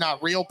because they're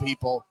not real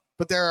people,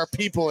 but there are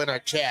people in our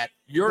chat.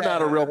 You're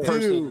not a real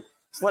person.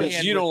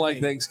 You don't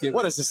like Thanksgiving.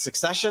 What is this,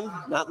 Succession?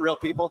 Not real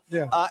people?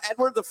 Yeah.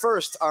 Edward the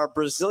First, our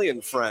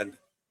Brazilian friend.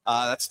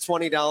 That's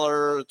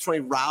 $20, 20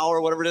 Rau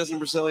or whatever it is in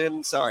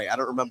Brazilian. Sorry, I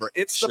don't remember.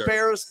 It's the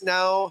Bears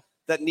now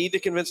that need to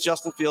convince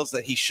Justin Fields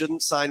that he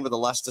shouldn't sign with a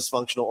less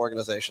dysfunctional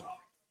organization.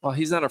 Well,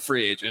 he's not a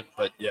free agent,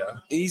 but yeah.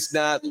 He's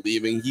not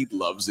leaving. He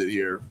loves it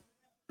here.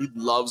 He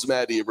loves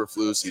Matt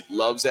Eberflus. He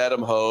loves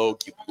Adam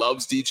Hogue. He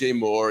loves DJ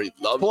Moore. He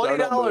loves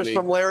 $20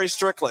 from Larry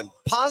Strickland.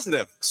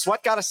 Positive.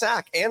 Sweat got a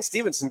sack and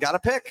Stevenson got a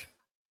pick.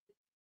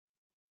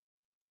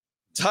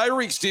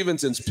 Tyreek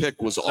Stevenson's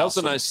pick was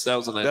awesome. That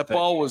was a nice that pick.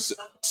 ball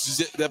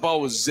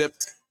was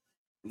zipped.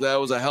 That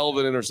was a hell of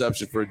an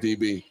interception for a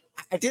DB.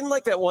 I didn't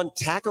like that one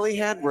tackle he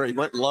had where he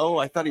went low.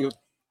 I thought he would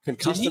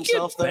concuss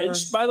himself there. Did he get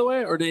benched, by the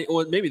way? Or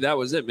maybe that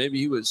was it. Maybe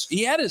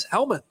he had his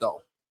helmet,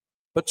 though.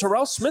 But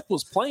Terrell Smith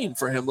was playing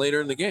for him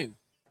later in the game.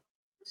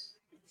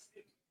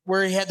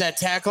 Where he had that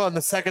tackle on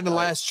the second to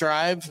last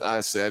drive?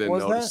 I didn't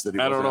notice that he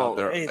wasn't out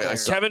there.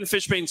 Kevin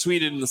Fishbane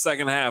tweeted in the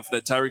second half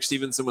that Tyreek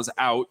Stevenson was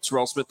out,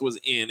 Terrell Smith was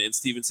in, and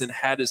Stevenson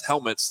had his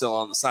helmet still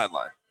on the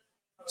sideline.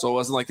 So it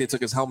wasn't like they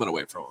took his helmet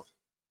away from him.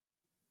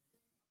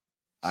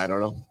 I don't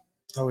know.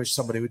 I wish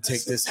somebody would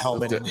take this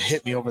helmet and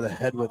hit me over the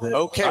head with it.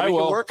 Okay, we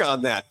can work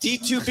on that.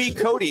 D2B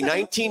Cody,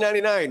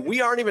 $19.99.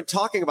 We aren't even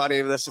talking about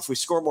any of this if we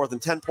score more than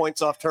 10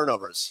 points off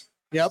turnovers.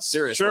 Yep.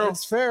 Seriously. Sure.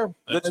 That's fair.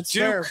 The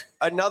Duke,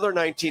 another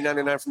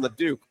 $19.99 from the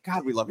Duke.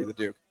 God, we love you, the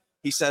Duke.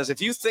 He says,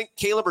 if you think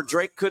Caleb or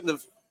Drake could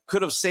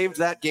have saved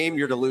that game,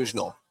 you're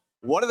delusional.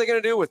 What are they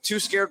going to do with 2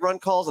 scared run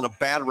calls and a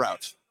bad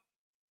route?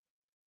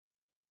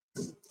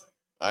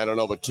 I don't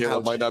know, but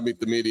Caleb might not meet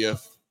the media.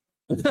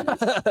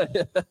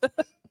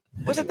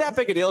 Was it that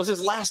big a deal? It was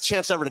his last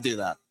chance ever to do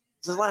that.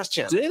 It's his last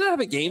chance. Do they not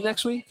have a game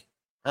next week?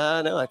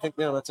 No, I think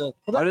that's it.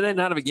 Why do they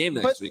not have a game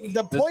next week?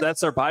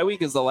 That's their bye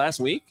week is the last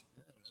week?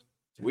 It's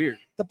weird.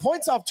 The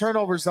points off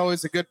turnovers, though,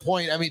 is a good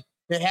point. I mean,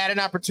 they had an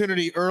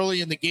opportunity early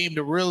in the game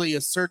to really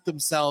assert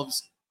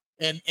themselves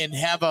and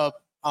have a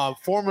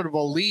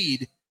formidable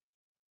lead.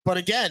 But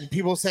again,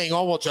 people saying,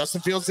 oh, well,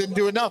 Justin Fields didn't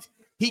do enough.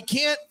 He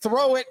can't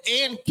throw it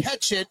and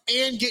catch it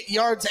and get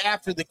yards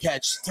after the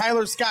catch.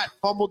 Tyler Scott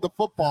fumbled the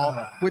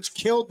football, which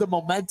killed the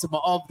momentum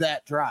of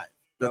that drive.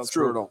 That's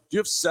true. Do you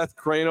have Seth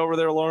Crane over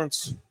there,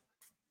 Lawrence?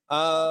 Do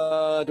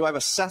I have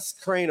a Seth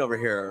Crane over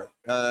here?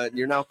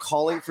 You're now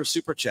calling for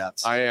super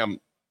chats. I am.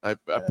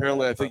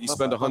 Apparently, I think you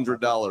spent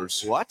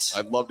 $100. What?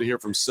 I'd love to hear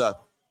from Seth.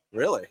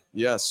 Really?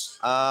 Yes.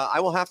 I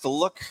will have to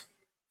look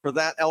for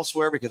that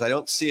elsewhere because I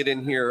don't see it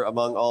in here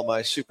among all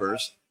my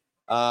supers.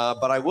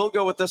 But I will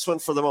go with this one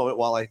for the moment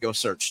while I go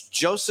search.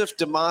 Joseph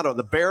D'Amato.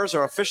 The Bears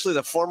are officially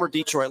the former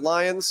Detroit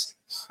Lions,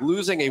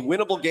 losing a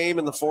winnable game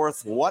in the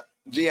fourth. What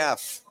the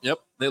F? Yep,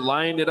 they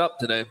lined it up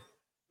today.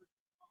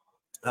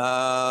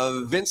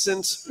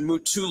 Vincent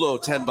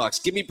Mutulo,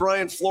 $10. Give me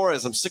Brian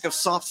Flores. I'm sick of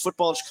soft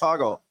football in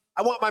Chicago.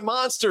 I want my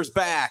Monsters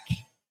back.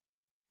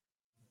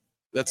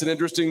 That's an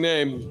interesting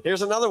name.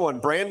 Here's another one.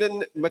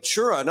 Brandon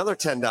Matura, another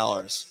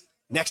 $10.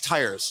 Next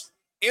hires.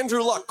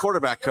 Andrew Luck,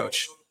 quarterback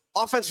coach.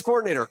 Offensive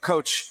coordinator,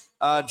 coach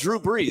Drew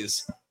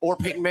Brees or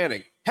Peyton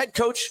Manning. Head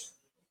coach,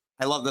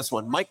 I love this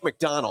one, Mike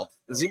McDonald.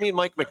 Does he mean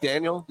Mike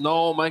McDaniel?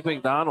 No, Mike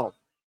McDonald.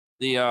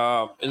 Isn't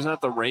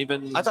that the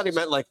Ravens? I thought he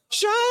meant like,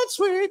 shine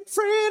sweet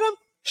freedom,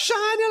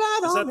 shine your light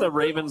on me. Is that the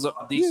Ravens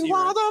DC? You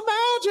are the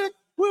magic.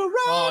 We'll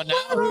Oh,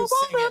 now who's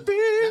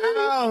singing?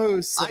 Now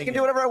who's singing? I can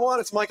do whatever I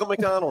want. It's Michael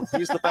McDonald.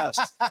 He's the best.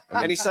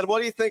 And he said, what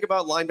do you think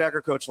about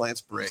linebacker coach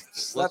Lance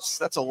Briggs?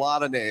 That's a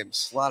lot of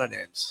names. A lot of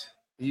names.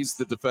 He's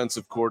the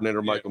defensive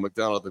coordinator, Michael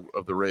McDonald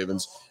of the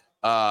Ravens.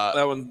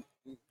 That one,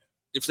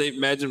 if they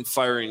imagine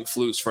firing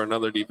Flus for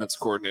another defense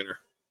coordinator,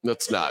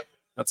 that's going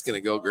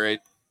to go great.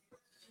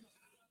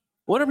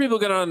 What are people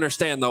going to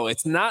understand, though?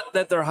 It's not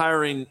that they're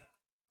hiring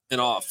an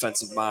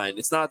offensive mind.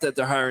 It's not that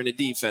they're hiring a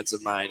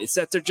defensive mind. It's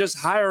that they're just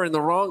hiring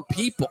the wrong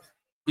people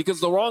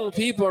because the wrong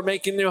people are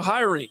making new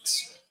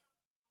hirings.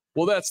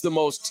 Well, that's the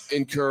most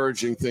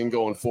encouraging thing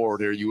going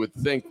forward here. You would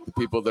think the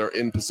people that are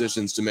in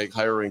positions to make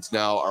hirings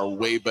now are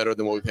way better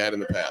than what we've had in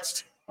the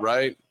past,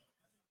 right?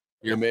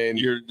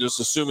 You're just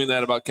assuming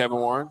that about Kevin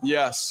Warren?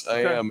 Yes,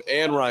 I am.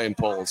 And Ryan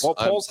Poles. Well,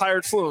 Poles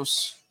hired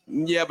Flus.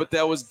 Yeah, but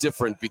that was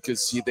different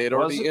because they had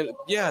already. We don't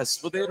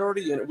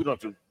have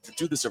to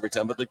do this every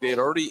time, but like they had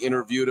already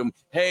interviewed him.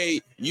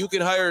 Hey, you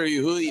can hire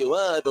who you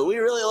want, but we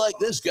really like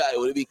this guy.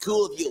 Would it be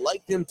cool if you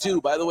liked him too?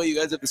 By the way, you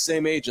guys have the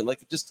same agent.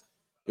 Like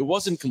it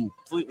wasn't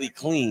completely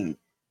clean.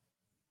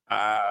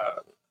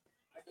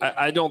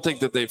 I don't think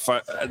that they.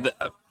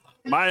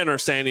 My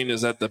understanding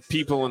is that the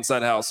people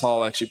inside House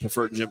Hall actually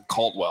preferred Jim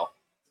Caldwell.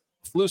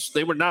 Flus,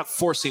 they were not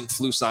forcing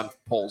Flus on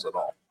Poles at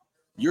all.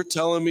 You're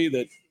telling me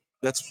that.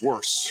 That's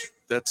worse.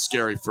 That's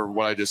scary for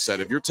what I just said.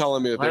 If you're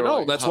telling me that I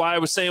know. That's why I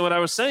was saying what I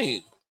was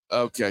saying.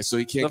 Okay, so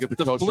he can't get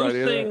the coach right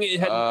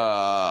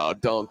either?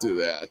 Don't do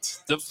that.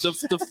 The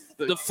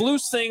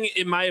Flus thing,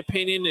 in my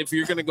opinion, if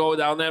you're going to go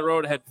down that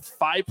road, had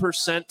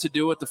 5% to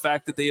do with the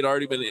fact that they had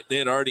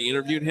already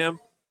interviewed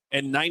him,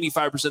 and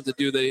 95% to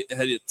do they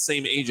had the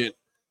same agent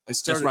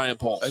as Ryan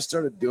Poles. I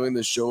started doing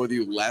this show with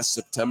you last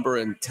September,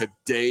 and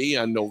today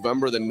on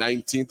November the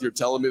 19th, you're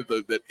telling me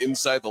that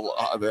inside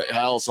the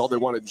house, all they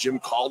wanted Jim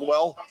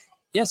Caldwell?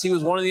 Yes, he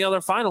was one of the other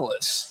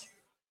finalists.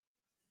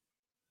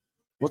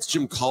 What's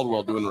Jim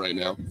Caldwell doing right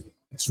now?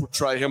 Let's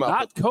try him out.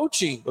 Not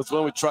coaching. Let's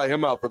when we try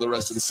him out for the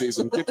rest of the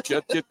season.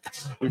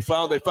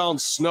 They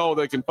found snow.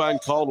 They can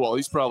find Caldwell.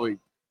 He's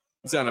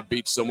on a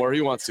beach somewhere.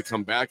 He wants to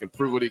come back and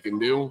prove what he can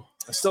do.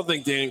 I still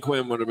think Dan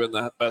Quinn would have been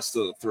the best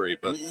of the three.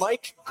 But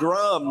Mike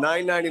Grum,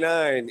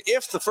 $9.99.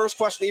 If the first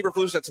question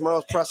Eberflus at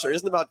tomorrow's presser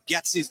isn't about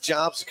Getsy's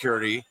job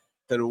security,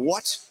 then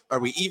what are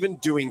we even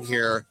doing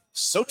here?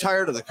 So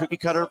tired of the cookie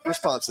cutter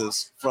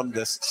responses from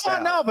this staff.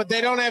 Oh, no, but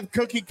they don't have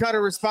cookie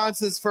cutter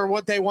responses for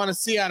what they want to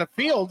see out of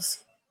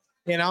Fields.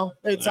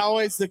 It's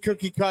always the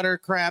cookie cutter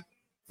crap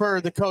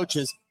for the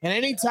coaches. And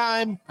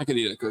anytime I could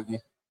eat a cookie.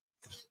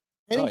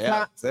 Does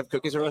they have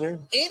cookies around here?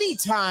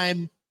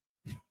 Anytime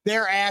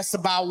they're asked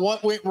about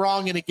what went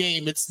wrong in a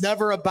game, it's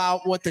never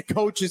about what the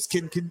coaches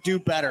can do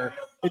better.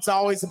 It's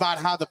always about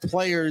how the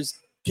players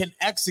can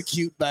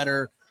execute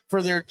better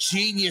for their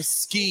genius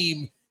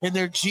scheme and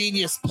their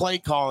genius play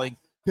calling.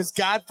 Because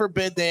God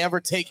forbid they ever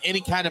take any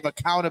kind of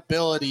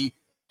accountability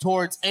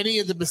towards any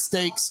of the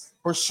mistakes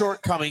or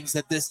shortcomings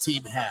that this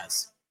team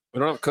has. We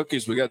don't have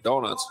cookies. We got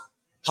donuts.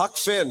 Huck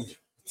Finn,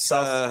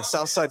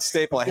 Southside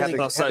Staple. I had to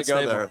go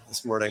there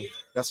this morning.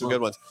 Got some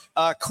good ones.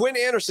 Quinn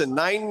Anderson,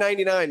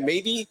 $9.99.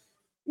 Maybe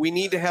we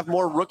need to have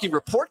more rookie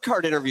report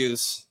card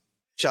interviews.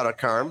 Shout out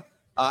Carm.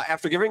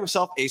 After giving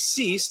himself a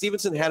C,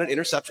 Stevenson had an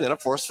interception and a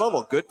forced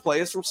fumble. Good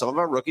plays from some of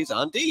our rookies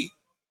on D.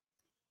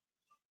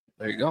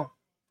 There you go.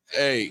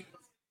 Hey,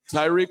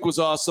 Tyreek was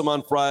awesome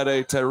on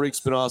Friday. Tyreek's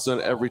been awesome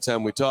every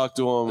time we talk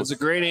to him. It's a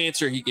great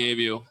answer he gave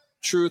you.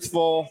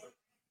 Truthful,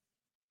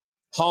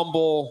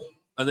 humble,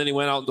 and then he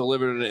went out and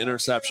delivered an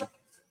interception.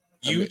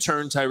 You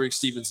turned Tyreek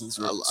Stevenson's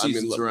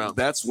seasons around.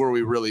 That's where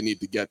we really need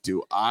to get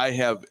to. I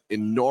have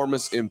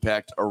enormous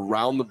impact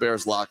around the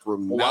Bears locker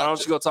room. Well, why don't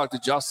you go talk to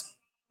Justin?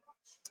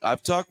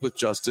 I've talked with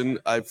Justin.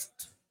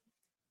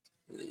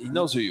 He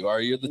knows who you are.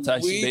 You're the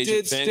Tyson Bagent fan. We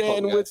did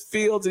stand with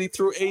Fields, and he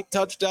threw 8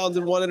 touchdowns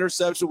and 1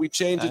 interception. We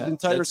changed his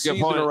entire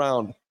season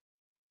around.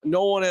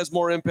 No one has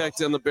more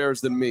impact on the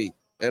Bears than me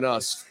and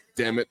us.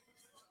 Damn it.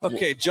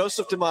 Okay,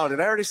 Joseph D'Amato. Did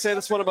I already say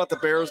this one about the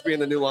Bears being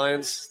the new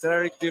Lions? Did I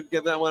already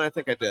get that one? I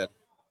think I did.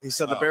 He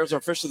said the Bears are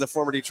officially the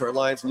former Detroit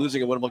Lions,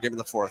 losing a winnable game in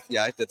the fourth.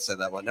 Yeah, I did say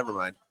that one. Never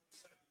mind.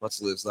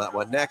 Let's lose that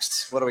one.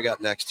 Next, what do we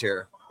got next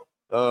here?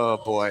 Oh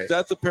boy.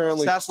 That's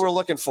apparently. We're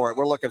looking for it.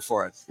 We're looking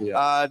for it.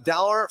 Yeah.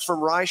 Dollar from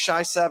Rye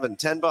Shy 7,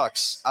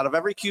 $10. Out of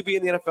every QB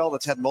in the NFL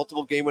that's had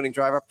multiple game-winning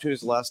drive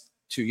opportunities the last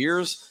 2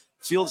 years,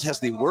 Fields has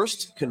the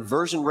worst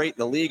conversion rate in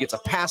the league. It's a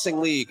passing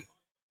league.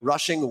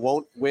 Rushing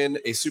won't win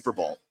a Super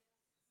Bowl.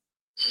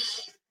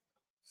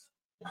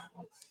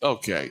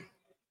 Okay.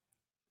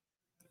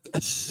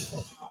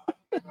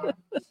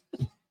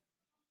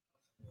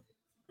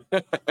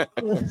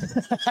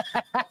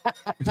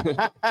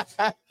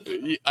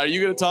 Are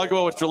you going to talk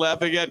about what you're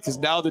laughing at? Because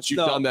now that you've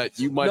done that,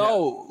 you might.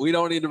 No, we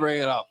don't need to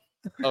bring it up.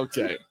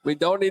 Okay. We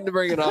don't need to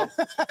bring it up.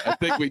 I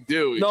think we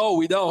do. No,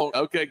 we don't.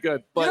 Okay,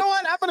 good. But you know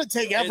what? I'm going to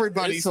take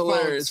everybody's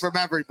phones from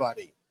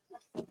everybody.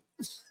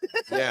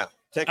 Yeah.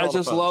 I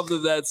just love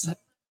that that's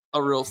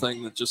a real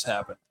thing that just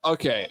happened.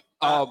 Okay.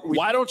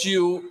 Why don't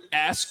you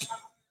ask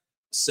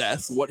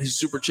Seth what his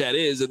super chat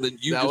is, and then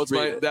you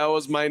that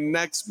was my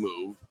next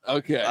move.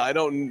 Okay. I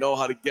don't know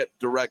how to get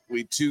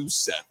directly to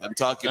Seth. I'm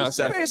talking to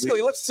Seth.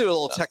 Basically, let's do a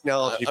little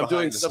technology. I'm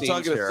talking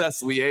to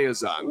Seth's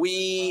liaison.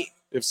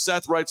 If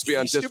Seth writes me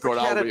on Discord,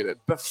 I'll read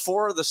it.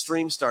 Before the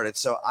stream started,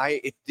 so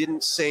it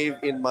didn't save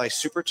in my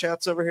super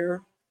chats over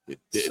here. It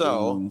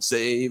didn't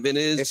save in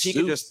his. If he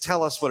could just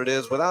tell us what it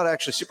is without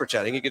actually super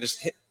chatting, he could just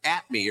hit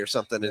at me or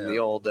something in the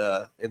old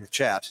in the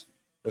chat.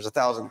 There's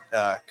 1,000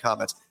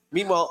 comments.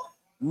 Meanwhile,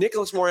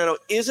 Nicholas Morano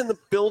is in the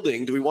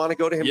building. Do we want to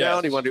go to him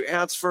now? Do you want to do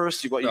ads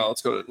first?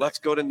 Let's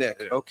go to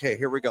Nick. Okay,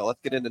 here we go.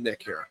 Let's get into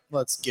Nick here.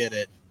 Let's get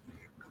it.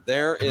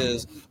 There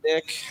is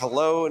Nick.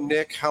 Hello,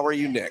 Nick. How are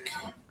you, Nick?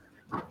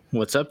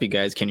 What's up, you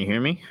guys? Can you hear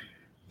me?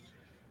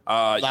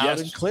 Loud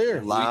and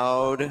clear.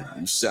 Loud.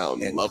 You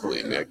sound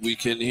lovely, Nick. We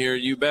can hear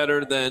you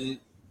better than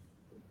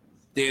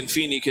Dan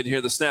Feeney could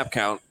hear the snap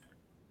count.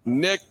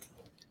 Nick,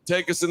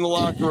 take us in the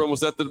locker room.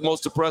 Was that the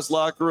most depressed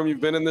locker room you've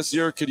been in this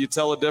year? Could you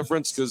tell a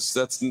difference? Because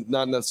that's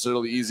not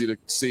necessarily easy to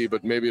see,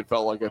 but maybe it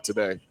felt like it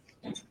today.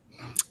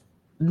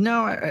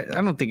 No, I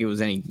don't think it was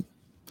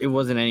it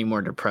wasn't any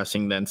more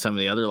depressing than some of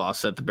the other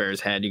losses that the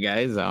Bears had, you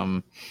guys.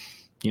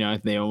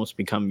 They almost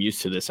become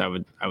used to this, I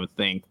would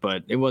think,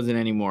 but it wasn't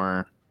any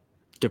more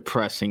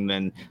depressing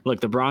than, look,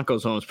 the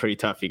Broncos one was pretty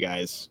tough, you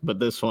guys, but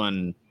this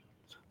one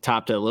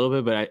topped it a little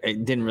bit, but I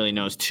didn't really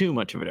notice too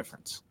much of a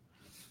difference.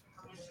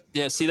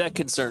 Yeah, see, that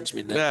concerns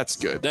me, Nick. That's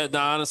good.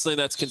 Honestly,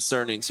 that's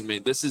concerning to me.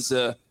 They're used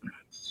to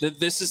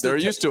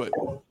it.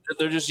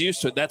 They're just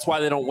used to it. That's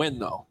why they don't win,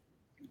 though,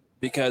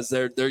 because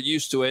they're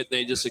used to it.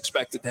 They just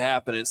expect it to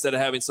happen. Instead of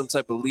having some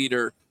type of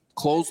leader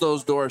close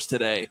those doors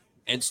today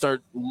and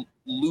start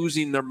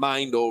losing their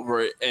mind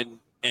over it, and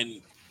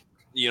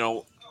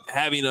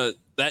having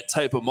that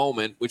type of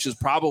moment, which is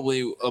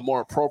probably a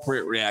more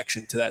appropriate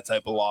reaction to that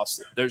type of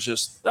loss. There's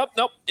just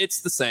nope,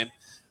 it's the same.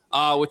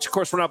 Which of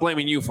course we're not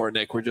blaming you for,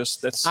 Nick.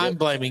 I'm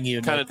blaming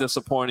you. Kind of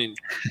disappointing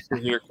to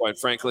hear, quite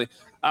frankly.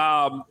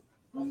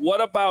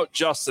 What about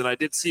Justin? I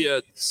did see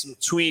some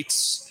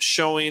tweets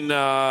showing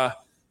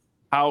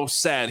how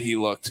sad he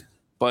looked,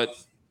 but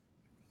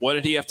what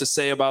did he have to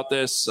say about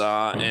this?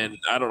 And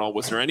I don't know,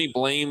 was there any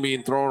blame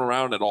being thrown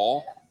around at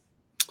all?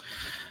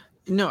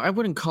 No, I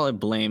wouldn't call it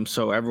blame.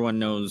 So everyone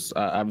knows,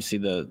 obviously,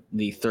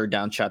 the third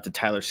down shot to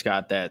Tyler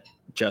Scott that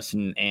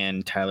Justin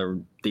and Tyler,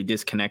 they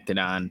disconnected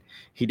on.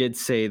 He did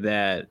say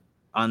that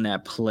on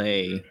that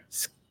play,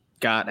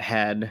 Scott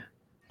had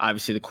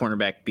obviously the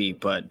cornerback beat,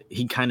 but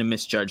he kind of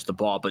misjudged the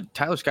ball. But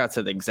Tyler Scott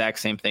said the exact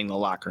same thing in the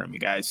locker room, you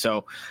guys.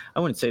 So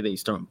I wouldn't say that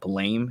he's throwing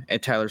blame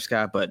at Tyler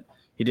Scott, but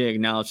he did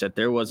acknowledge that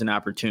there was an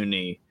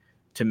opportunity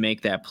to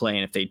make that play.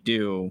 And if they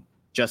do,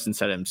 Justin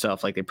said it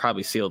himself, like they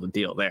probably sealed the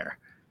deal there.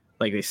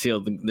 Like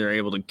they're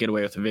able to get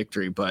away with a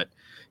victory. But,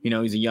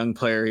 he's a young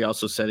player. He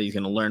also said he's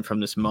going to learn from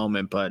this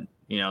moment. But,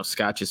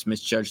 Scott just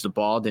misjudged the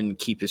ball, didn't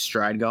keep his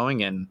stride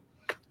going, and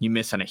you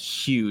miss on a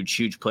huge,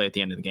 huge play at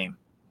the end of the game.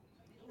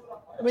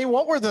 I mean,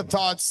 what were the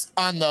thoughts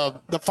on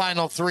the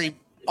final three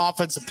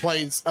offensive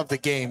plays of the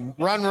game?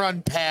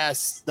 Run,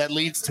 pass that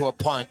leads to a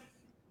punt.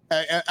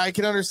 I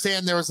can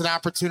understand there was an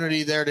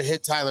opportunity there to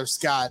hit Tyler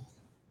Scott,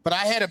 but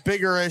I had a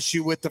bigger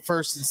issue with the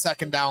first and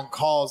second down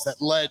calls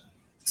that led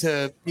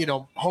to,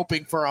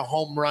 hoping for a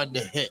home run to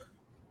hit.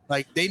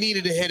 Like they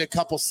needed to hit a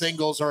couple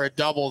singles or a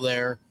double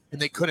there, and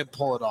they couldn't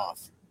pull it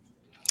off.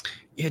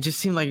 Yeah, it just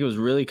seemed like it was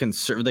really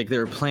conservative. Like they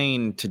were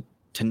playing to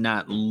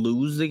not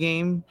lose the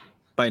game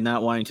by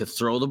not wanting to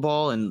throw the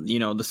ball. And,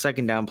 the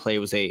second down play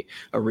was a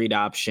read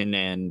option,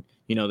 and,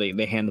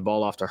 they hand the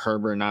ball off to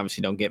Herbert and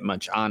obviously don't get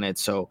much on it.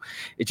 So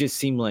it just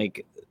seemed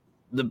like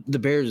the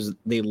Bears,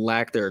 they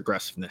lacked their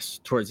aggressiveness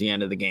towards the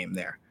end of the game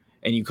there.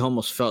 And you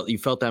almost felt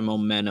that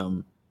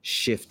momentum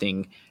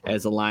shifting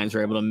as the Lions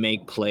were able to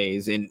make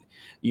plays and,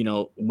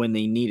 when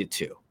they needed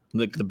to.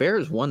 Like the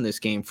Bears won this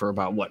game for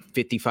about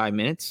 55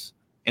 minutes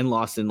and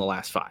lost in the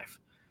last 5.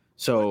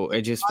 So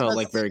it just felt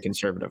like very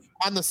conservative.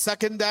 On the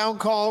second down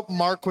call,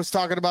 Mark was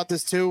talking about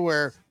this too,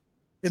 where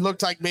it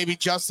looked like maybe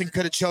Justin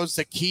could have chose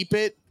to keep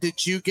it.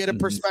 Did you get a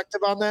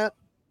perspective on that?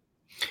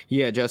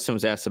 Yeah, Justin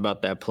was asked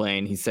about that play,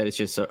 and he said it's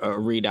just a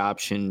read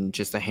option,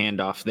 just a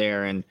handoff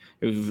there, and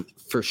it was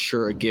for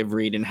sure a give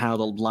read. And how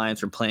the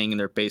Lions are playing in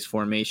their base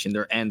formation,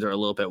 their ends are a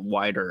little bit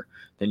wider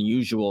than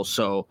usual,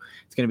 so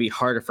it's going to be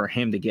harder for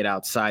him to get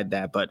outside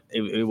that. But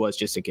it was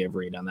just a give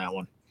read on that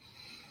one.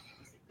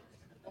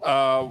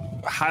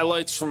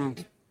 Highlights from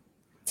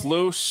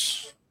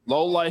Flus,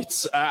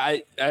 lowlights.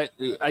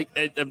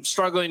 I'm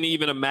struggling to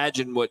even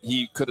imagine what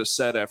he could have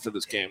said after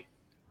this game.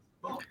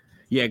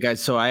 Yeah,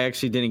 guys, so I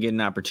actually didn't get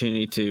an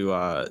opportunity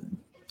to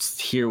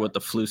hear what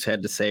the Flus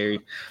had to say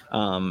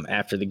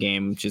after the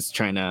game, just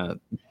trying to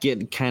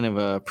get kind of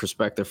a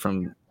perspective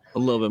from a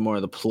little bit more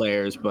of the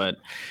players. But,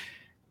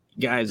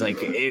 guys, like,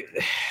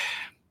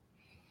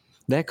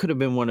 that could have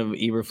been one of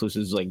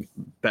Eberflus's, like,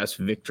 best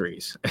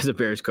victories as a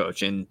Bears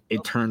coach, and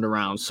it turned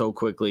around so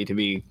quickly to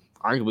be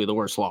arguably the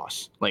worst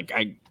loss. Like,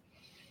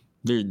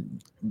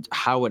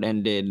 how it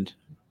ended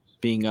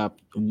being up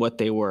what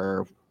they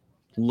were –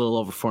 a little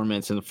over 4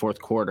 minutes in the fourth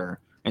quarter,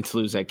 and to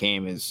lose that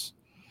game it's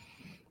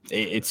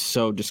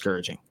so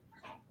discouraging.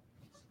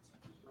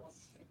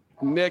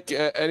 Nick,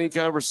 any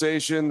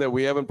conversation that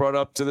we haven't brought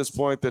up to this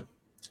point that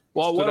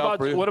what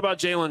about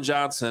Jalen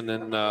Johnson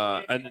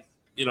and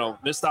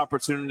missed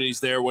opportunities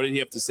there? What did he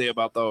have to say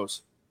about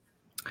those?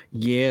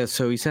 Yeah,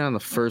 so he said on the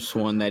first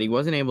one that he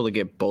wasn't able to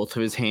get both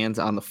of his hands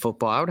on the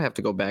football. I would have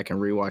to go back and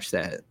rewatch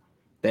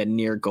that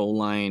near goal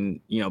line,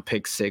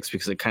 pick six,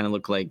 because it kind of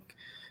looked like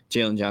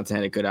Jalen Johnson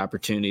had a good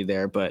opportunity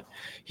there, but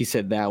he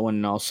said that one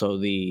and also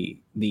the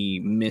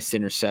missed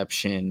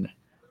interception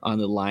on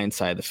the line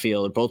side of the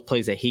field are both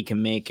plays that he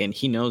can make, and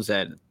he knows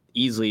that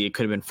easily it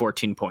could have been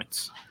 14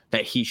 points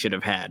that he should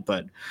have had.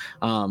 But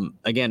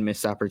again,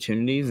 missed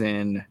opportunities,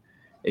 and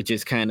it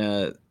just kind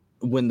of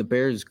when the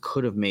Bears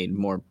could have made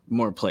more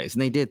plays,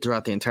 and they did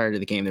throughout the entirety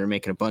of the game. They were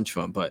making a bunch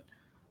of them, but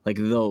like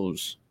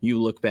those,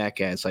 you look back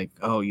at it's like,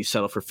 oh, you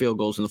settle for field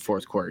goals in the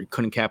fourth quarter. You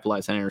couldn't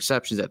capitalize on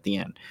interceptions at the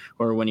end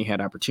or when you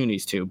had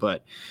opportunities to.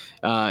 But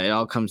it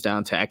all comes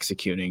down to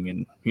executing.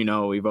 And,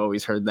 we've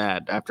always heard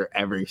that after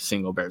every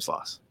single Bears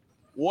loss.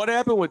 What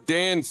happened with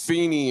Dan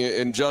Feeney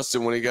and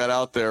Justin when he got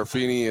out there?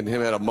 Feeney and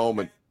him had a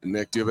moment.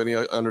 Nick, do you have any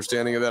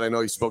understanding of that? I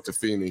know you spoke to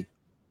Feeney.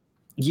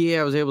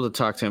 Yeah, I was able to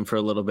talk to him for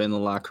a little bit in the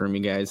locker room,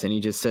 you guys, and he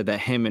just said that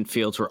him and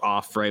Fields were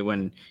off right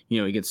when,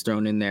 he gets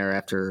thrown in there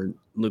after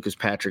Lucas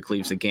Patrick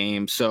leaves the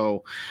game.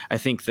 So I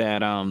think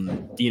that,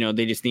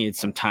 they just needed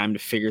some time to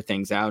figure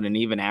things out. And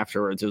even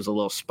afterwards, it was a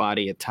little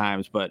spotty at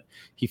times, but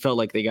he felt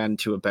like they got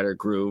into a better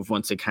groove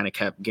once they kind of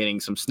kept getting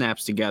some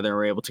snaps together,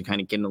 were able to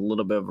kind of get in a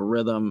little bit of a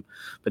rhythm.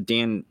 But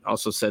Dan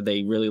also said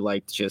they really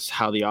liked just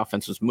how the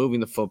offense was moving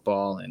the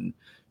football. And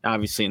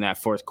obviously in that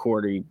fourth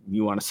quarter,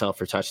 you want to settle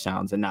for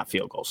touchdowns and not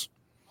field goals.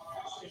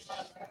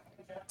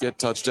 Get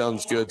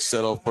touchdowns good,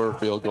 settle for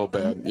field goal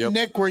bad. Yep.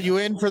 Nick, were you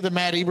in for the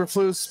Matt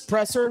Eberflus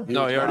presser?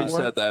 No, he already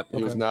said that.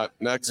 He was not.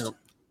 Next. No.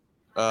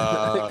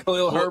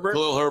 Khalil Herbert.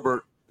 Khalil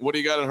Herbert. What do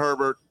you got in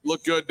Herbert?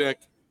 Look good, Nick.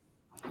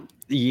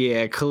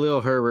 Yeah, Khalil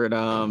Herbert,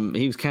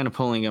 he was kind of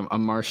pulling a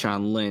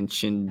Marshawn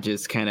Lynch, and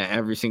just kind of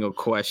every single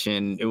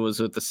question, it was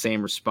with the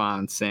same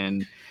response.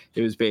 And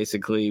it was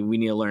basically, we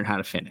need to learn how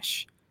to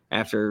finish.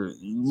 After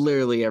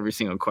literally every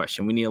single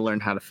question, we need to learn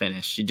how to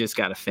finish. You just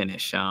got to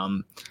finish.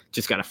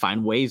 Just got to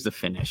find ways to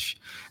finish.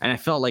 And I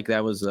felt like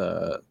that was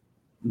the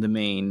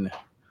main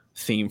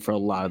theme for a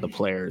lot of the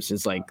players,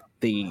 is like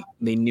they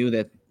knew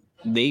that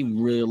they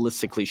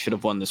realistically should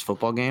have won this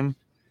football game,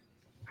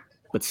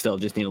 but still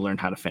just need to learn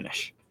how to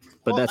finish.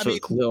 But that's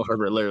what Khalil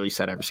Herbert literally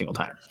said every single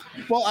time.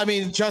 Well, I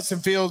mean, Justin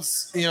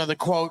Fields, the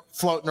quote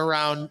floating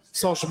around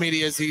social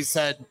media is he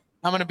said,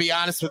 I'm going to be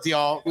honest with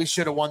y'all, we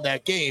should have won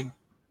that game.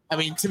 I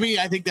mean, to me,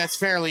 I think that's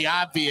fairly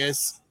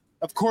obvious.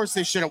 Of course,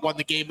 they should have won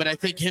the game, but I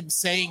think him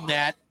saying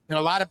that, and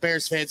a lot of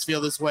Bears fans feel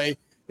this way,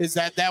 is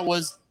that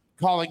was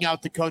calling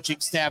out the coaching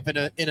staff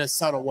in a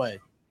subtle way.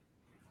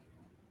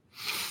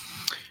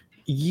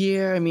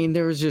 Yeah, I mean,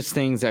 there was just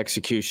things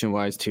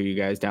execution-wise too, you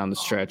guys, down the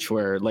stretch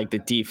where, like, the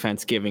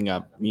defense giving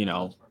up,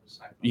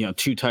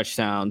 2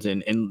 touchdowns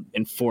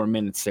in 4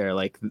 minutes there.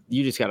 Like,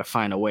 you just got to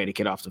find a way to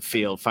get off the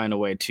field, find a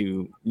way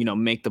to,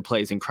 make the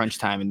plays in crunch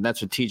time. And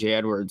that's what TJ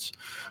Edwards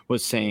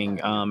was saying,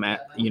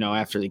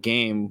 after the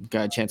game.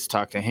 Got a chance to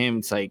talk to him.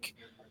 It's like,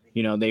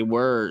 he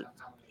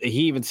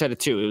even said it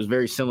too. It was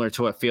very similar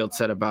to what Fields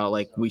said about,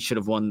 like, we should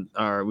have won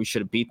or we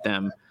should have beat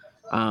them.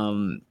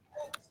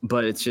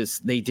 But it's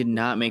just, they did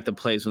not make the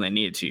plays when they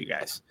needed to, you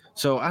guys.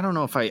 So I don't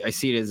know if I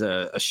see it as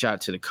a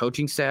shot to the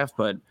coaching staff,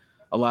 but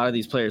a lot of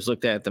these players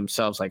looked at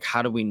themselves like,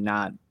 how do we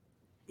not,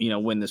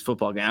 win this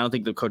football game? I don't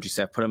think the coaching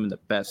staff put them in the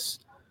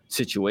best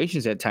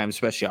situations at times,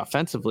 especially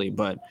offensively,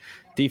 but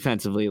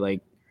defensively,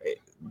 like,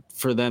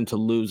 for them to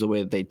lose the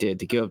way that they did,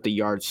 to give up the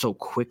yards so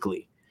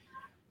quickly,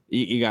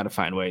 you got to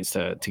find ways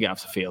to get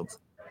off the field.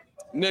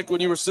 Nick,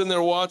 when you were sitting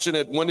there watching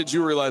it, when did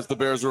you realize the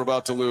Bears were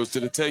about to lose?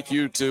 Did it take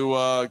you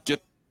to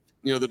get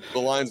the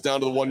Lions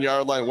down to the 1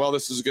 yard line? Well,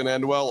 this is going to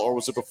end well, or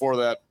was it before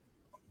that?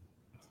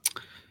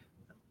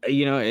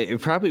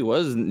 it probably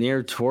was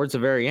near towards the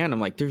very end.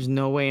 I'm like, there's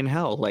no way in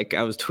hell. Like,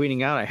 I was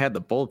tweeting out, I had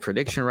the bold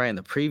prediction right in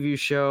the preview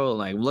show,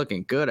 like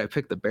looking good. I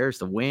picked the Bears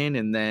to win,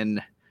 and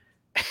then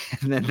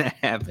that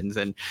happens.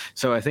 And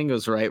so I think it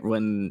was right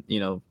when,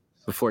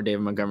 before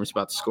David Montgomery's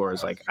about to score,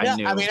 is like, I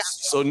knew. I mean,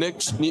 so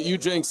Nick, you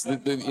jinxed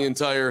the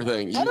entire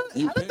thing. I don't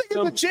think it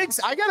was a jinx.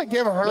 I got to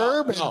give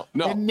Herb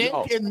and Nick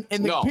and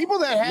the people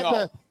that had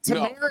the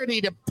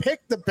temerity to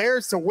pick the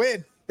Bears to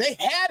win. They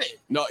had it.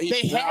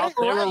 They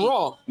were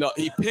wrong. No,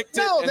 he picked it.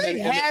 No, they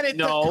had it.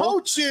 The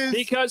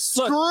coaches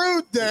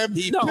screwed them.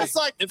 Just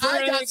like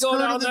I got screwed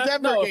in the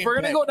Denver game. If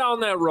we're gonna go down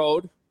that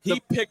road,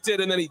 he picked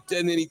it, and then he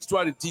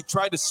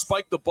tried to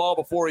spike the ball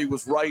before he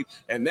was right,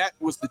 and that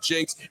was the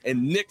jinx.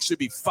 And Nick should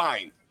be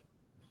fine,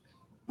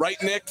 right,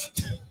 Nick?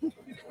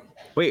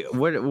 Wait,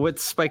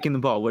 what's spiking the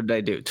ball? What did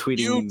I do? Tweeting?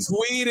 You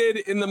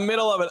tweeted in the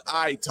middle of it.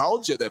 I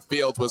told you that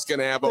Fields was going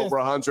to have over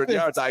 100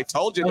 yards. I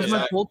told you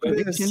that. Bold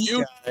prediction?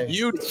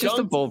 It's just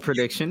a bold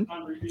prediction.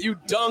 You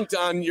dunked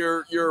on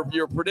your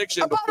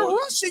prediction about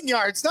rushing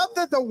yards, not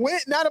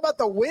about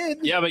the win.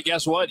 Yeah, but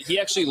guess what? He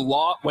actually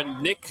lost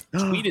when Nick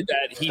tweeted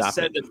that. He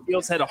said that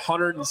Fields had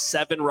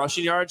 107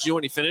 rushing yards. You know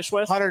what he finished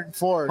with?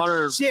 104.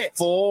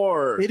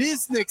 104. Shit. It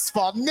is Nick's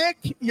fault.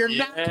 Nick, you're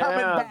not coming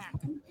back.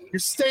 You're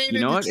staying.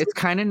 You know what? It's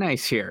kind of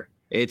nice here.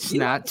 It's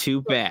not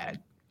too bad.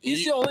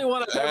 He's the only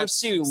one I've ever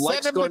seen who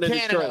likes going to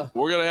Detroit.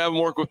 We're going to have him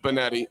work with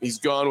Benetti. He's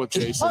gone with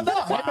Jason.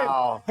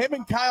 Him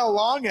and Kyle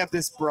Long have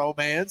this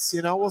bromance.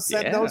 We'll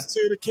send those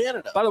two to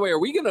Canada. By the way, are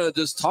we going to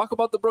just talk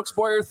about the Brooks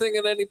Boyer thing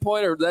at any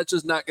point, or that's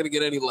just not going to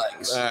get any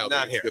legs?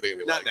 Not here.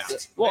 Not now.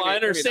 Well, I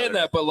understand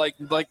that, but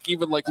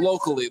even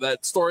locally,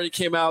 that story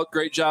came out.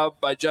 Great job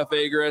by Jeff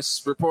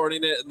Agris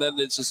reporting it, and then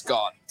it's just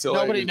gone.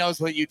 Nobody knows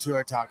what you two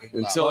are talking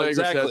about. Until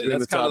exactly.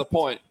 That's kind of the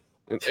point.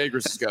 And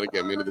Agris has got to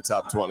get me into the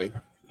top 20.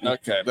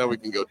 Okay. Then we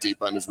can go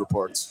deep on his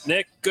reports.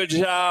 Nick, good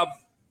job.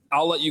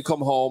 I'll let you come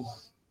home.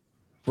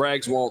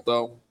 Braggs won't,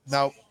 though.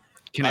 Nope.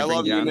 Can I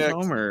bring Johns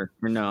home or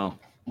no?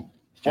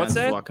 What's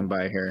that? Walking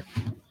by here.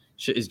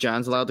 Is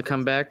Johns allowed to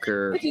come back?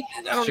 Or I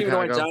don't even know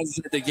why Johns is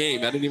at the game.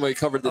 I didn't even know he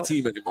covered the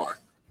team anymore.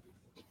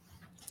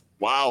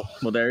 Wow.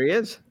 Well, there he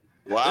is.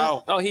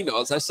 Wow. Oh, he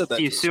knows. I said that.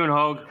 See you soon,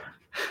 Hogue.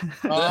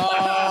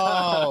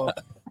 Oh.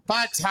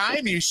 By the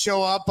time you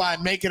show up, I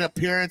make an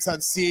appearance on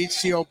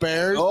CHGO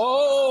Bears.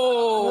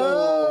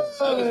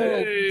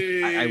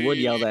 I would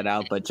yell that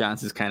out, but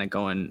Johnson's kind of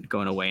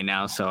going away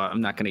now, so I'm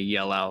not going to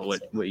yell out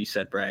what you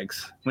said,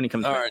 Braggs. When he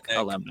comes back,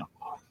 I'll let him know.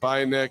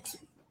 Bye, Nick.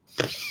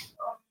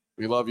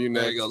 We love you,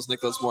 Nick. There he goes,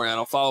 Nicholas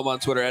Moriano. Follow him on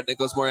Twitter at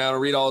Nicholas Moriano.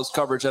 Read all his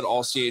coverage at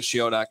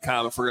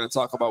allchgo.com. If we're going to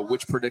talk about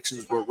which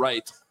predictions were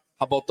right,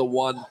 how about the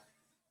one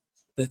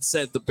that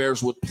said the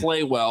Bears would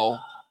play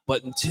well,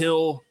 but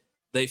until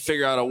they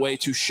figure out a way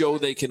to show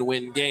they can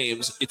win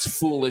games, it's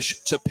foolish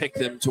to pick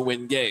them to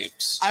win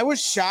games. I was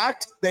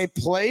shocked they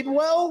played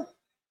well,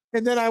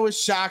 and then I was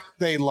shocked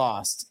they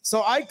lost.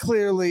 So I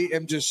clearly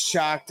am just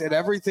shocked at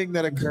everything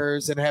that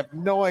occurs and have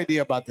no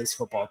idea about this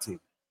football team.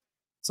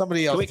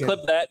 Somebody else. Can we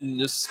clip that and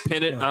just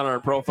pin it on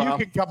our profile?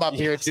 You can come up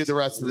here and do the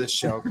rest of this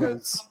show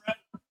because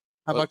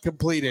I'm a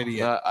complete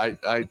idiot.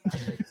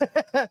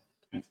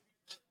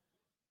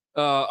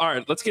 All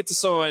right, let's get to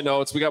some of my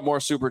notes. We got more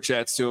super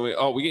chats too. You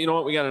know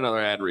what? We got another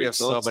ad read. We have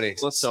so many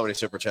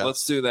super chats.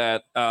 Let's do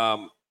that.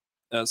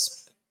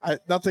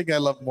 Nothing I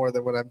love more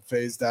than when I'm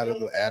phased out of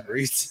the ad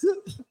reads.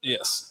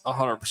 Yes,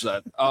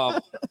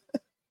 100%.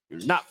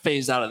 You're not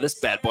phased out of this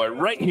bad boy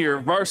right here.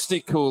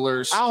 Varsity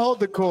Coolers. I'll hold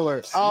the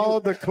cooler.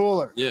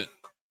 Yeah.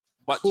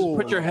 Just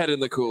put your head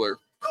in the cooler.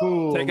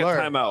 Cooler. Take a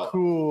timeout.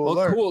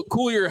 Cooler. Well,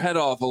 cool your head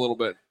off a little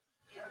bit.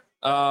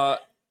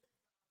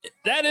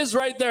 That is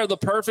right there, the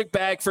perfect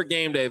bag for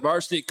game day.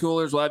 Varsity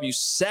Coolers will have you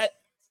set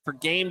for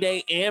game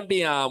day and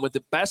beyond with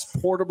the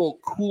best portable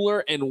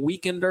cooler and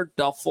weekender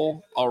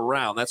duffel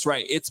around. That's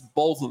right. It's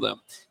both of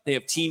them. They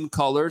have team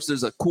colors.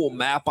 There's a cool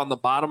map on the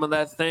bottom of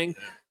that thing.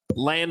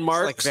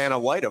 Landmarks. It's like Vanna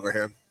White over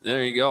here.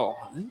 There you go.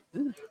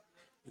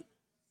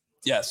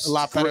 Yes. A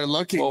lot better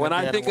looking. Well, when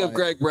I Vanna think White. of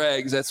Greg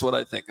Braggs, that's what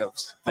I think of.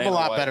 I'm a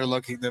lot better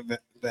looking than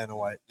Vanna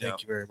White.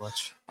 Thank you very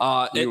much.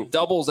 It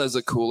doubles as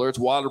a cooler. It's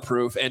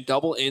waterproof and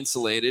double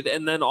insulated.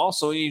 And then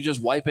also you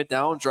just wipe it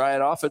down, dry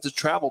it off. It's a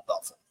travel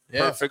duffel.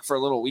 Yeah. Perfect for a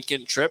little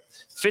weekend trip.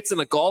 Fits in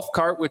a golf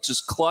cart, which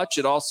is clutch.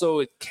 It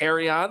also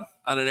carry on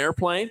an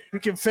airplane. We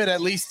can fit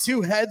at least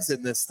 2 heads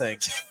in this thing.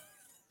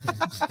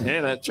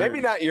 Yeah, that's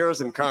maybe not yours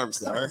and Carm's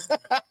though.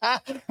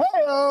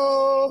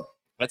 Hey-o!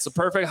 That's the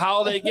perfect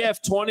holiday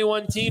gift.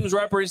 21 teams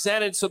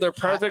represented, so they're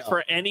perfect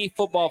for any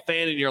football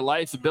fan in your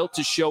life. Built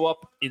to show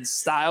up in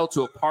style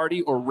to a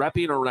party or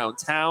repping around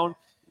town.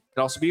 It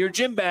can also be your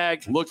gym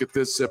bag. Look at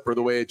this zipper,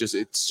 the way it's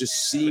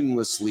just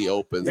seamlessly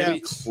opens. Yeah.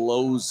 It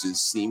closes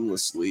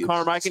seamlessly.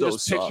 Carm, I can So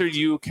just soft. picture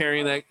you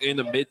carrying that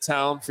into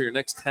Midtown for your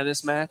next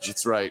tennis match.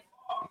 That's right.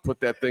 Put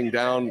that thing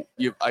down.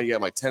 I got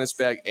my tennis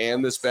bag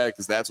and this bag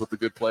because that's what the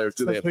good players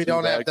do. They have We 2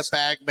 don't bags. have the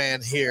bag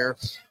man here.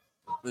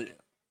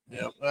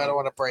 Yeah. I don't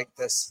want to break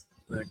this.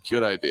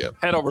 Good idea.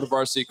 Head over to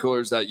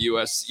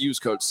varsitycoolers.us. Use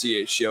code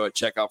CHGO at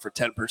checkout for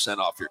 10%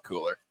 off your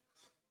cooler.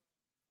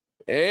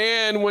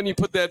 And when you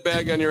put that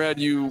bag on your head,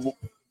 you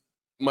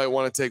might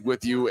want to take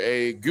with you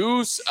a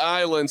Goose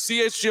Island.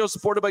 CHGO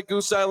supported by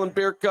Goose Island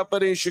Beer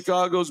Company,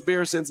 Chicago's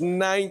beer since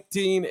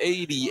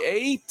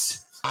 1988.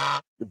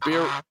 The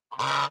beer,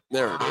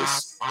 there it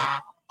is.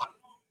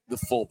 The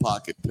full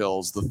pocket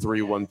pills, the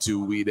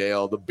 312 Wheat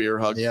Ale, the Beer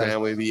Hug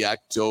family, the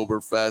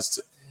Oktoberfest.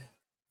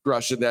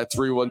 Crushing that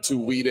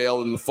 312 Wheat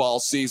Ale in the fall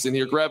season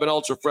here. Grab an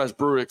ultra fresh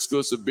brew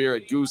exclusive beer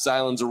at Goose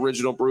Island's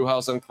original brew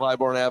house on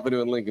Clybourne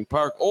Avenue in Lincoln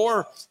Park,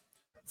 or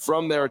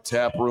from their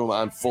tap room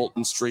on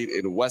Fulton Street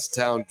in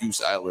Westtown. Goose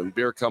Island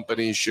Beer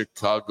Company,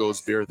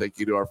 Chicago's beer. Thank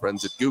you to our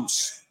friends at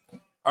Goose.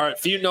 All right, a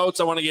few notes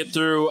I want to get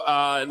through,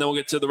 and then we'll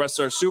get to the rest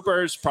of our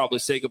supers. Probably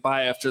say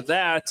goodbye after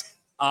that.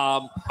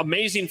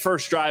 Amazing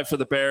first drive for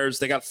the Bears.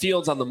 They got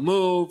Fields on the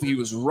move. He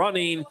was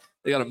running.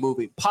 They got a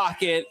moving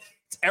pocket.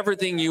 It's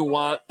everything you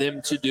want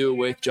them to do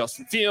with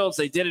Justin Fields.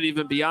 They did it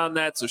even beyond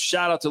that. So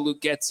shout out to Luke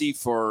Getsy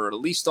for at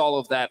least all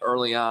of that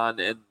early on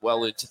and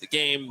well into the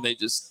game. They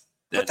just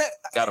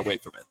got away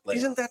from it later.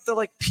 Isn't that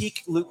the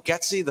peak Luke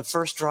Getsy, the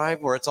first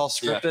drive where it's all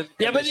scripted?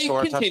 Yeah, but it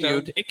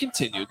continued. It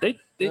continued. They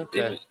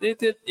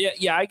did.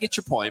 Yeah, I get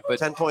your point. But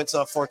 10 points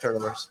off 4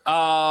 turnovers.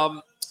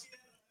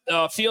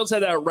 Fields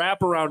had that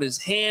wrap around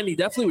his hand. He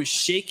definitely was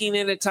shaking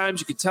it at times.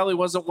 You could tell he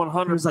wasn't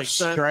 100%. He was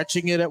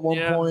stretching it at one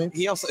point.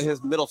 He also,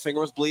 his middle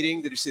finger was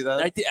bleeding. Did you see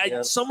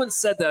that? Someone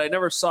said that. I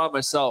never saw it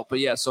myself, but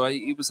yeah. So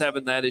he was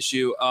having that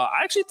issue.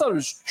 I actually thought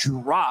his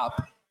drop.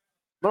 I'm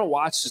gonna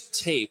watch the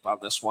tape on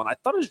this one. I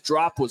thought his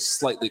drop was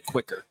slightly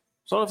quicker.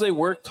 So I don't know if they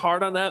worked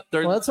hard on that.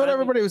 Well, that's what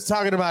everybody was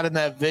talking about in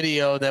that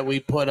video that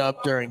we put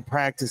up during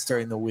practice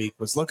during the week.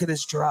 Was look at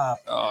his drop.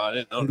 Oh, I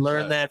didn't know. He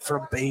learned that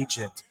from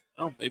Bajent.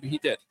 Oh, maybe he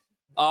did.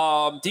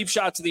 Deep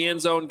shot to the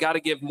end zone. Got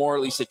to give Moore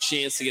at least a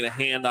chance to get a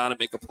hand on it,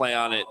 make a play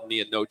on it, and he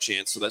had no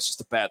chance. So that's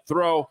just a bad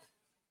throw.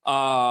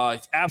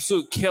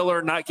 Absolute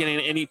killer, not getting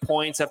any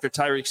points after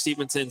Tyreek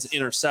Stevenson's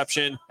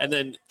interception. And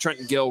then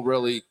Trenton Gill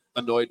really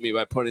annoyed me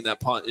by putting that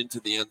punt into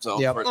the end zone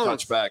for a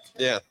touchback.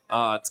 Yeah.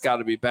 It's got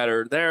to be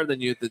better there than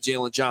the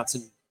Jalen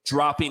Johnson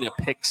dropping a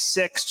pick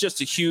six. Just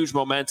a huge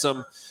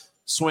momentum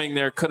swing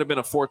there. Could have been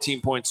a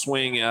 14-point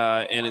swing,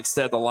 and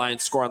instead the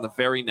Lions score on the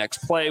very next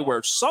play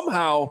where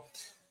somehow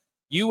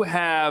you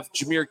have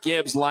Jahmyr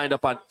Gibbs lined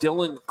up on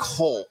Dylan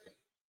Cole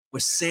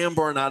with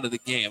Sanborn out of the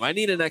game. I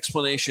need an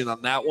explanation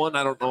on that one.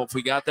 I don't know if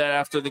we got that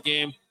after the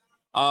game.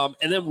 And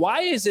then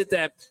why is it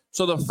that –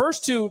 so the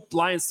first 2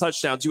 Lions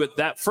touchdowns, you had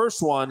that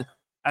first one,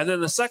 and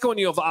then the second one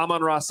you have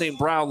Amon-Ra St.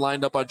 Brown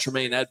lined up on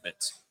Tremaine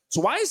Edmonds.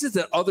 So why is it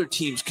that other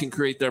teams can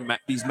create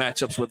these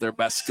matchups with their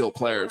best skill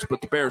players,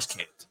 but the Bears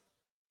can't?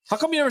 How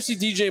come you never see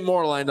DJ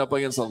Moore lined up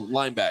against a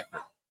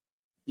linebacker?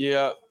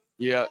 Yep.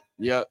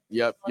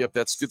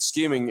 That's good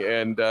scheming,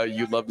 and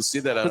you'd love to see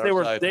that on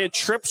our side. They had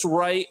trips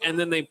right, and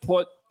then they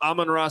put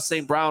Amon-Ra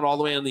St. Brown all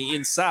the way on the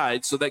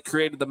inside, so that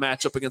created the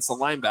matchup against the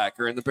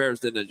linebacker, and the Bears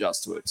didn't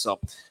adjust to it. So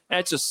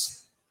that's just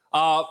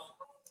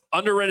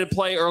underrated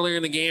play earlier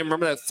in the game.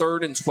 Remember that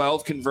 3rd and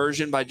 12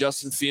 conversion by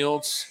Justin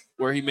Fields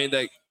where he made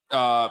that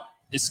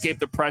escape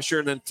the pressure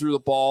and then threw the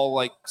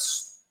ball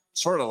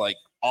sort of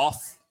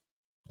off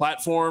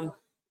platform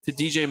to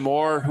DJ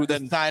Moore, who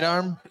then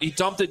sidearm. He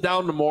dumped it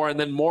down to Moore, and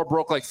then Moore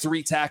broke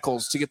 3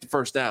 tackles to get the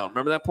first down.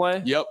 Remember that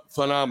play? Yep,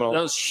 phenomenal.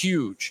 That was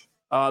huge.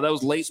 That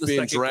was late in the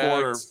second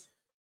quarter.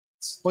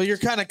 Well, you're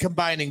kind of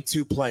combining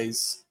 2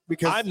 plays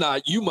because I'm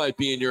not. You might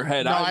be in your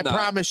head. No, I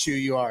promise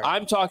you are.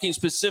 I'm talking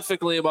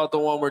specifically about the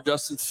one where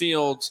Justin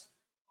Fields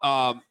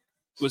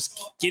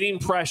was getting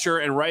pressure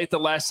and right at the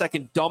last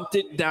second dumped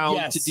it down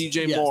to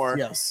DJ Moore.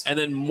 Yes. And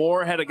then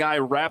Moore had a guy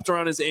wrapped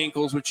around his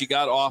ankles, which he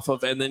got off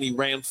of, and then he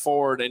ran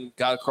forward and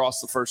got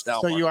across the first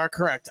down. So you are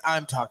correct.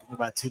 I'm talking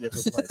about 2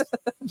 different plays.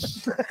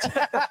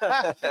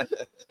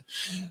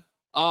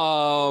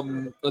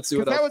 Let's see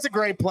what else. That was a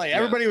great play.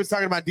 Everybody was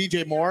talking about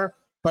DJ Moore,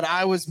 but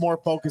I was more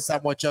focused on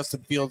what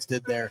Justin Fields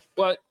did there.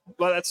 Well,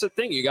 that's the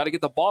thing. You got to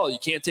get the ball. You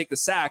can't take the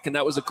sack, and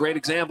that was a great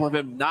example of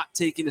him not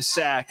taking a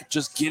sack,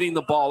 just getting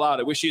the ball out.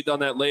 I wish he had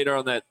done that later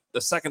on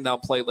the second down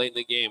play late in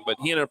the game, but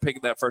he ended up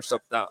picking that first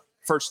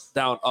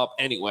down up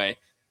anyway.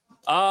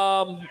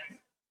 The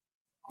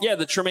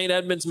Tremaine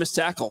Edmonds missed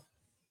tackle.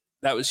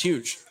 That was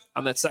huge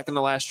on that second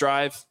to last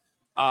drive.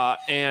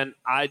 And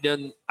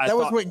that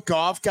was when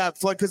Goff got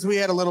flooded because we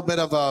had a little bit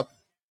of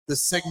the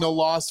signal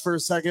loss for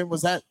a second.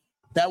 Was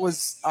that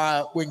was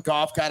when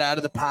Goff got out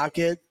of the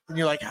pocket and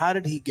you're like, how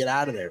did he get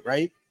out of there?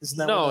 Right? Isn't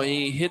that no?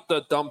 He hit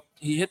the dump.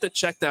 He hit the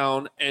check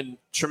down, and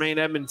Tremaine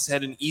Edmonds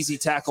had an easy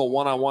tackle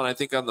 1-on-1. I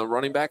think on the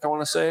running back. I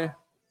want to say,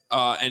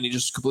 and he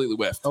just completely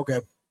whiffed.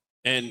 Okay.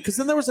 And because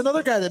then there was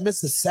another guy that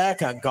missed the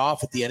sack on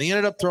Goff at the end. He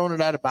ended up throwing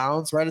it out of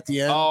bounds right at the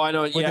end. Oh, I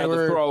know. Yeah,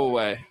 the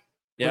throwaway.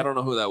 Yeah, I don't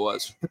know who that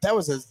was. But that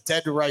was a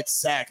dead to right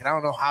sack, and I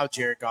don't know how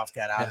Jared Goff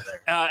got out of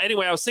there.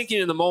 Anyway, I was thinking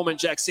in the moment,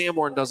 Jack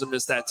Sanborn doesn't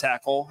miss that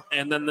tackle.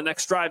 And then the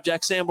next drive,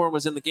 Jack Sanborn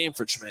was in the game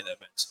for Tremaine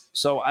Edmonds.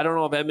 So I don't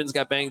know if Edmonds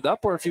got banged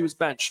up or if he was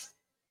benched.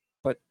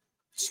 But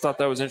just thought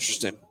that was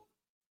interesting.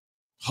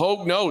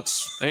 Hogue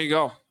notes. There you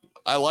go.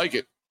 I like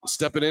it.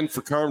 Stepping in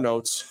for Carm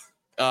notes.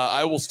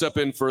 I will step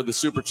in for the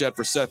super chat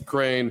for Seth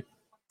Crane.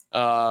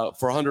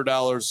 for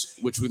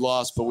 $100, which we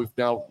lost, but we've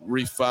now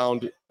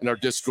refound in our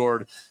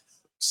Discord.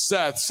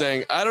 Seth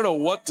saying, I don't know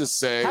what to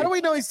say. How do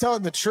we know he's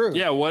telling the truth?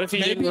 Yeah, what if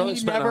he didn't really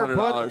spend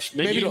 $100?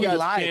 Maybe he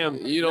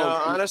lied. You know,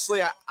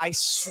 honestly, I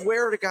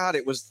swear to God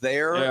it was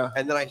there,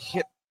 and then I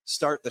hit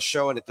start the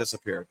show and it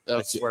disappeared.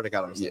 I swear to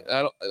God it was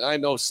there. I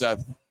know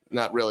Seth,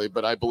 not really,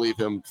 but I believe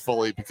him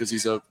fully because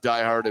he's a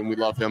diehard and we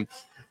love him.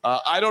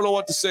 I don't know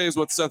what to say is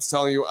what Seth's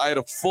telling you. I had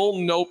a full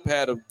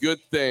notepad of good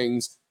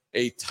things,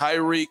 a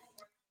Tyreek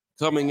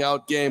coming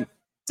out game,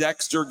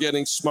 Dexter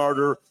getting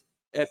smarter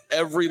at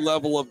every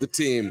level of the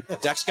team.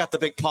 Dex got the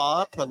big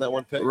paw up on that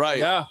one pick. Right.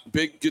 Yeah.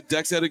 Good.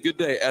 Dex had a good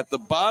day. At the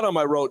bottom,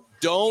 I wrote,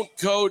 don't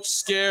coach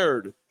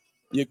scared.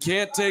 You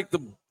can't take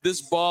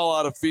this ball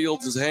out of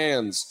Fields'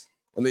 hands.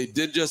 And they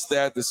did just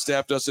that. The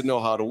staff doesn't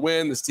know how to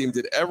win. This team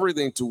did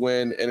everything to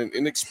win, and an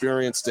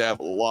inexperienced staff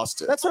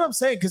lost it. That's what I'm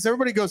saying, because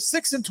everybody goes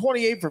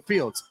 6-28 for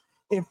Fields.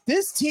 If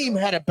this team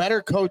had a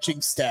better coaching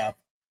staff,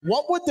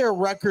 what would their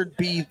record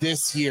be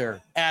this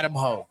year, Adam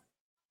Ho?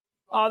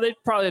 They'd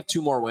probably have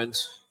 2 more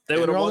wins.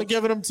 You're only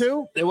giving them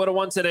 2? They would have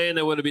won today, and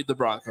they would have beat the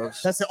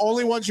Broncos. That's the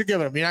only ones you're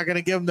giving them. You're not going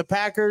to give them the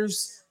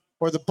Packers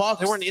or the Bucs.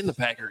 They weren't in the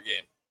Packer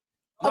game.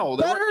 No,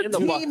 the better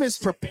team is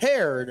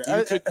prepared.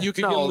 You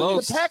could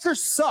the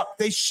Packers suck.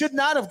 They should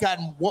not have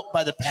gotten whooped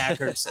by the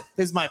Packers.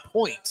 Is my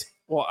point.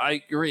 Well,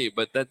 I agree,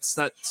 but that's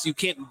not. You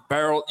can't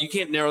narrow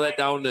that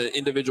down to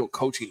individual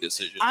coaching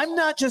decisions. I'm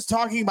not just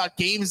talking about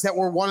games that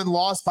were won and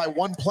lost by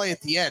one play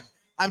at the end.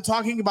 I'm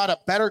talking about a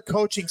better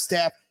coaching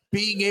staff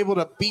being able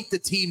to beat the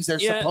teams they're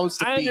supposed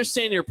to beat. I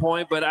understand your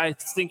point, but I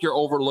think you're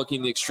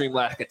overlooking the extreme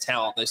lack of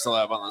talent they still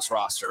have on this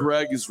roster.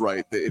 Greg is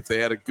right. If they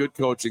had a good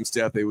coaching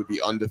staff, they would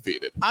be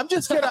undefeated. I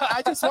just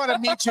want to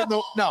meet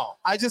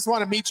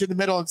you in the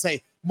middle and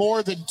say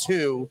more than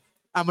 2.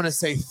 I'm going to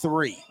say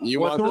 3.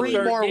 You want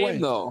 3 more wins,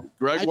 though.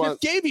 Greg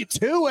just gave you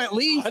 2 at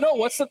least. I know.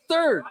 What's the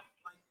third?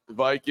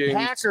 Vikings,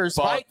 Packers,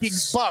 Bucks.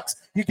 Vikings, Bucks.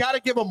 You got to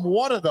give them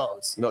one of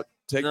those. No,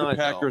 take the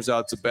Packers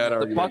out. It's a bad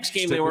argument. The Bucks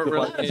game, they weren't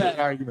really a bad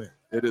argument.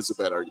 It is a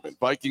bad argument.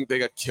 Viking, they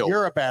got killed.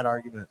 You're a bad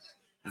argument.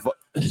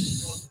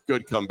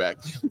 Good comeback.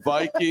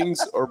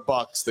 Vikings or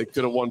Bucks, they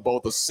could have won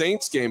both. The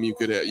Saints game, you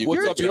could have.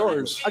 What's up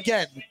yours?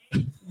 Again,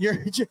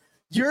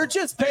 you're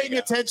just paying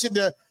attention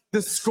to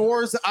the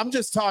scores. I'm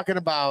just talking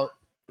about.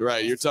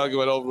 Right, you're talking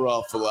about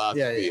overall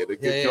philosophy and a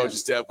good coaching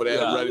staff would have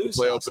them ready to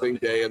play opening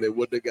day, and they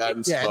wouldn't have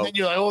gotten smoked. And then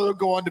you're like, they'll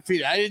go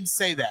undefeated. I didn't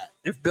say that.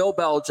 If Bill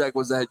Belichick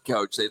was the head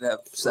coach, they'd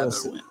have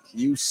 7 wins.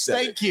 You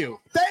said Thank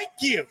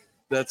you.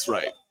 That's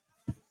right.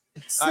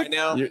 All right,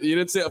 now you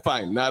didn't say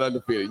fine, not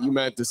undefeated. You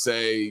meant to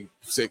say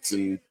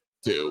 6-2,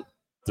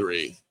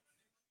 3.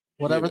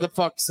 Whatever the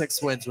fuck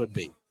 6 wins would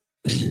be.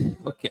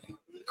 Okay.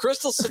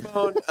 Crystal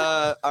Simone,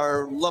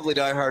 our lovely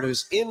diehard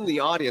who's in the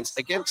audience.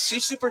 Again, she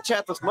super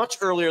chat this much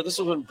earlier. This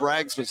was when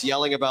Braggs was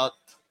yelling about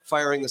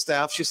firing the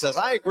staff. She says,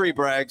 I agree,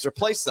 Braggs.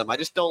 Replace them. I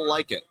just don't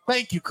like it.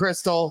 Thank you,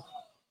 Crystal.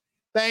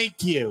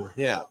 Thank you.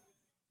 Yeah.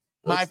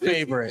 My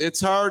favorite.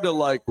 It's hard to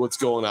like what's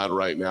going on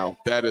right now.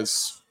 That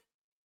is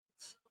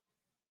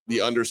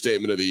the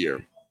understatement of the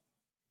year.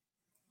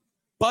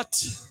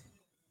 But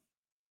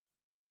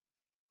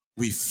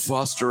we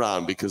fussed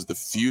around because the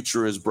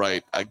future is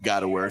bright. I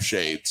got to wear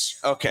shades.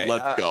 Okay.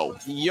 Let's go.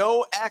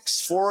 Yo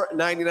X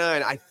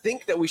 499. I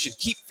think that we should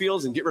keep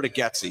Fields and get rid of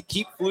Getsy.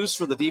 Keep loose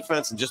for the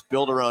defense and just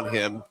build around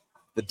him.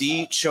 The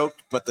D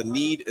choked, but the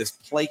need is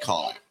play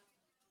calling.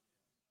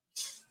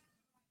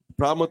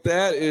 Problem with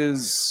that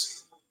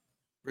is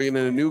bringing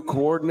in a new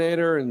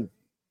coordinator and,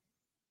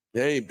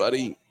 hey,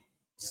 buddy,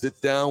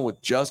 sit down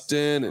with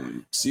Justin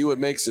and see what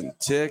makes him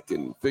tick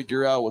and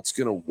figure out what's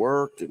going to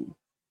work. And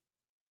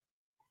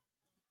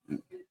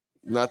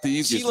not the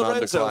easiest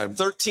mountain to climb.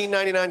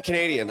 $13.99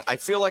 Canadian. I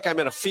feel like I'm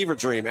in a fever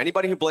dream.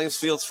 Anybody who blames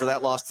Fields for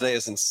that loss today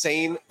is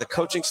insane. The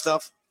coaching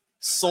stuff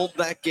sold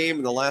that game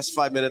in the last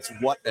 5 minutes.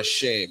 What a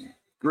shame.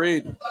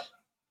 Agreed.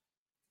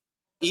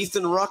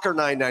 Ethan Rucker,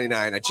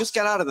 $9.99. I just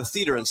got out of the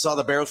theater and saw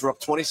the Bears were up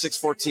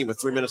 26-14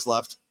 with 3 minutes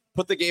left.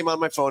 Put the game on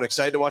my phone.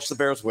 Excited to watch the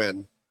Bears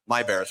win.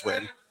 My Bears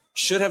win.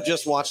 Should have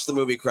just watched the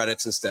movie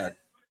credits instead.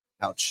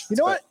 Ouch. You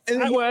know what?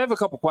 I have a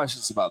couple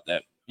questions about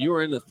that. You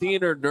were in the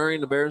theater during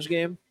the Bears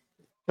game?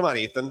 Come on,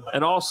 Ethan.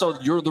 And also,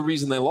 you're the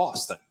reason they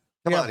lost then.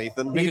 Come on,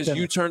 Ethan. Because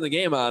you turned the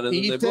game on and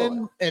Ethan then they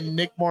blew it. and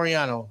Nick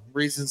Moriano,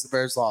 reasons the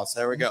Bears lost.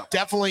 There we go.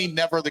 Definitely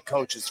never the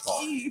coach's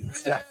fault.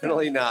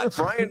 Definitely not.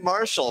 Brian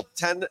Marshall,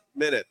 $10.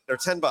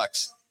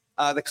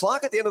 The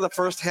clock at the end of the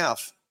first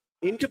half,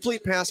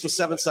 incomplete pass with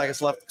 7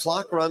 seconds left.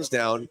 Clock runs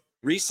down,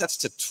 resets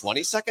to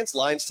 20 seconds.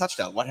 Lions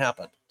touchdown. What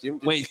happened?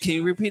 Wait, can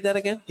you repeat that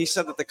again? He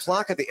said that the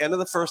clock at the end of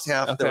the first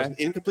half, there was an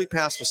incomplete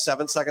pass with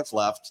 7 seconds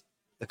left.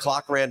 The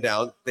clock ran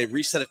down. They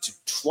reset it to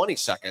 20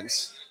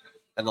 seconds,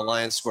 and the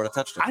Lions scored a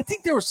touchdown. I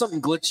think there was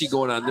something glitchy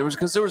going on. There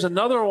was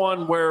another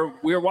one where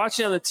we were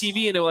watching on the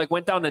TV, and it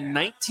went down to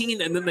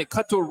 19, and then they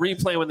cut to a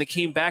replay. When they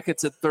came back,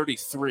 it's at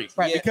 33.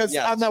 Right, because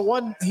on that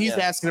one he's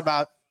asking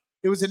about,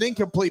 it was an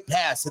incomplete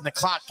pass, and the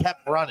clock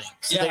kept running.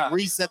 So they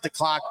reset the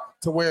clock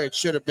to where it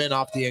should have been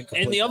off the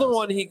incomplete. And the other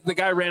one, the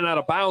guy ran out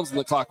of bounds and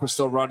the clock was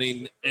still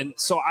running. And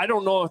so I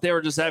don't know if they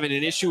were just having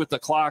an issue with the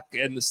clock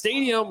in the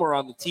stadium or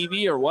on the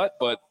TV or what,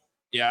 but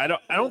yeah,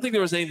 I don't think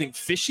there was anything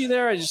fishy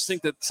there. I just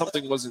think that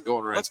something wasn't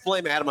going right. Let's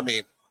blame Adam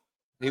Amin.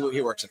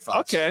 He works at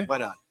Fox. Okay. Why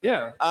not?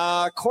 Yeah.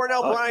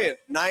 Cornell Bryant,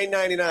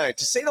 $9.99.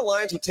 To say the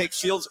Lions would take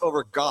Fields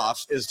over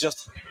Goff is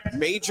just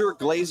major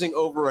glazing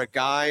over a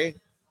guy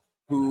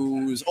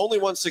who's only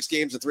won 6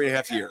 games in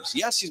 3.5 years.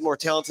 Yes, he's more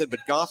talented, but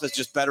Goff is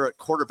just better at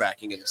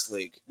quarterbacking in this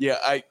league.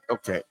 Yeah,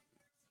 okay.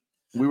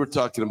 We were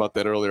talking about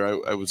that earlier.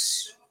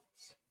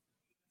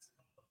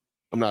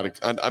 I'm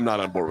not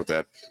on board with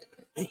that.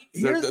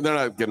 They're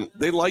not getting.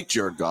 They like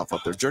Jared Goff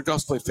up there. Jared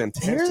Goff's played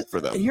fantastic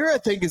for them. Here, I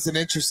think is an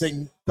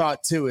interesting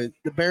thought too.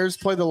 The Bears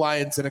play the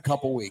Lions in a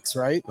couple weeks,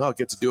 right? I'll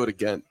get to do it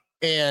again.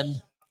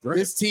 And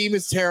this team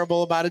is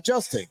terrible about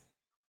adjusting.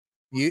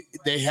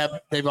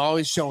 They've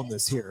always shown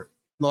this here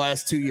the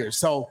last 2 years.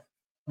 So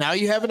now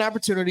you have an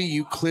opportunity.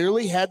 You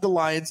clearly had the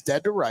Lions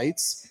dead to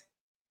rights.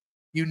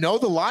 You know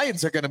the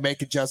Lions are going to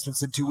make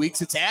adjustments in 2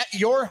 weeks. It's at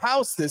your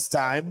house this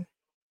time.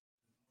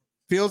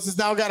 Fields has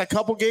now got a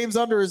couple games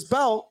under his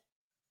belt.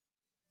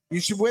 You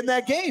should win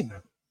that game.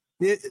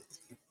 You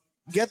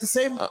get the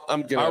same.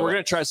 We're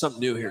gonna try something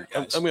new here,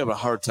 guys. I'm gonna have a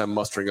hard time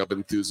mustering up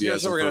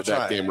enthusiasm for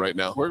that game right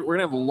now. We're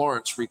gonna have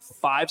Lawrence read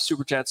 5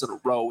 super chats in a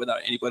row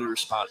without anybody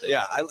responding.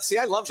 Yeah, I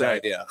love that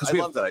idea. Because we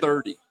have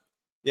 30.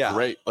 Yeah,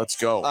 great. Let's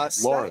go,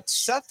 Lawrence.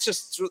 Seth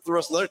just threw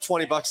us another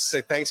 $20 to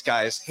say thanks,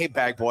 guys. Hey,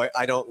 bag boy,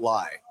 I don't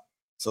lie.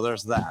 So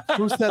there's that.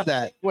 Who said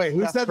that? Wait,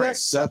 who said that?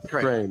 Seth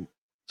Crane.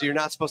 So you're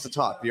not supposed to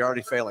talk. You're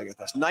already failing at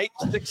this. Knight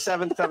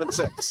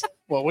 6776.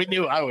 Well, we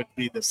knew I would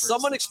be the first.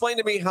 Someone explained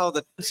to me how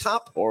the 2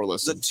 top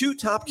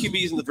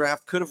QBs in the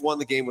draft could have won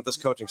the game with this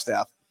coaching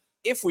staff.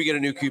 If we get a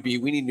new QB,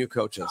 we need new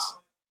coaches.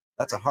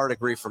 That's a hard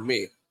agree from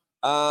me.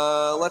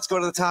 Let's go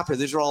to the top here.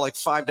 These are all like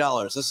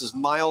 $5. This is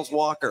Miles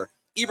Walker.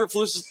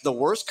 Eberflus is the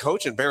worst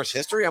coach in Bears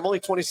history. I'm only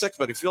 26,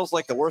 but he feels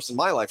like the worst in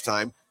my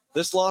lifetime.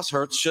 This loss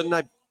hurts. Shouldn't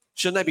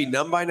I be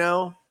numb by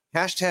now?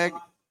 Hashtag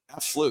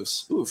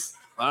Flus. Oof.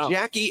 Wow.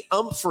 Jackie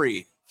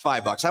Umphrey,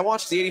 $5. I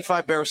watched the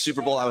 85 Bears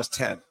Super Bowl. I was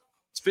 10.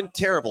 It's been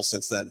terrible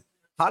since then.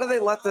 How did they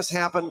let this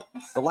happen?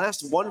 The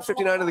last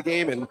 159 of the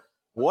game, and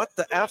what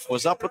the F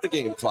was up with the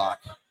game clock?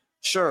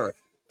 Sure.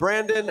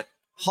 Brandon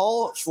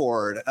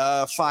Hallford,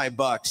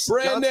 $5.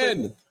 Brandon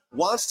Johnson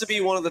wants to be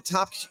one of the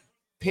top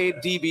paid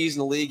DBs in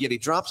the league, yet he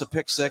drops a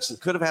pick 6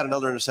 and could have had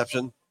another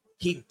interception.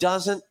 He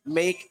doesn't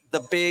make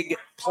the big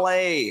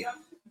play.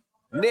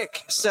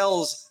 Nick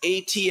sells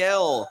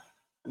ATL.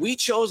 We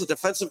chose a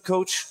defensive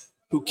coach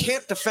who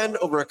can't defend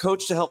over a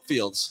coach to help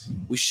Fields.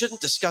 We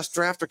shouldn't discuss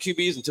draft or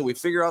QBs until we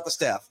figure out the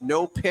staff.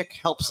 No pick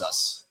helps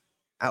us.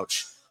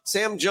 Ouch.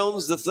 Sam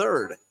Jones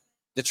III.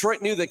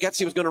 Detroit knew that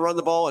Getsy was going to run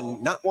the ball,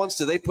 and not once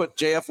did they put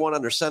JF1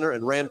 under center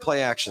and ran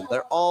play action.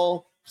 They're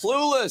all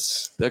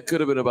clueless. That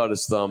could have been about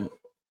his thumb.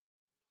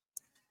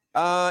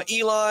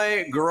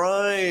 Eli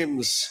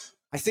Grimes.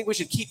 I think we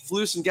should keep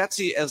Flus and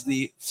Getsy as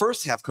the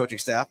first half coaching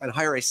staff and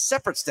hire a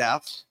separate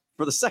staff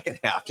for the second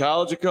half.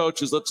 College of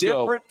coaches, let's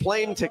go. Different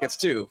plane tickets,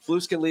 too.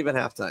 Flus can leave at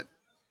halftime.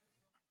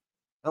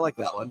 I like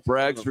that one.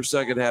 Brags for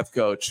second half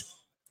coach.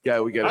 Yeah,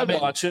 we got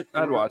I'd watch it.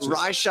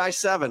 Rishai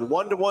 7,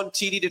 1-to-1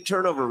 TD to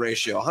turnover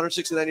ratio,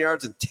 169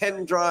 yards and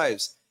 10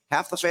 drives.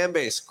 Half the fan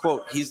base,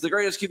 quote, he's the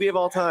greatest QB of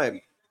all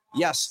time.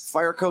 Yes,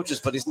 fire coaches,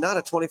 but he's not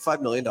a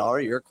 $25 million a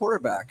year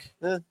quarterback.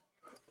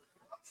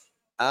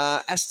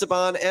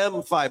 Esteban M,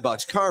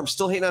 $5. Carm,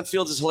 still hating on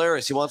Fields is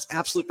hilarious. He wants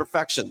absolute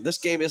perfection. This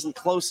game isn't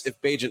close if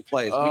Bajent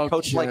plays. We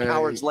coach like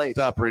Howard's late.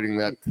 Stop reading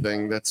that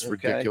thing. That's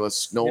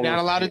ridiculous. No, you're not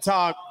allowed to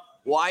talk.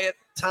 Wyatt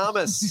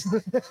Thomas.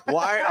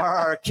 Why are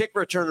our kick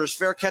returners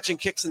fair catching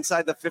kicks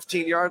inside the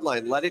 15-yard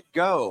line? Let it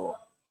go.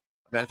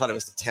 I mean, I thought it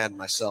was the 10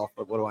 myself,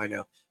 but what do I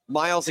know?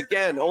 Miles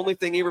again. Only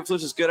thing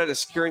Eberflus is good at is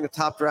securing the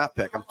top draft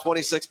pick. I'm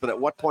 26, but at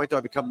what point do I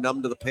become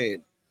numb to the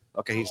pain?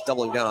 Okay, he's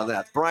doubling down on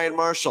that. Brian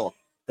Marshall.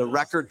 The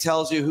record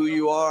tells you who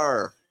you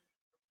are.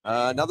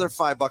 Another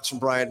 $5 from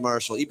Brian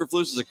Marshall.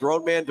 Eberflus is a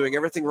grown man doing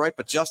everything right,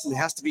 but Justin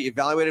has to be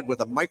evaluated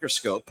with a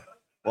microscope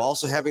while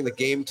also having the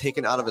game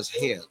taken out of his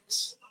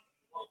hands.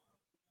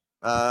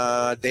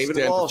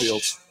 David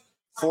Walsh,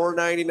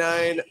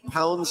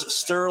 £4.99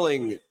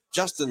 sterling.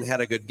 Justin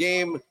had a good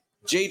game.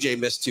 JJ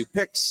missed 2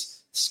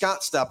 picks.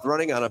 Scott stopped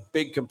running on a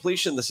big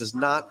completion. This is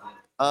not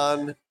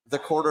on the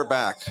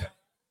quarterback.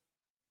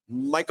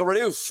 Michael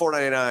Renouf,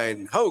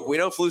 $4.99. Hogue, we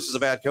know Flus is a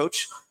bad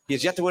coach. He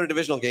has yet to win a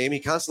divisional game. He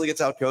constantly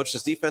gets outcoached.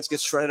 His defense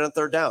gets shredded on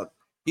third down.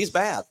 He's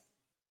bad.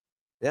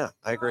 Yeah,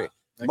 I agree.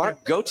 Okay.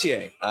 Mark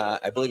Gauthier,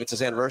 I believe it's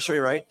his anniversary,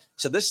 right?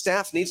 So this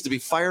staff needs to be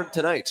fired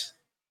tonight.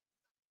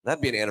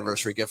 That'd be an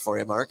anniversary gift for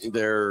you, Mark.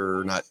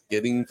 They're not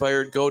getting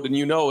fired, Goat, and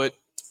you know it.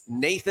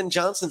 Nathan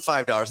Johnson,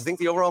 $5. I think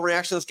the overall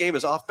reaction to this game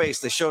is off base.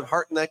 They showed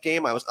heart in that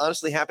game. I was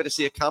honestly happy to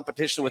see a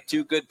competition with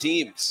 2 good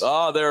teams.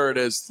 Oh, there it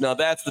is. Now,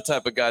 that's the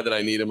type of guy that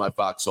I need in my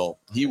foxhole.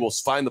 He will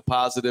find the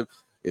positive.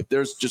 if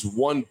there's just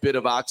one bit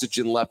of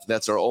oxygen left,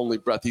 that's our only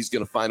breath, he's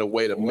going to find a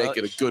way to make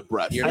it a good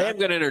breath. I am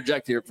going to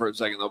interject here for a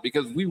second, though,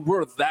 because we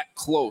were that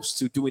close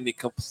to doing a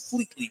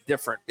completely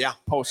different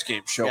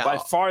post-game show. By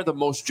far the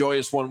most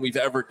joyous one we've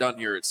ever done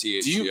here at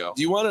CHGO.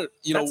 Do you want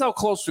to, That's how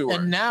close we were.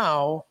 And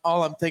now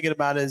all I'm thinking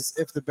about is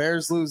if the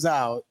Bears lose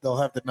out, they'll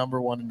have the number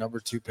 1 and number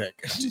 2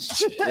 pick.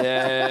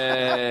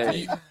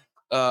 Yeah.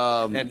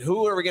 And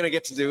who are we going to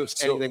get to do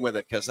anything with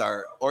it? Because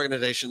our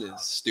organization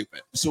is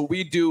stupid. So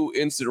we do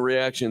instant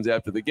reactions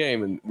after the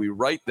game, and we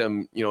write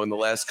them, in the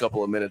last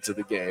couple of minutes of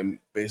the game.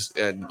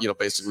 And,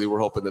 basically we're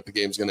hoping that the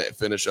game's going to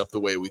finish up the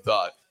way we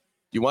thought.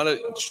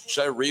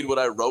 Should I read what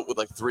I wrote with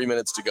like 3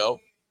 minutes to go?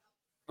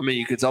 I mean,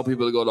 you could tell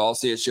people to go to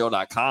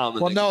allchgo.com.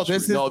 Well, no,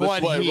 this is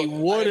what he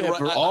would have.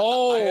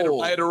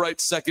 I had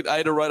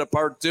to write a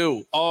part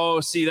 2. Oh,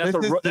 see,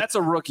 that's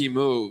a rookie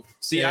move.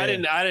 See, I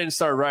didn't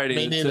start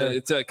writing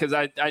because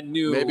I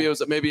knew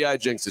maybe I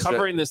jinxed it.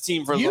 Covering this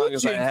team for as long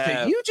as I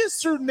have. You just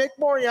threw Nick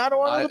Moriarty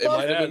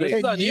under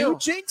the bus. You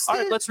jinxed it. All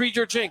right, let's read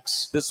your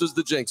jinx. This was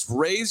the jinx.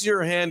 Raise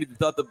your hand if you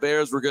thought the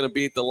Bears were going to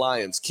beat the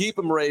Lions. Keep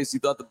them raised.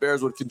 You thought the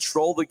Bears would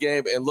control the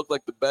game and look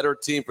like the better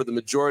team for the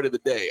majority of the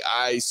day.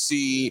 I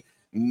see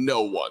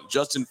no one.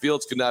 Justin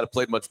Fields could not have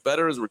played much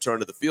better as a return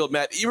to the field.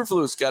 Matt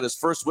Eberflus got his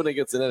first win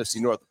against an NFC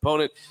North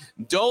opponent.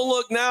 Don't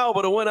look now,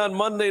 but a win on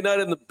Monday night,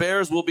 and the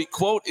Bears will be,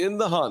 quote, in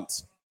the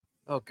hunt.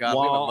 Oh, God,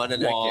 we have a Monday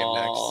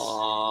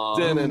night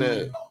game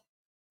next.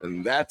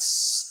 And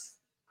that's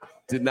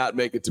did not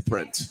make it to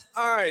print.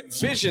 All right,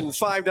 Vision,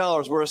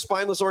 $5. We're a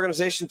spineless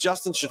organization.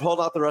 Justin should hold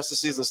out the rest of the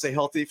season and stay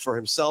healthy for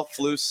himself.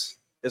 Flus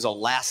is a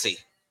lassie.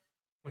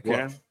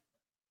 Okay.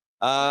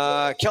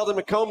 Keldon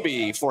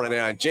McCombie,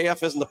 $4.99.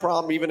 JF isn't the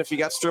problem. Even if he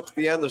got stripped at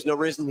the end, there's no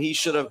reason he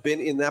should have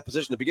been in that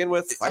position to begin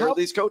with. I heard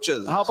these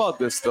coaches. How about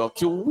this, though?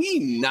 Can we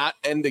not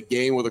end a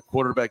game with a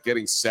quarterback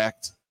getting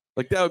sacked?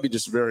 Like, that would be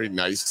just very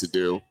nice to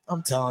do.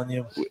 I'm telling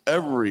you.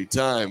 Every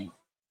time.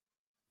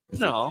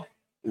 No.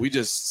 We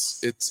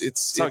just,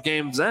 it's how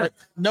games end.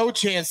 No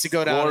chance to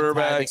go down and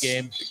tie the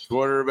game.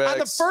 Quarterbacks. On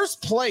the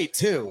first play,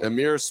 too.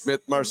 Amir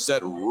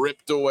Smith-Marset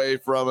ripped away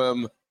from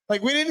him.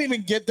 Like, we didn't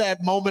even get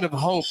that moment of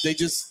hope. They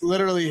just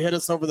literally hit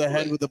us over the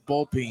head with a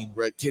bullpen.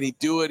 Right. Can he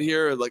do it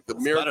here? Like the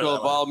miracle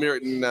of all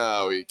miracles?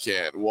 No, he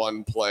can't.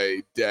 One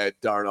play, dead.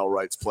 Darnell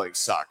Wright's playing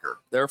soccer.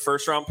 Their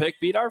first-round pick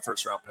beat our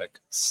first-round pick.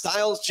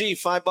 Styles G,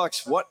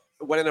 $5.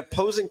 When an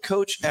opposing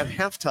coach at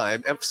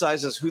halftime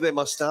emphasizes who they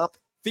must stop?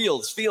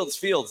 Fields.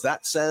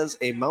 That says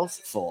a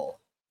mouthful.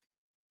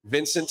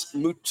 Vincent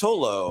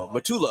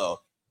Mutullo.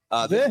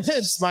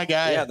 This my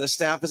guy. Yeah, the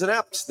staff is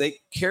inept. They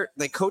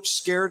coach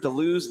scared to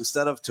lose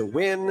instead of to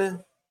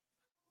win.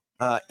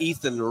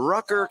 Ethan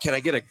Rucker, can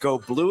I get a go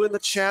blue in the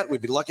chat?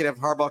 We'd be lucky to have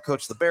Harbaugh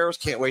coach the Bears.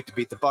 Can't wait to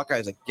beat the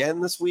Buckeyes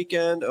again this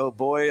weekend. Oh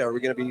boy, are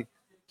we going to be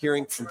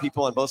hearing from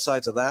people on both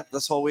sides of that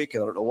this whole week? I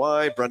don't know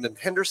why. Brendan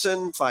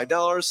Henderson,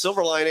 $5.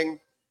 Silver lining.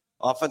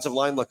 Offensive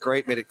line looked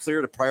great. Made it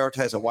clear to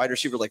prioritize a wide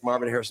receiver like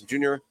Marvin Harrison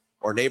Jr.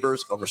 or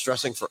Neighbors over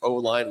stressing for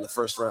O-line in the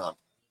first round.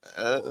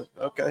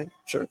 Okay,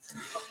 sure.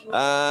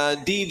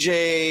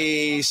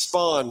 DJ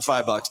Spawn,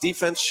 $5.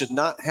 Defense should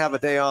not have a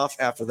day off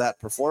after that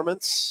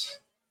performance.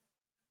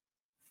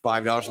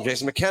 $5 from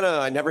Jason McKenna.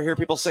 I never hear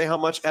people say how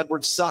much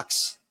Edwards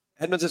sucks.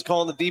 Edmonds is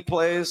calling the deep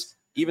plays.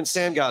 Even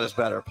Sandgod is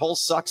better. Poles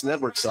sucks and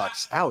Edwards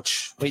sucks.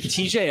 Ouch. Wait,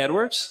 TJ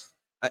Edwards?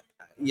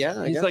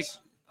 Yeah, he's guess.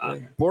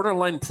 Like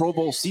borderline Pro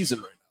Bowl season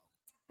right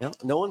now. Yeah,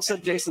 no one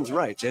said Jason's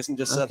right. Jason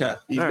just said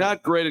that. He's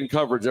not great in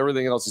coverage.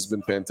 Everything else has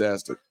been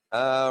fantastic.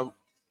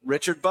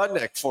 Richard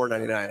Budnick,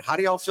 $4.99. How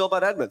do y'all feel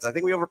about Edmonds? I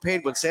think we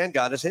overpaid when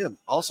Sandgod is him.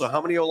 Also,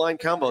 how many O-line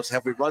combos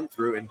have we run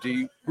through, and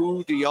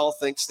who do y'all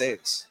think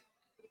stays?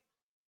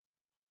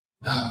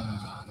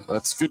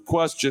 That's a good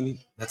question.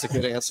 That's a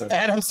good answer.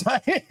 Adam's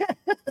That's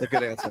a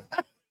good answer.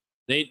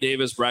 Nate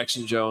Davis,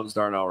 Braxton Jones,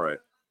 Darnell Wright.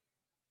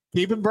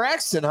 Keeping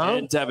Braxton, huh?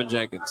 And Tevin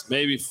Jenkins.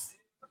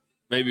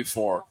 Maybe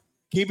 4.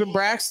 Keeping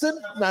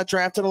Braxton, not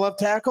drafting a left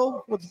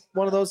tackle with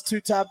one of those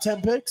 2 top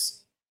 10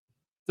 picks?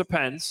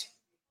 Depends.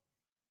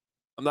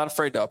 I'm not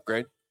afraid to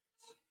upgrade.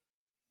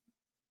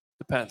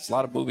 Depends. A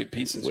lot of moving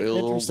pieces.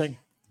 Interesting.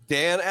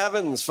 Dan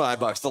Evans,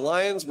 $5. The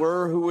Lions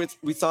were who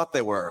we thought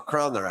they were.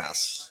 Crown their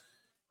ass.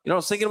 I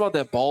was thinking about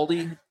that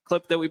Baldy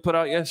clip that we put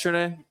out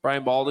yesterday.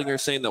 Brian Baldinger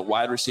saying that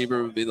wide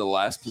receiver would be the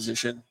last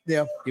position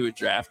he would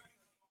draft.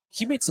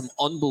 He made some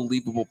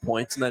unbelievable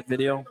points in that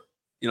video,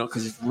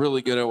 because he's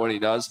really good at what he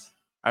does.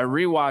 I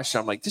rewatched it.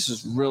 I'm like, this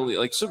is really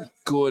like some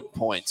good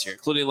points here,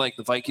 including like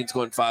the Vikings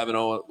going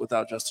 5-0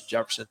 without Justin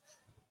Jefferson.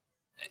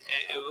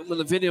 When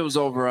the video was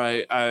over,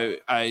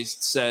 I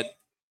said,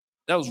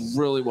 that was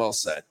really well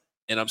said.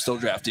 And I'm still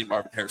drafting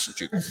Marvin Harrison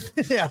Jr.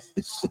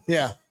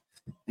 Yeah.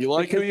 You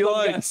like who you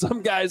like.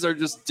 Some guys are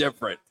just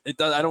different.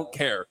 I don't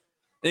care.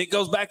 And it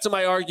goes back to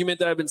my argument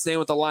that I've been saying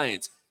with the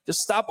Lions.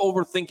 Just stop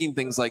overthinking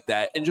things like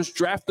that and just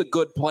draft the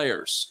good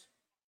players.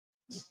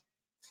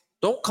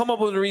 Don't come up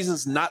with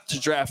reasons not to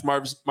draft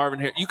Marvin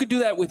Harrison. You could do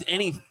that with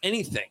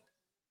anything.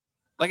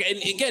 Like, and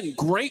again,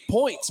 great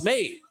points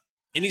made.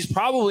 And he's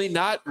probably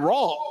not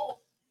wrong.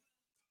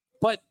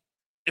 But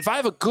if I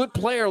have a good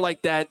player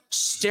like that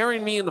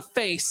staring me in the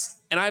face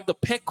and I have the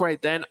pick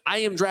right then, I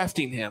am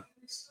drafting him.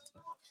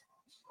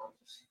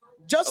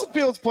 Justin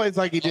Fields plays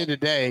like he did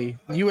today.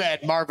 You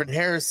add Marvin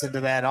Harrison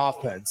to that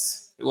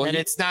offense. Well, and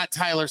it's not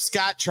Tyler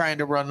Scott trying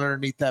to run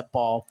underneath that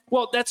ball.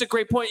 Well, that's a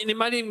great point. And it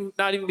might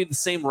not even be the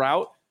same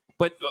route.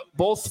 But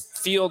both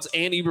Fields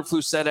and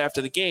Eberflus said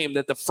after the game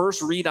that the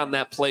first read on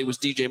that play was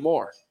DJ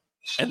Moore.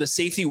 And the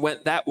safety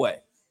went that way.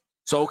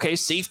 So, okay,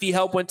 safety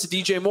help went to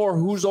DJ Moore.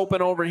 Who's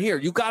open over here?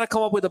 You got to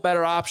come up with a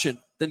better option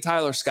than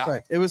Tyler Scott.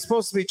 Right. It was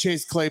supposed to be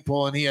Chase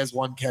Claypool, and he has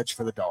one catch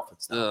for the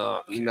Dolphins.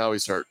 Now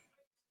he's hurt.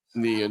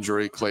 Knee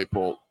injury,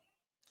 Claypool.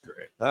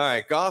 Great. All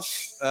right, Goff.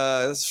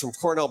 This is from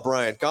Cornell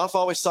Bryant. Goff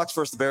always sucks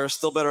versus the Bears.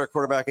 Still better at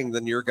quarterbacking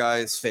than your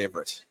guy's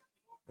favorite.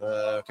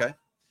 Okay.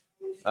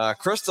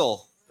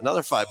 Crystal,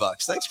 another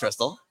 $5. Thanks,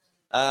 Crystal.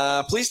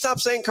 Please stop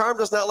saying Carm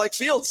does not like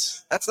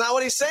Fields. That's not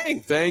what he's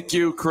saying. Thank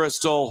you,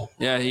 Crystal.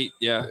 Yeah,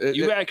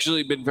 you've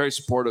actually been very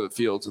supportive of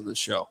Fields in this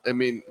show. I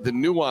mean, the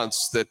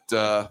nuance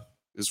that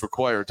is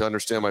required to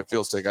understand my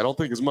Fields take, I don't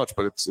think as much,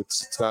 but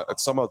it's not.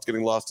 Somehow it's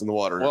getting lost in the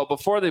water. Well,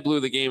 before they blew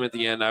the game at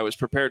the end, I was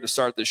prepared to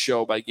start the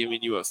show by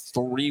giving you a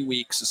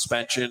 3-week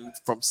suspension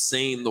from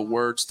saying the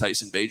words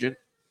Tyson Bagent.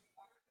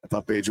 I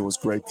thought Bagent was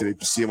great today.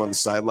 Did you see him on the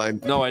sideline?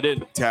 No, I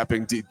didn't.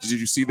 Tapping. Did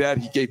you see that?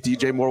 He gave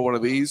DJ Moore one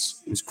of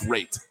these. It was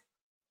great.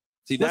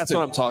 See, that's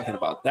what I'm talking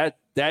about.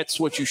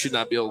 That's what you should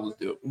not be able to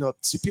do. No,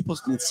 see,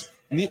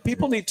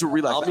 people need to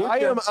realize.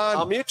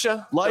 I'll mute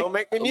you. Don't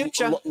make me mute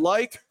you.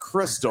 Like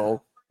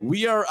Crystal,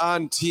 we are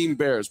on Team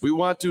Bears. We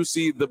want to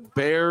see the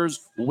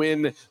Bears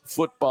win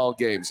football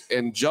games.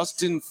 And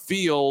Justin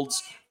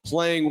Fields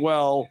playing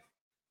well,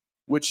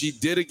 which he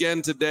did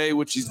again today,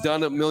 which he's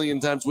done a million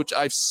times, which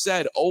I've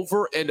said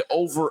over and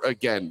over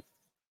again.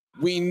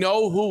 We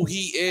know who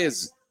he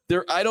is.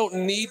 I don't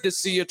need to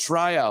see a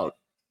tryout.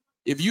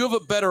 If you have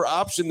a better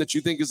option that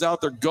you think is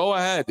out there, go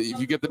ahead. If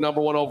you get the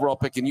number 1 overall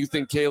pick and you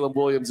think Caleb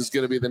Williams is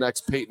going to be the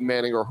next Peyton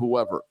Manning or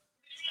whoever.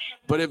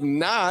 But if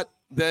not,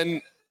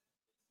 then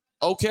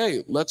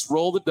okay, let's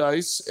roll the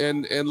dice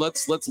and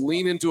let's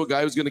lean into a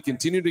guy who's going to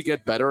continue to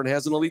get better and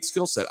has an elite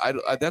skill set.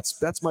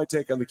 That's my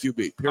take on the QB.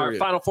 Period. All right,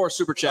 final 4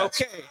 super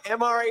chats. Okay,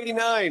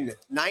 MR89,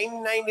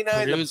 $9.99.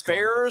 The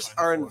Bears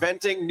are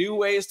inventing new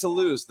ways to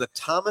lose. The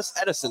Thomas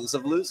Edisons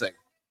of losing.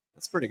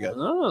 That's pretty good.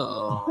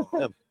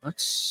 Oh,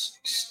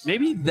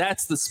 maybe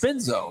that's the spin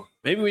zone.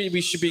 Maybe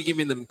we should be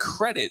giving them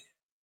credit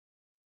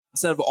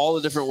instead of all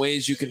the different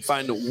ways you can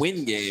find to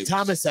win games.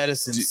 Thomas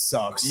Edison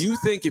sucks. Do you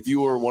think if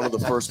you were one of the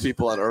first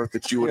people on earth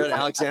that you would have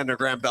Alexander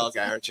Graham Bell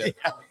guy, aren't you?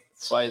 Yeah.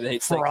 That's why they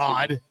hate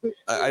fraud.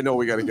 I know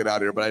we got to get out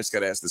of here, but I just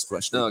got to ask this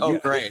question. No,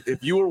 great.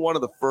 If you were one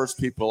of the first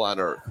people on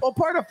earth, well,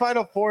 part of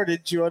Final Four,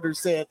 didn't you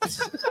understand?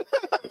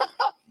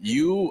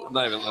 I'm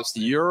not even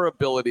listening. Your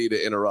ability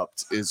to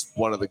interrupt is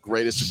one of the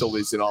greatest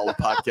abilities in all of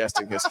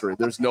podcasting history.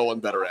 There's no one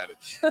better at it.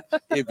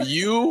 If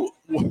you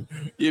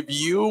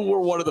were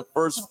one of the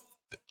first,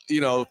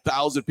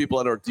 1,000 people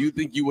on earth, do you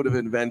think you would have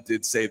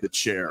invented, say, the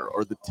chair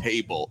or the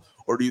table,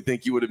 or do you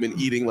think you would have been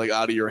eating like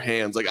out of your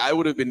hands? Like I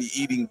would have been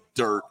eating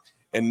dirt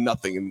and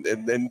nothing.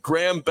 And then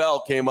Graham Bell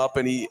came up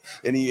and he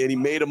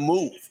made a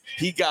move.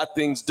 He got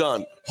things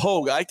done.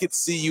 Hogue, I could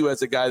see you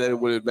as a guy that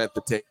would have meant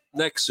the table.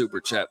 Next super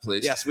chat,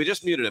 please. Yes, we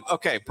just muted him.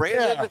 Okay,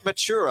 Brandon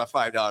Matura,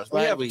 $5. We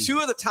have 2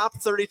 of the top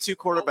 32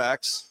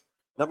 quarterbacks.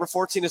 Number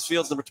 14 is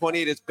Fields. Number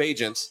 28 is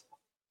Bagent.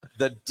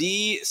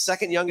 The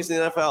second youngest in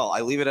the NFL.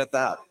 I leave it at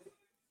that.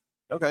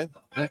 Okay.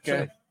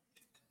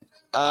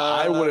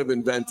 I would have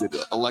invented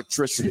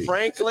electricity.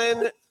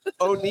 Franklin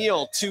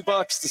O'Neill,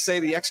 $2 to say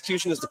the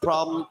execution is the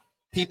problem.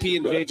 PP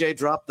and JJ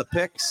dropped the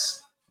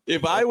picks.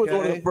 If I was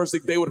one of the first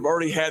things, they would have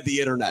already had the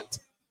internet.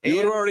 You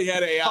would have already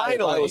had AI.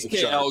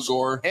 Finally, Al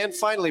Gore. And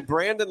finally,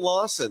 Brandon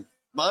Lawson.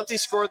 Monty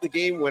scored the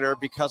game winner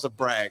because of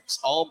Braggs.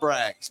 All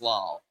Braggs,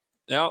 lol.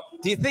 Yeah.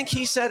 Do you think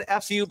he said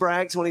F you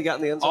Braggs when he got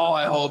in the end zone? Oh,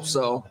 I hope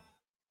so.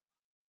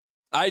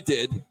 I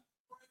did.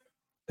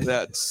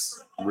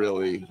 That's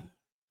really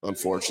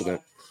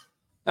unfortunate.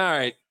 All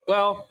right.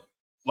 Well,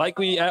 like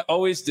we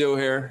always do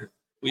here,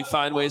 we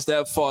find ways to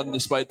have fun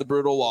despite the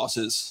brutal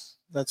losses.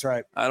 That's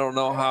right. I don't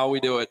know how we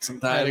do it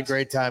sometimes. I had a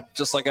great time.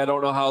 Just like I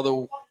don't know how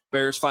the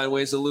Bears find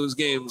ways to lose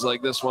games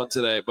like this one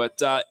today.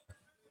 But I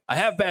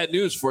have bad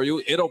news for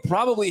you. It'll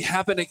probably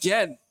happen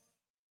again.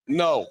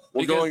 No,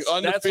 we're going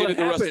undefeated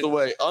the rest of the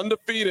way.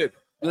 Undefeated.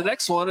 The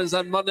next one is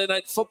on Monday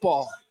Night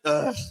Football.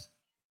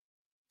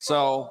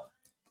 So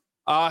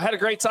I had a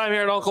great time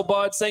here at Uncle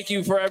Bud's. Thank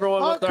you for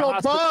everyone with their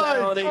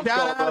hospitality.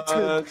 Shout out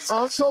to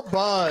Uncle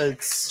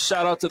Bud's.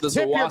 Shout out to the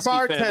Tip your Zawoski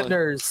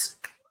bartenders.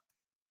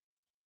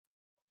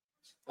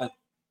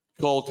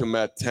 Cole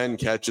Kmet, 10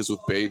 catches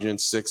with Bagent,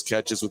 6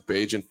 catches with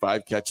Bagent,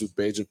 5 catches with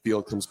Bagent.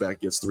 Field comes back,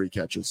 gets 3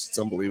 catches. It's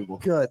unbelievable.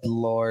 Good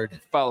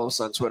Lord. Follow us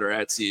on Twitter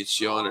at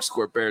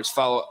CHGO_Bears.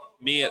 Follow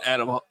me at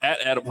Adam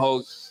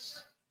Hogue,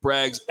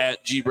 Braggs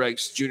at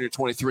GBraggs Jr.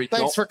 23.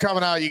 Thanks for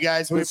coming out, you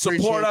guys. We appreciate it.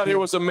 The support out here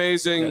was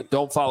amazing. Yeah,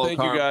 don't follow Thank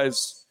Carm. you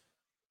guys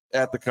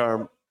at the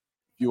Carm. If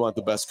you want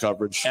the best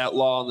coverage. At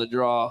Law on the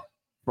Draw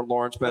from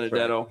Lawrence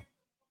Benedetto.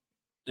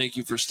 Thank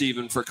you for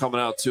Steven for coming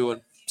out too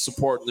and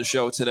supporting the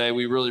show today.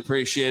 We really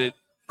appreciate it.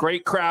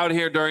 Great crowd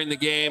here during the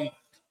game,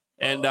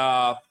 and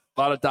a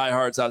lot of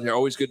diehards out here.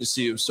 Always good to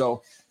see you.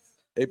 So,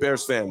 hey,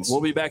 Bears fans, we'll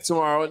be back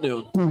tomorrow at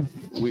noon.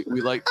 We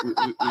would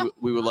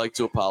like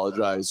to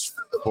apologize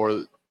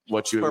for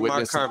what you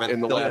witnessed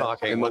in the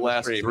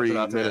last 3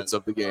 minutes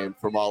of the game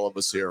from all of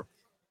us here.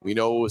 We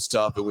know it was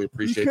tough, and we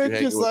appreciate you hanging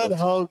with us. You just let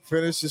Hogue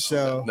finish the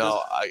show.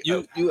 No,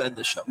 you end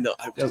the show. No,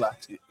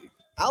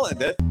 I'll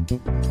end it.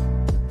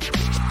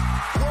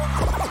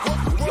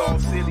 We all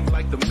silly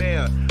like the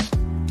mayor.